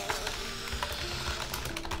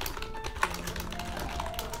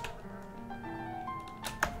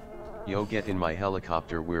 Yo, get in my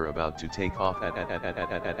helicopter, we're about to take off.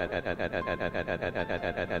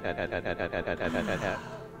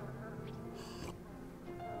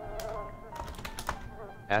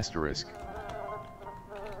 Asterisk.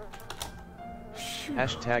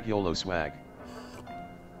 Hashtag YOLO swag.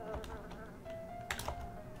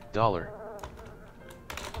 Dollar.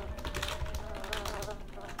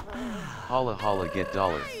 Holla holla get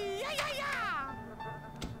dollar.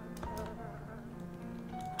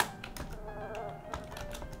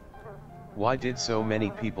 Why did so many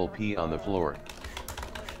people pee on the floor?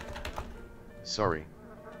 Sorry.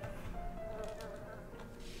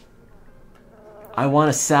 I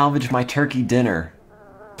want to salvage my turkey dinner.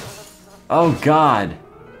 Oh god.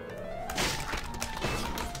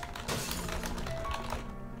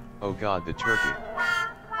 Oh god, the turkey.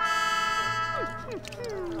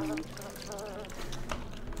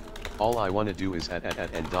 All I wanna do is at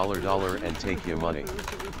and dollar and take your money.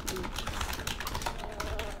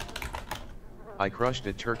 I crushed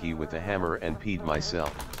a turkey with a hammer and peed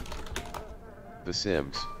myself. The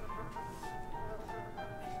Sims.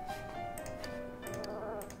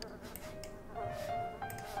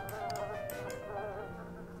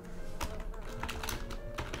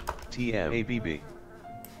 TMABB.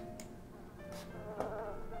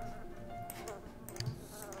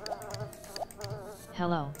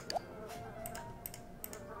 Hello.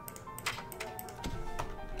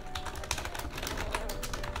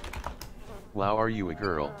 Wow, are you a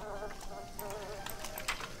girl?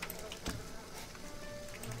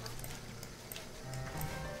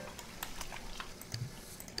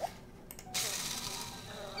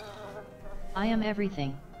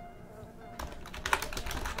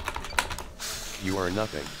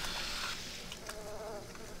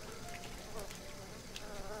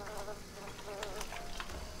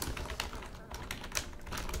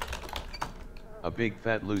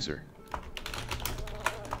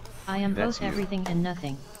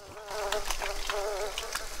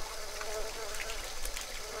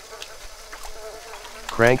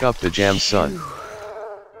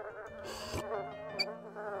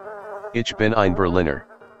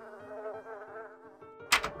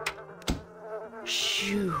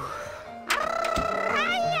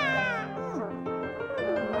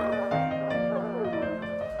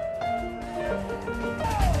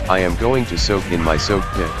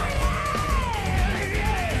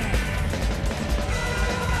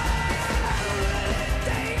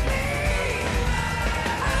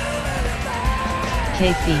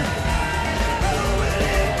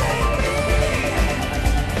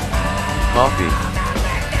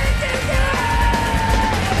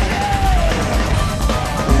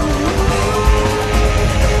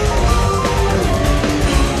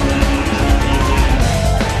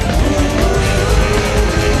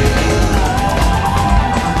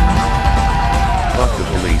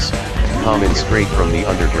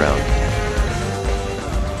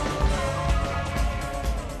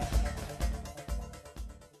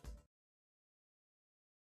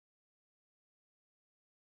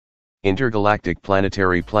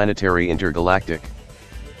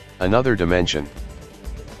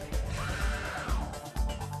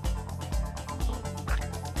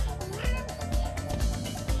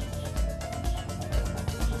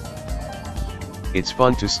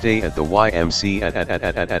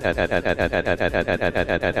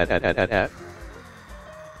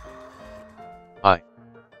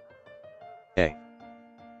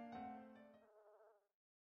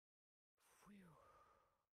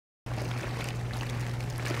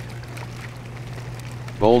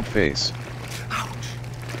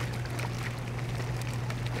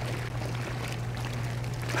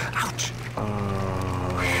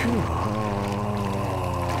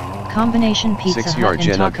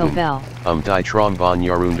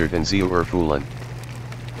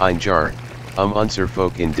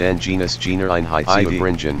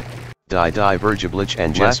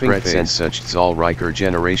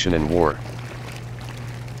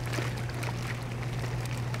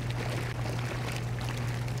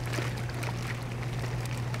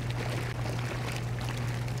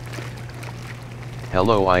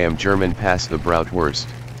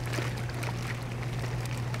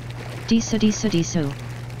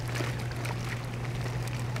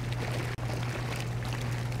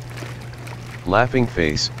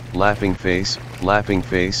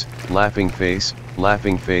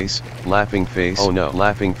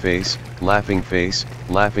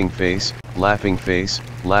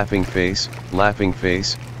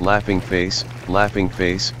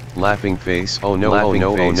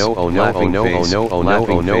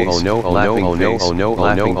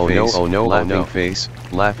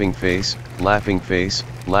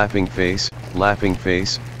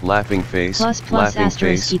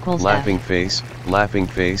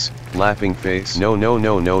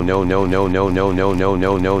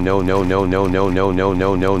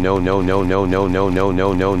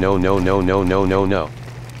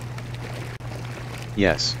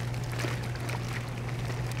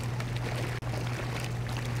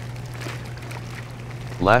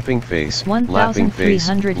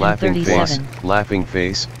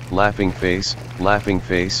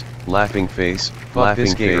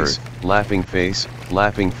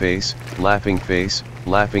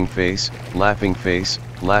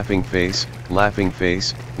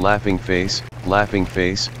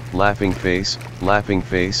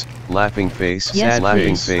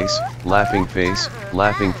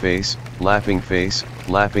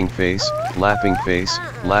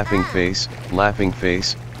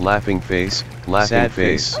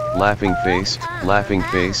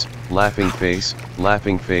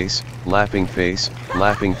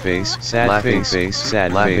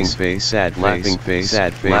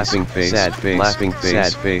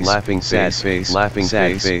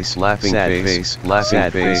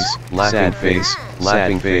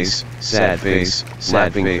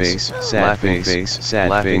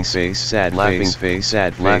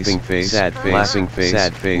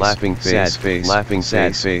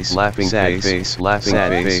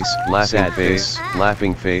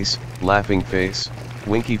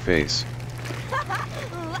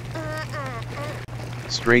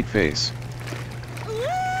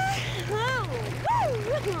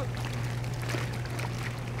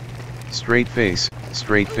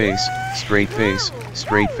 straight face, straight face,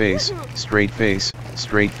 straight face, straight face,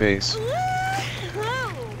 straight face.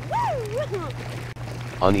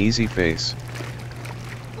 Uneasy face.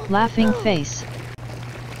 Laughing face.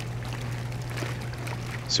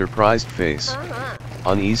 Surprised face.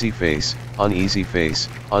 Uneasy face, uneasy face,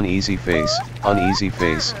 uneasy face, uneasy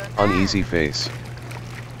face, uneasy face.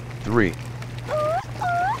 3.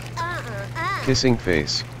 Kissing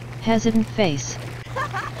face. Hesitant face.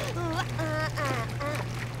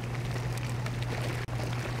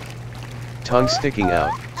 Tongue sticking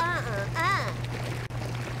out.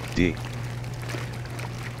 D.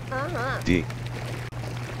 D.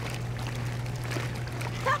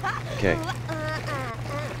 K.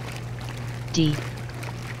 D.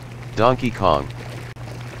 Donkey Kong.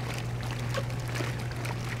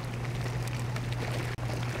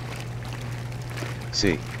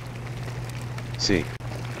 C. C.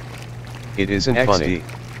 It isn't funny.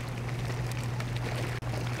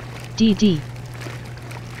 DD.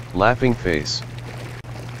 Laughing face.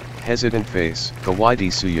 Hesitant face. Kawaii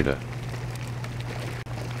Suyuta.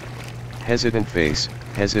 Hesitant face,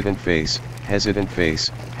 hesitant face, hesitant face,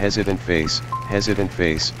 hesitant face, hesitant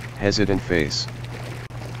face, hesitant face.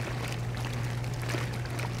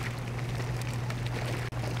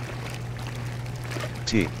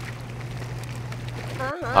 T.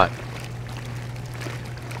 I.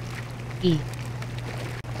 E.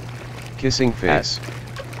 Kissing face.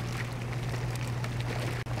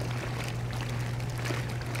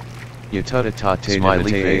 Yatuta tate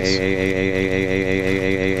smiley face.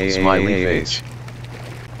 Smiley face.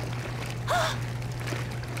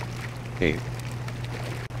 8.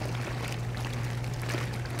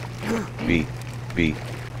 B. B.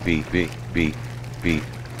 B. B. B. B.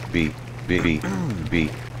 B. B. B. B. B.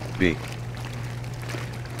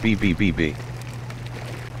 B. B. B. B.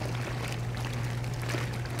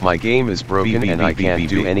 My game is broken and I can't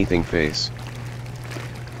do anything face.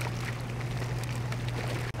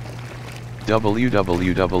 www.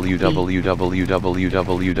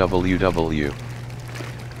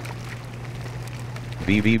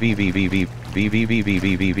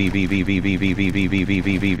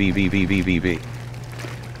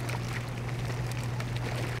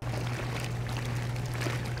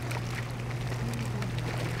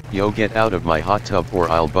 Yo, get out of my hot tub or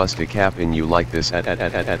I'll bust a cap in you like this.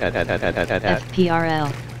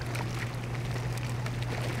 FPRL.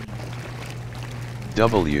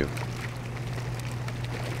 W.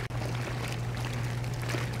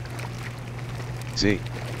 Z.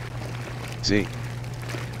 Z.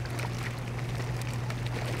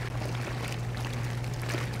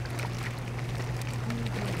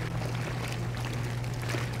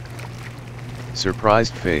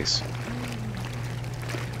 Surprised face.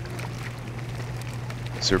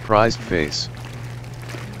 Surprised face.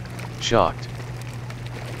 Shocked.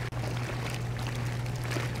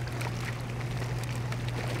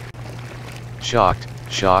 Shocked,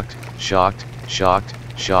 shocked, shocked, shocked,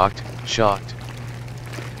 shocked, shocked.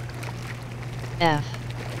 F.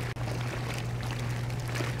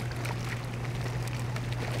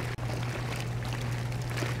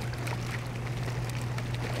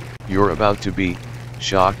 You're about to be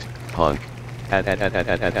shocked, punk.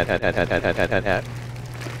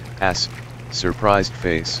 S. Surprised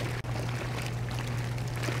face.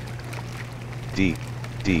 D.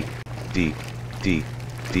 D. D. D.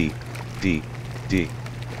 D. D. D.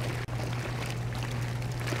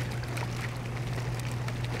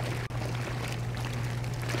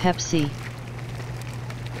 Pepsi.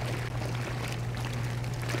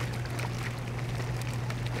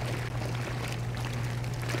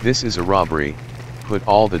 This is a robbery. Put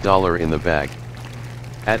all the dollar in the bag.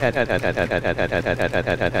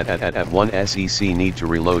 One SEC need to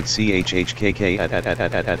reload CHHKK.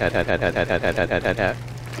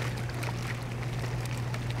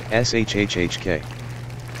 SHHHK.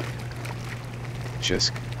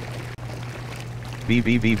 Chisk.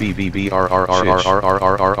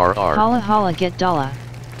 BBBBBBRRRRRRRRRRR. Holla holla get dollar.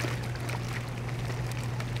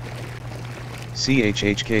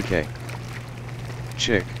 CHHKK.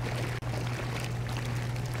 Chick.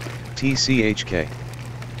 TCHK.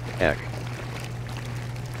 Ek.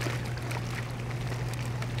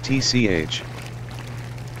 TCH.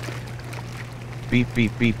 Beep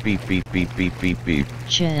beep beep beep beep beep beep beep beep.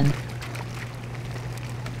 Chin.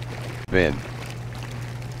 Ben.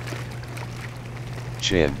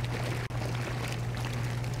 Chin.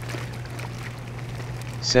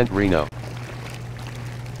 Sent Reno.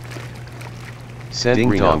 Sent Ding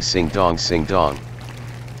Reno. Dong sing dong sing dong.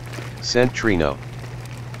 Sent Trino.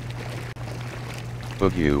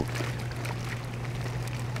 Boogie.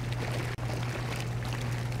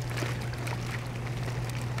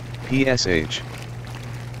 PSH.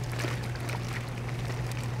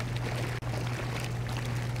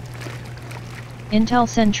 Intel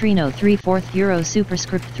Centrino 3/4 Euro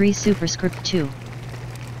superscript 3 superscript 2.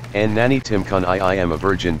 And Nani Timkun I am a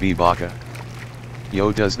virgin B baka.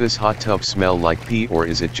 Yo, does this hot tub smell like pee or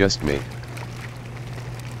is it just me?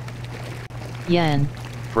 Yen.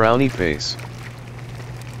 Frowny face.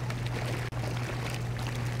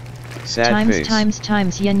 Sad face.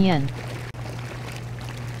 Times yen yen.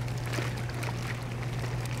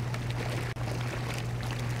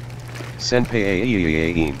 Senpei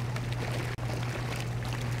aeeeeeen.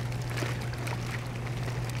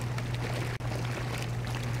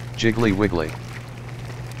 Jiggly wiggly.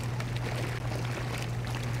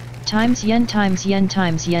 Times yen times yen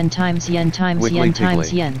times yen times yen times Wiggly yen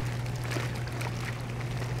times piggly. yen.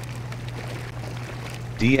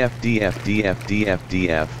 DF DF DF DF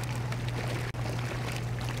DF.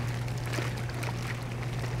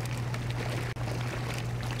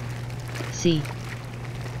 C.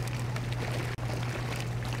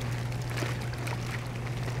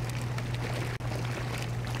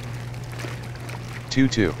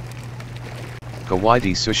 Two.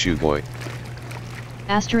 Kawaii Sushugoi.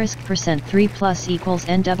 Asterisk percent 3 plus equals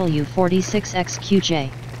NW 46XQJ.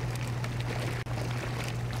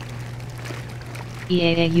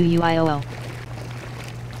 EAAUUIOL.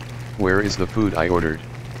 Where is the food I ordered?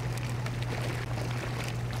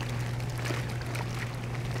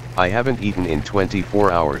 I haven't eaten in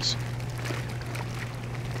 24 hours.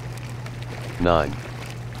 9.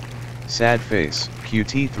 Sad face,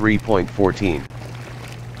 QT 3.14.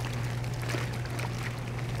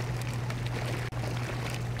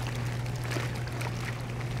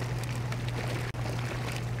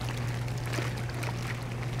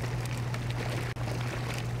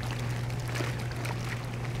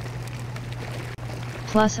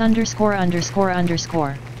 Plus underscore underscore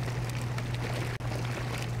underscore.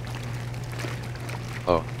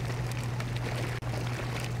 Oh.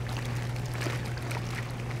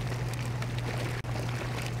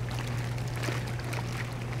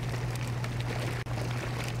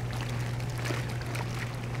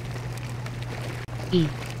 E.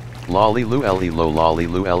 Lolly lu ellie lo lolly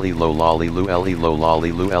lu ellie lo lolly lu ellie lo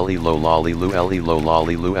lolly lu ellie lo lolly lu ellie lo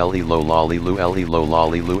lolly lu ellie lo lolly lu ellie lo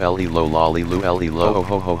lolly lu ellie lo lolly lu ellie lo ho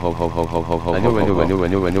ho ho ho ho ho ho ho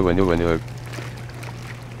anu.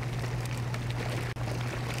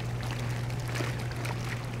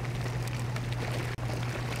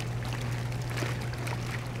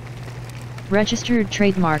 Registered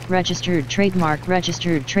trademark registered trademark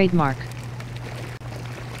registered trademark.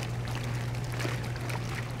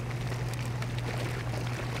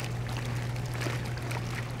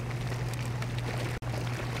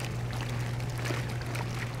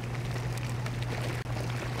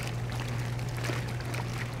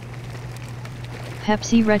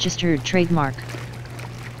 Pepsi registered trademark.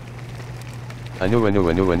 I knew.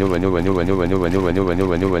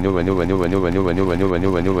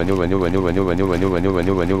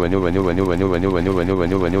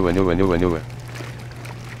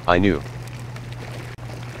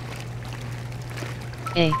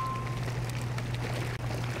 A.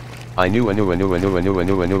 I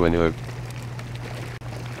knew.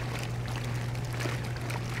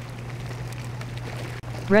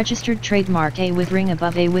 Registered trademark A with ring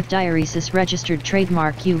above A with diaresis registered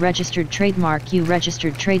trademark U registered trademark U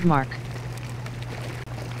registered trademark.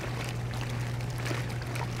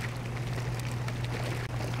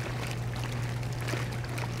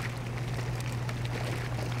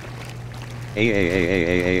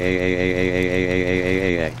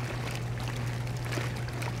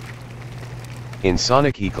 In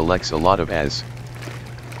Sonic he collects a lot of as.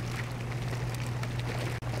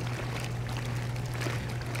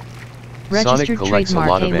 Registered collects a trademark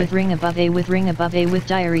lot A of with ring above A with ring above A with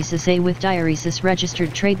diaresis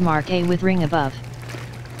registered trademark A with ring above.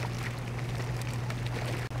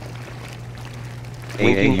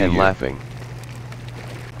 Winking and laughing.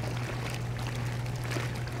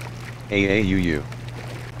 AAUU.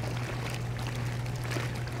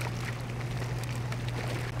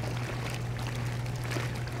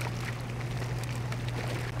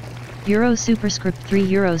 Euro superscript 3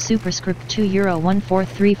 Euro superscript 2 Euro 1/4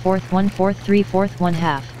 3/4 1/4 3/4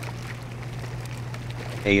 1/2.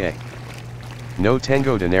 AA. No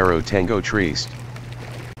tengo dinero tengo triste.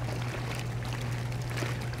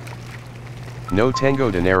 No tengo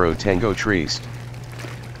dinero tengo triste.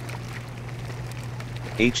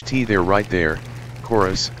 HT there right there,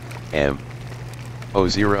 chorus, M. O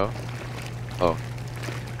 0. Oh.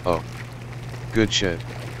 Oh. Good shit.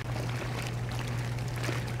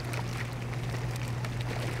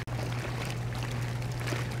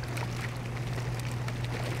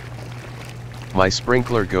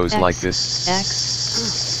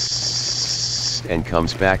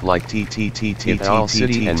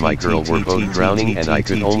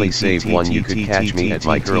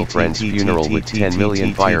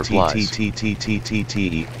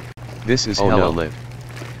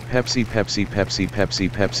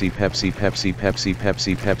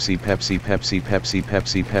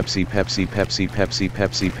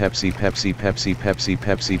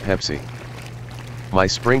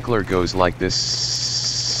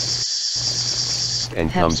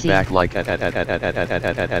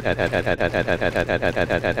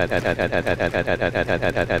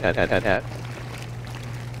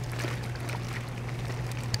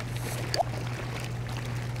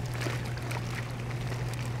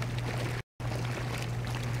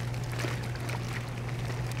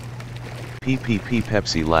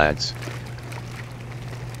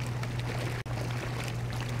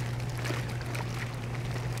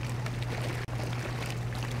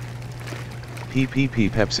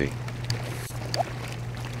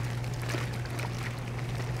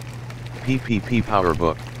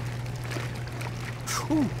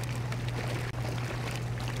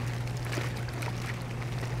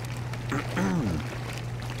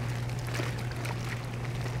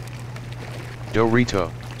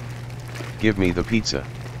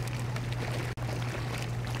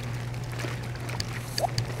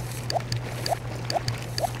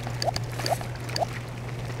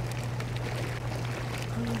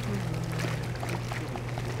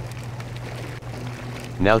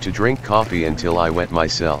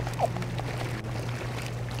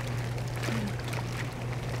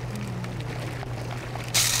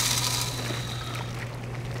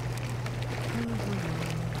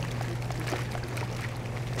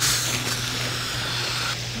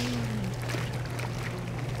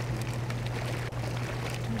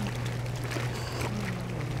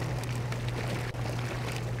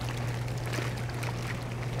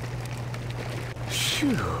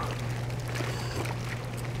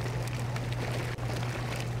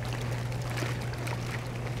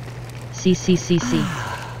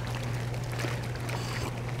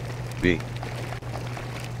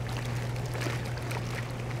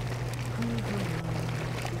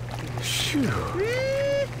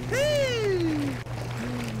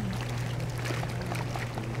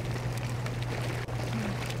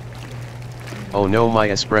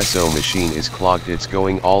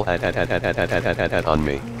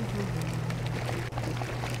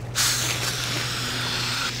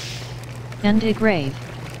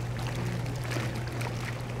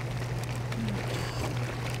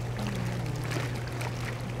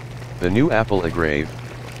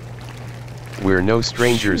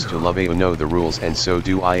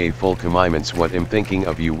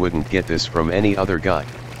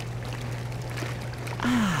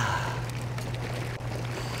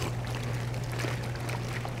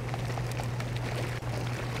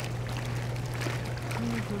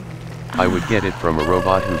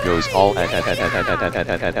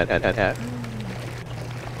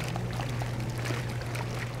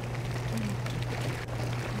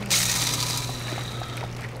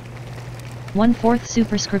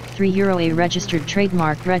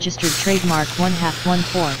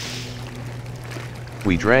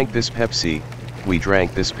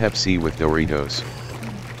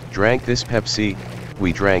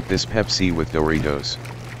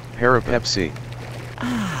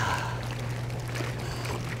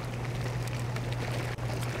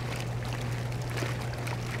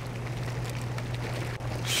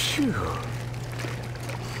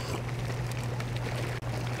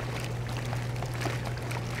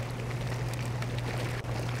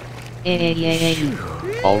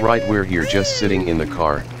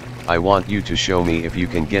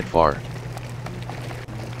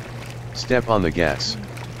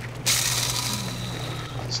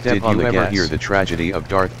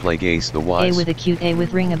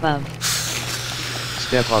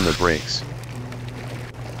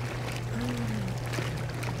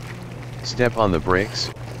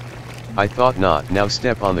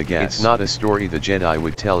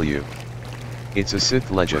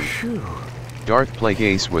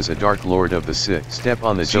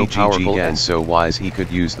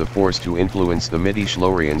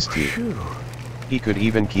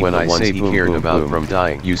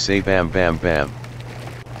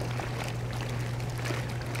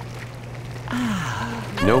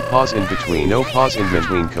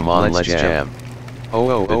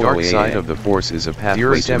 The dark side of the Force is a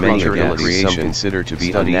pathway to many abilities some consider to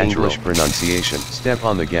be unnatural. English pronunciation. Step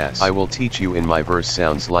on the gas. I will teach you. In my verse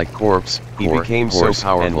sounds like corpse. He became so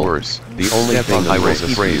powerful and worse. The only thing I was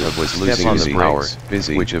afraid of was losing his power,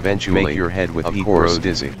 busy, which eventually make your head with heat grow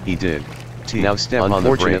dizzy. He did. Now step on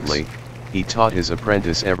the brakes. He taught his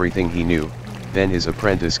apprentice everything he knew. Then his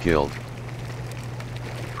apprentice killed.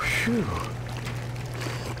 Phew.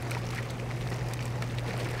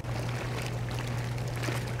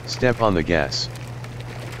 Step on the gas.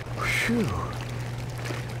 Phew.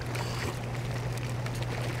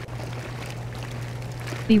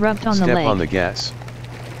 Be rubbed on the leg. Step on the gas.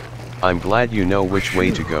 I'm glad you know which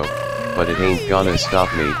way to go, but it ain't gonna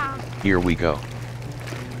stop me. Here we go.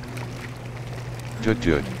 Tut.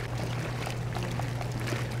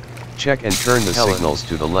 Check and turn the signals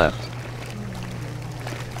to the left.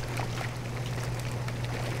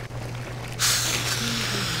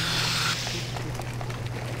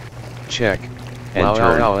 Check, and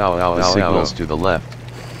turn the signals to the left.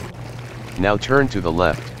 Now turn to the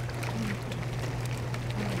left.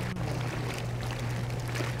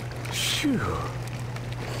 Phew.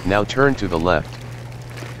 Now turn to the left.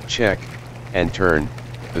 Check, and turn,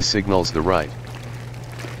 the signals the right.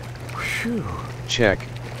 Phew. Check,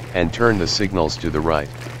 and turn the signals to the right.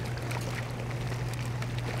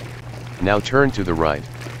 Now turn to the right.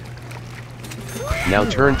 Now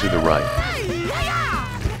turn to the right.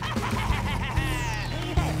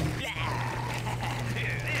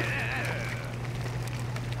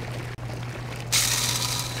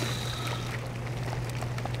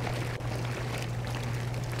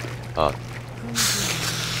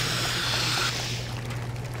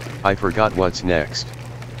 I forgot what's next.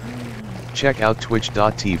 Check out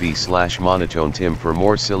twitch.tv/MonotoneTim for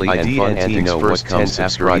more silly and fun antics. First comes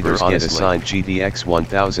after others get assigned GTX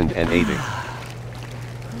 1080.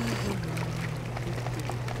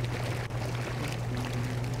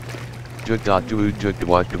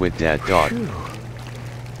 Dut.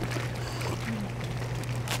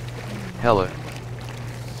 Hella.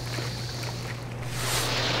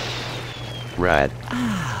 Rad.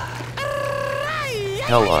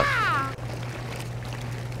 Hella.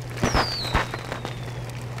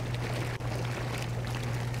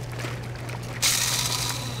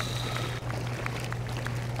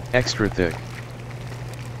 Extra thick.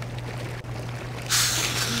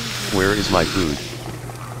 Where is my food?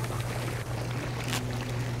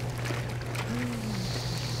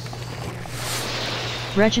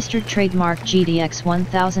 Registered trademark GTX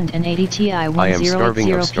 1080 Ti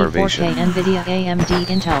 1080p 4K NVIDIA AMD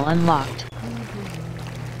Intel unlocked.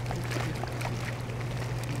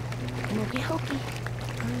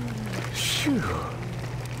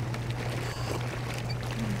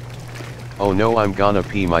 Oh no, I'm gonna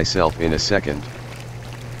pee myself in a second.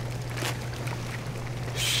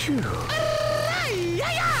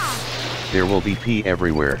 There will be pee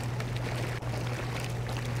everywhere.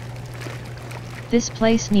 This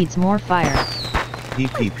place needs more fire. Pee.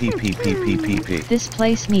 This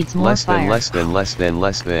place needs more fire. Less than love.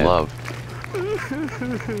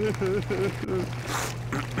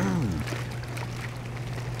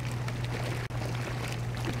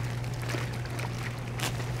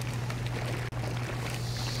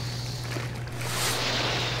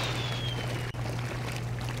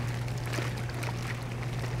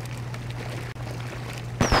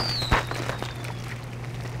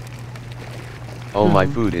 Oh, my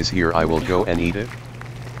food is here, I will go and eat it.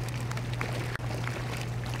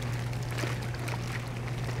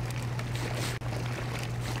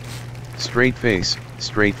 Straight face,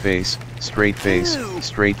 straight face, straight face,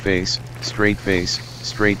 straight face, straight face,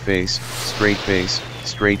 straight face, straight face,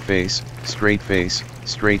 straight face,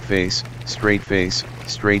 straight face, straight face,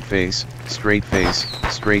 straight face, straight face, straight face,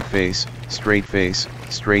 straight face, straight face,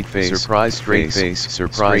 straight face, surprise, straight face,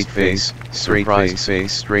 surprise face, straight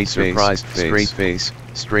face, straight surprised face, straight face,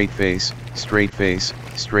 straight face, straight face,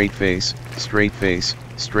 straight face, straight face,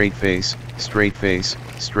 straight face,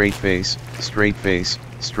 straight face, straight face, straight face,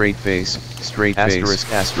 straight face, straight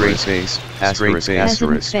face, asterisk,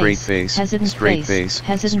 asterisk, straight face, straight face,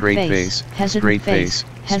 straight face, straight face,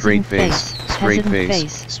 straight face, straight face, straight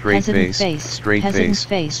face, straight face, straight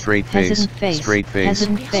face, straight face, straight face, straight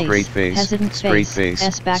face, straight face, straight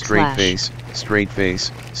face, straight face, straight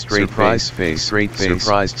face, surprised face,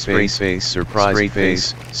 surprised face, surprised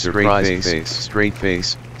face, straight face, straight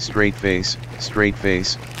face, straight face, straight face, straight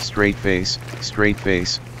face, straight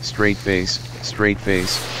face, straight face, straight face,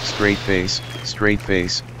 straight face, straight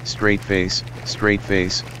face, straight face,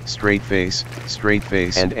 straight face, straight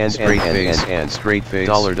face, and straight face, and straight face,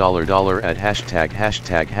 $, at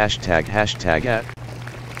hashtag at,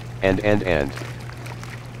 and.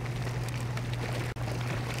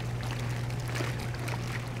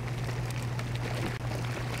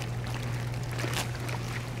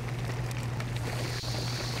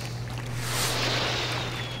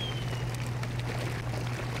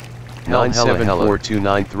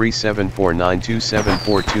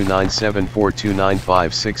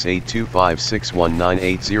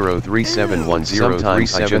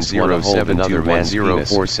 Sometimes I just wanna hold another man's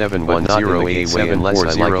penis, but not in the gay way unless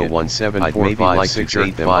I like it. I'd maybe like to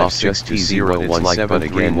jerk them off just to see what it's like, but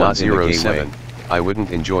again not in the gay way. I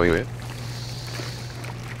wouldn't enjoy it.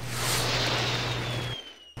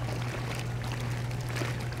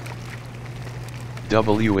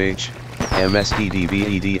 WH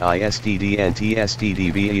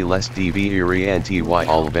MSTDVEDISTDNTSTDVE less DVERENTY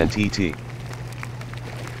all of NTT.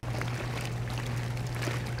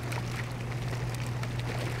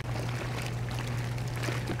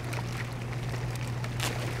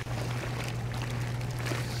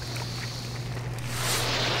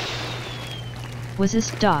 Was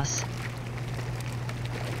es das?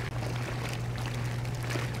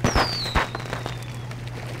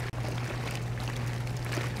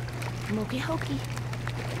 Moki hokey.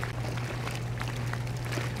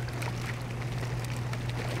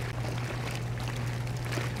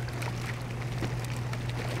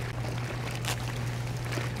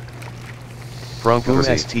 Broncos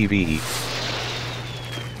STVE.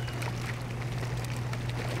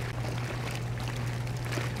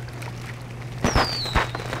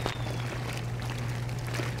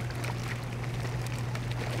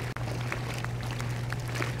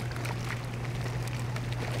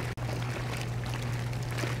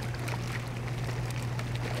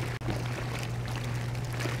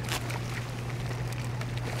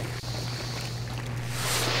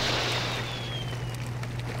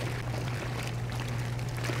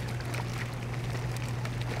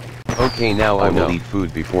 Okay, now I will eat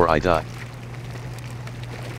food before I die.